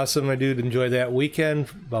 it's awesome. I did enjoy that weekend,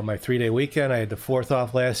 about my 3-day weekend. I had the 4th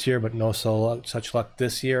off last year, but no such luck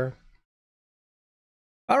this year.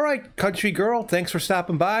 All right, country girl, thanks for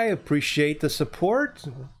stopping by. Appreciate the support.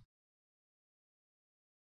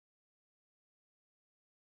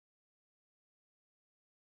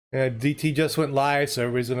 DT just went live, so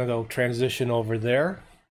everybody's gonna go transition over there.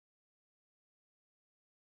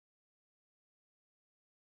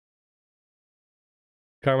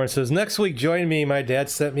 Carmen says, next week, join me. My dad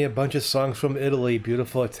sent me a bunch of songs from Italy.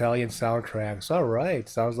 Beautiful Italian soundtracks. All right.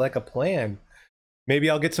 Sounds like a plan. Maybe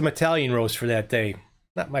I'll get some Italian roast for that day.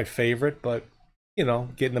 Not my favorite, but, you know,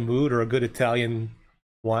 get in the mood, or a good Italian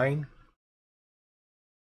wine.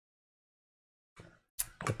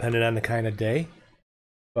 Depending on the kind of day.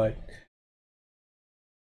 But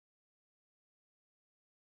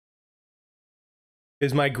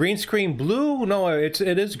is my green screen blue? No, it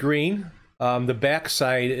is green. The back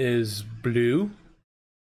side is blue.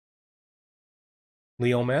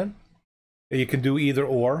 Leo man. You can do either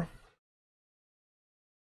or.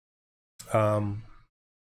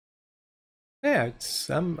 Yeah,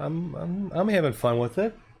 I'm having fun with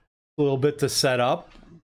it. A little bit to set up.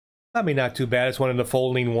 I mean, not too bad. It's one of the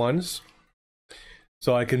folding ones,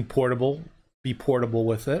 so I can be portable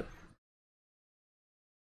with it.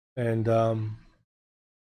 And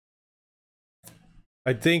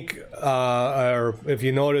I think, or if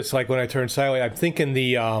you notice, like when I turn sideways, I'm thinking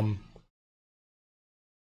the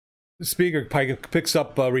speaker picks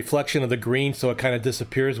up a reflection of the green, so it kind of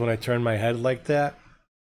disappears when I turn my head like that.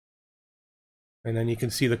 And then you can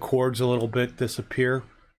see the chords a little bit disappear.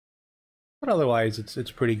 But otherwise, it's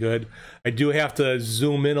pretty good. I do have to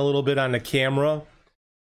zoom in a little bit on the camera.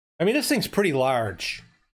 I mean, this thing's pretty large,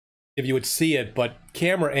 if you would see it, but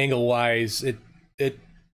camera angle-wise,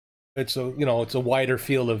 it's a, you know, it's a wider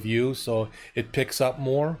field of view, so it picks up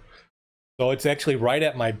more. So it's actually right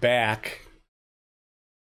at my back.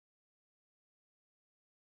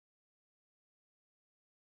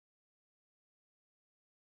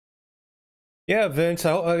 Yeah, Vince.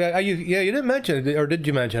 Yeah, you didn't mention it, or did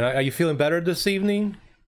you mention? Are you feeling better this evening?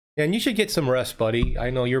 Yeah, and you should get some rest, buddy. I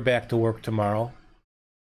know you're back to work tomorrow.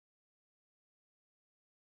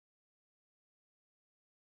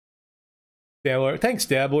 Dabbler, thanks,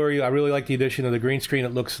 Dabbler. I really like the addition of the green screen.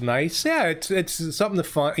 It looks nice. Yeah, it's something to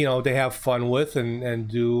fun, you know, to have fun with and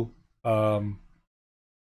do, you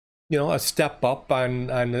know, a step up on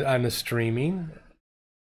the streaming.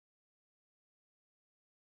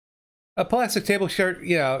 A plastic table shirt,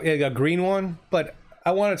 yeah, a green one, but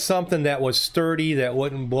I wanted something that was sturdy, that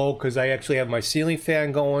wouldn't blow, because I actually have my ceiling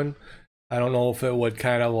fan going. I don't know if it would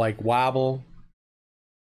kind of like wobble.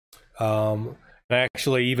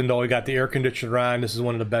 Actually, even though we got the air conditioner on, this is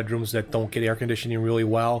one of the bedrooms that don't get air conditioning really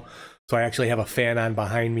well. So I actually have a fan on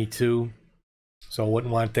behind me too. So I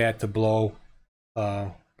wouldn't want that to blow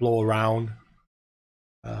around.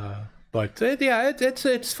 But yeah,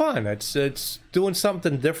 it's fun. It's doing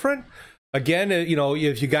something different. Again, you know,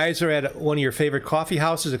 if you guys are at one of your favorite coffee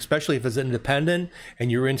houses, especially if it's independent and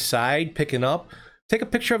you're inside picking up, take a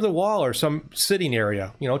picture of the wall or some sitting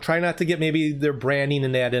area. You know, try not to get maybe their branding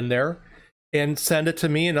and that in there, and send it to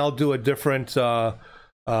me, and I'll do a different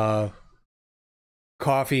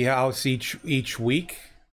coffee house each week.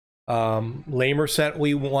 Lamer sent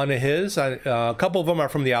me one of his. A couple of them are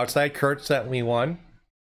from the outside. Kurt sent me one,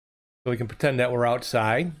 so we can pretend that we're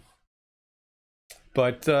outside.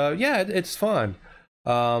 But yeah, it's fun.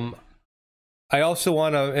 I also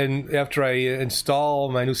want to, and after I install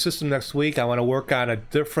my new system next week, I want to work on a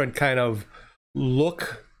different kind of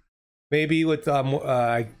look. Maybe with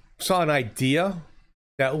I saw an idea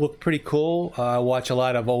that looked pretty cool. I watch a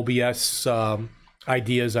lot of OBS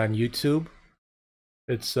ideas on YouTube.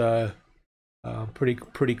 It's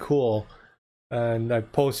pretty cool. And I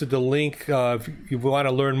posted the link. If you want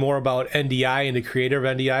to learn more about NDI and the creator of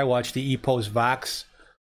NDI, watch the ePost Vox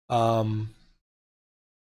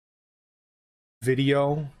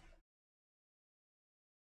video.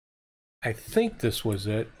 I think this was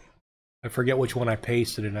it. I forget which one I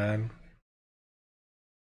pasted it on.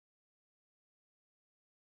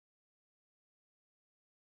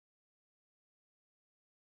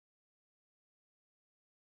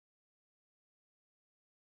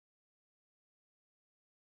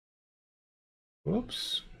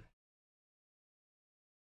 Whoops.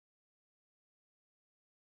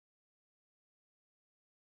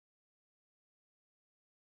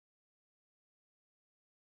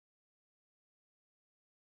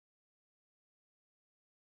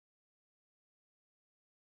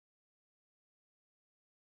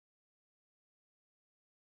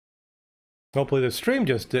 Hopefully the stream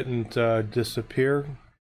just didn't disappear.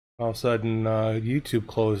 All of a sudden YouTube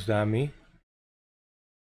closed on me.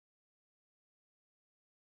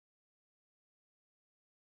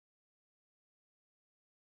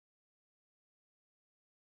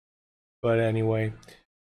 But anyway,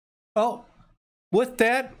 well, with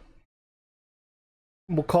that,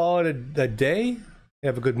 we'll call it a day.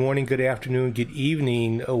 Have a good morning, good afternoon, good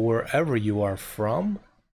evening, wherever you are from.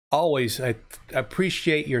 Always, I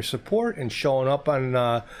appreciate your support and showing up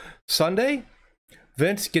on Sunday.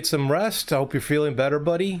 Vince, get some rest. I hope you're feeling better,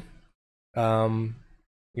 buddy.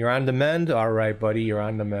 You're on the mend? All right, buddy, you're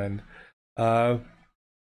on the mend.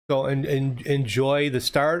 So enjoy the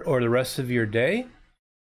start or the rest of your day.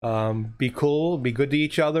 Be cool, be good to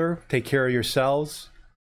each other, take care of yourselves.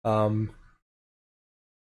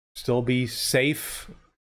 Still be safe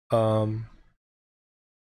in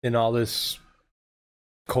all this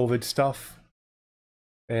COVID stuff.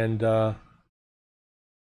 And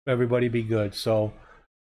everybody be good. So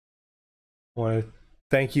I want to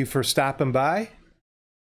thank you for stopping by.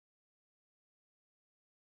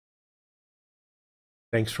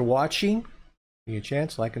 Thanks for watching. Give me a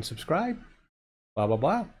chance, like and subscribe. Blah, blah,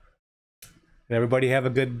 blah. And everybody have a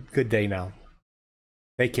good day now.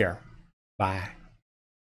 Take care. Bye.